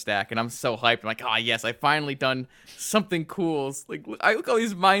Desire on the stack, and I'm so hyped. I'm like, oh yes, I finally done something cool. It's like, I look at all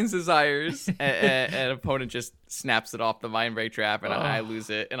these Mind's Desires, and an opponent just snaps it off the Mindbreak Trap, and I lose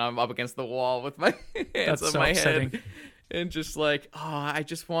it, and I'm up against the wall with my hands on my head, and just like, I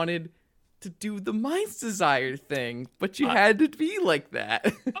just wanted to do the Mind's Desire thing, but you had to be like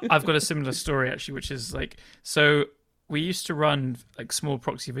that. I've got a similar story actually, which is like, so we used to run like small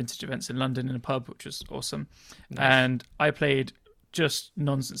proxy Vintage events in London in a pub, which was awesome. Nice. And I played just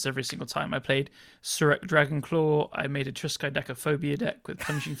nonsense every single time. I played Surek Dragonclaw. I made a Triskai Decaphobia deck with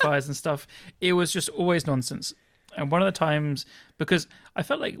Punishing Fires and stuff. It was just always nonsense. And one of the times, because I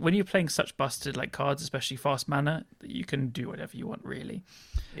felt like when you're playing such busted like cards, especially fast mana, that you can do whatever you want really.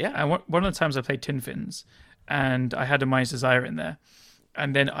 Yeah. And one of the times I played Tin Fins, and I had a Mind's Desire in there.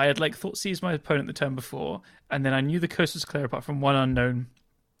 And then I had like thought seized my opponent the turn before, and then I knew the coast was clear apart from one unknown,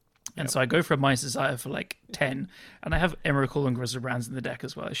 And so I go for a Mice Desire for like 10, and I have Emrakul and Griselbrands in the deck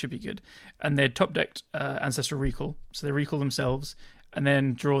as well. It should be good. And they're top decked Ancestral Recall, so they recall themselves, and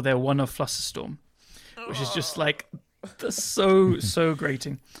then draw their 1-of Flusterstorm, which is just like so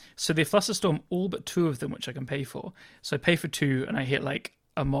grating. So they Flusterstorm all but 2 of them, which I can pay for. So I pay for 2, and I hit like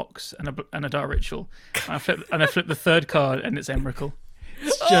a Mox and a Dark Ritual. And I flip the third card, and it's Emrakul.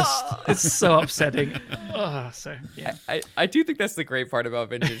 It's so upsetting. So yeah. I do think that's the great part about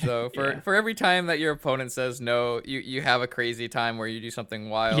Vintage, though. For every time that your opponent says no, you have a crazy time where you do something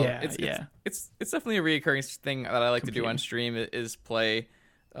wild. It's definitely a reoccurring thing that I like to do on stream is play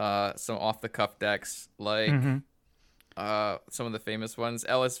some off the cuff decks like some of the famous ones.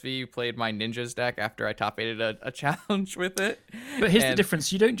 LSV played my Ninjas deck after I top 8'd a challenge with it. But here's the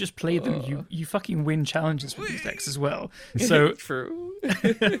difference: you don't just play them; you fucking win challenges with these decks as well. So true.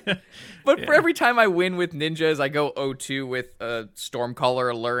 But for every time I win with Ninjas, I go 0-2 with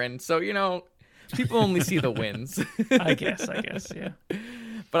Stormcaller, Lurin. So people only see the wins. I guess, yeah.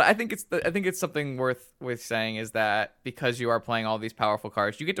 But I think it's something worth saying is that because you are playing all these powerful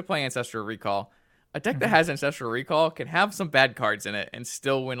cards, you get to play Ancestral Recall. A deck that has Ancestral Recall can have some bad cards in it and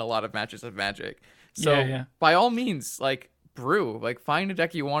still win a lot of matches of Magic. So by all means, like brew, like find a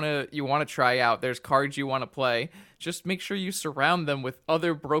deck you wanna try out. There's cards you want to play. Just make sure you surround them with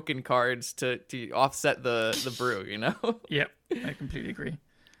other broken cards to offset the brew. Yep, I completely agree.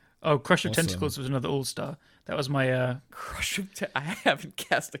 Oh, Crush of Tentacles was another all-star. That was my Crush of I haven't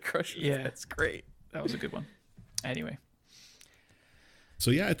cast a Crush. Yeah, that's great. That was a good one. Anyway. So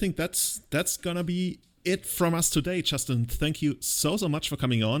yeah, I think that's gonna be it from us today, Justin. Thank you so much for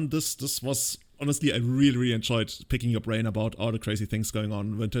coming on. This was honestly, I really enjoyed picking your brain about all the crazy things going on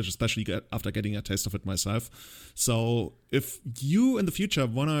in Vintage, especially after getting a taste of it myself. So if you in the future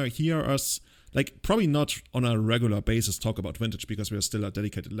wanna hear us, like probably not on a regular basis talk about Vintage because we are still a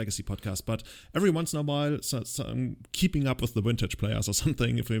dedicated Legacy podcast, but every once in a while, so keeping up with the Vintage players or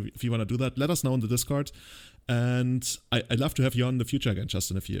something, if you want to do that, let us know in the Discord. And I'd love to have you on in the future again,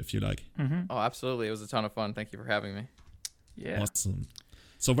 Justin, if you like. Oh, absolutely. It was a ton of fun. Thank you for having me. Yeah. Awesome.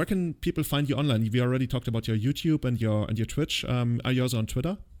 So where can people find you online? We already talked about your YouTube and your Twitch. Are you also on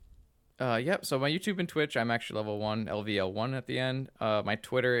Twitter? Yep. So my YouTube and Twitch, I'm actually level 1, LVL1 at the end. My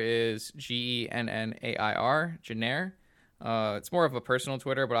Twitter is GENNAIR, Gennari. It's more of a personal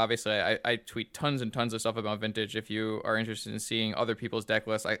Twitter, but obviously I tweet tons and tons of stuff about Vintage. If you are interested in seeing other people's deck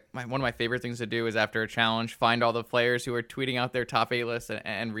lists, one of my favorite things to do is after a challenge, find all the players who are tweeting out their top 8 lists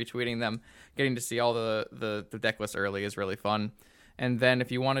and retweeting them. Getting to see all the deck lists early is really fun. And then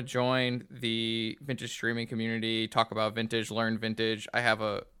if you want to join the Vintage streaming community, talk about Vintage, learn Vintage, I have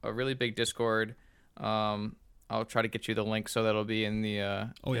a really big Discord. I'll try to get you the link so that'll be in the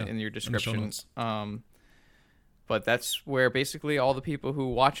in your description. But that's where basically all the people who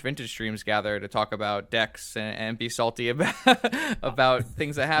watch Vintage streams gather to talk about decks and be salty about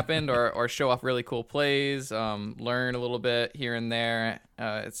things that happened or show off really cool plays, learn a little bit here and there.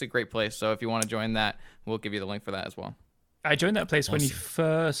 It's a great place. So if you want to join that, we'll give you the link for that as well. I joined that place when you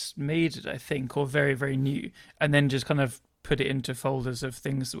first made it, I think, or very, very new, and then just kind of put it into folders of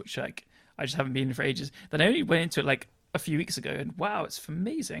things which like I just haven't been in for ages. Then I only went into it like a few weeks ago, and wow, it's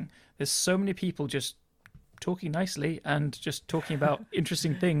amazing. There's so many people just talking nicely and just talking about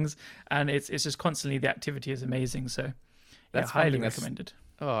interesting things, and it's just constantly, the activity is amazing. So that's highly recommended.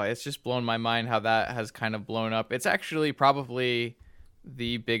 It's just blown my mind how that has kind of blown up. It's actually probably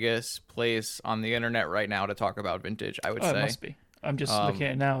the biggest place on the internet right now to talk about Vintage, I would say. It must be. I'm just looking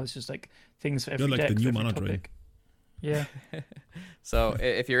at it now. It's just like things for every like deck, the new for every mana topic. Yeah. So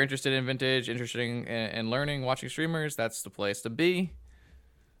if you're interested in Vintage, interested in learning, watching streamers, that's the place to be.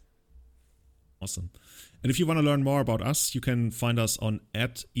 Awesome. And if you want to learn more about us, you can find us on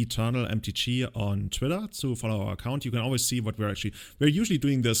 @EternalMTG on Twitter to follow our account. You can always see what we're usually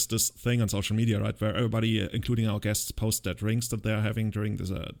doing this thing on social media, right? Where everybody, including our guests, post their drinks that they're having during this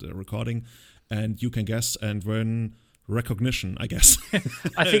the recording, and you can guess and win recognition, I guess.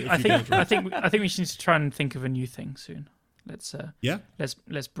 I think we should try and think of a new thing soon. Let's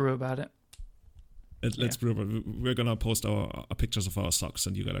brew about it. Let's brew. We're gonna post our pictures of our socks,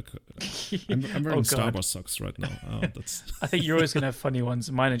 and you gotta. I'm wearing Star Wars socks right now. That's. I think you're always gonna have funny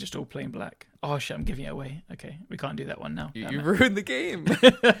ones. Mine are just all plain black. Oh shit! I'm giving it away. Okay, we can't do that one now. You ruined the game.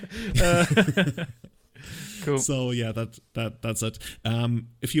 Cool. So yeah, that's it.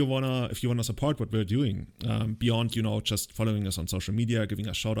 If you wanna support what we're doing, beyond just following us on social media, giving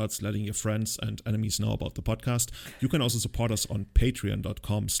us shoutouts, letting your friends and enemies know about the podcast, you can also support us on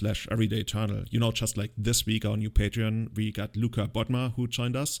patreon.com/everydayeternal. Just like this week, our new Patreon, we got Luca Bodma who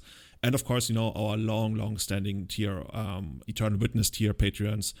joined us. And of course, our long-standing tier, Eternal Witness tier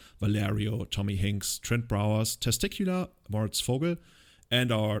Patreons, Valerio, Tommy Hinks, Trent Browers, Testicular, Moritz Vogel,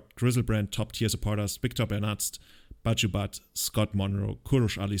 and our Grizzlebrand top tier supporters, Victor Bernatst, Bajubat, Scott Monroe,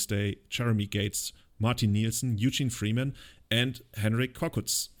 Kurush Alistay, Jeremy Gates, Martin Nielsen, Eugene Freeman, and Henrik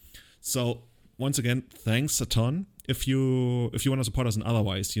Kokutz. So once again, thanks a ton. If you want to support us in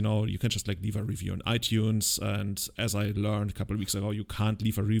otherwise, you can just leave a review on iTunes. And as I learned a couple of weeks ago, you can't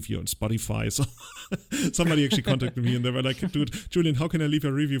leave a review on Spotify. So somebody actually contacted me and they were like, dude, Julian, how can I leave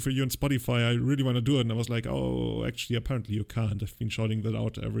a review for you on Spotify? I really want to do it. And I was like, oh, actually, apparently you can't. I've been shouting that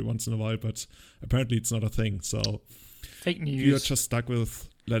out every once in a while, but apparently it's not a thing. So fake news. You're just stuck with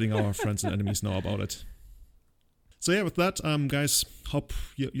letting our friends and enemies know about it. So yeah, with that, guys, hope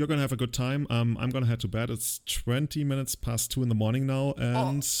you're going to have a good time. I'm going to head to bed. It's 20 minutes past 2 in the morning now.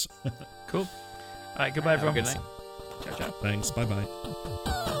 And Cool. All right, goodbye, everyone. Good night. Ciao, ciao. Thanks.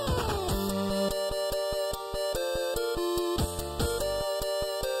 Bye-bye.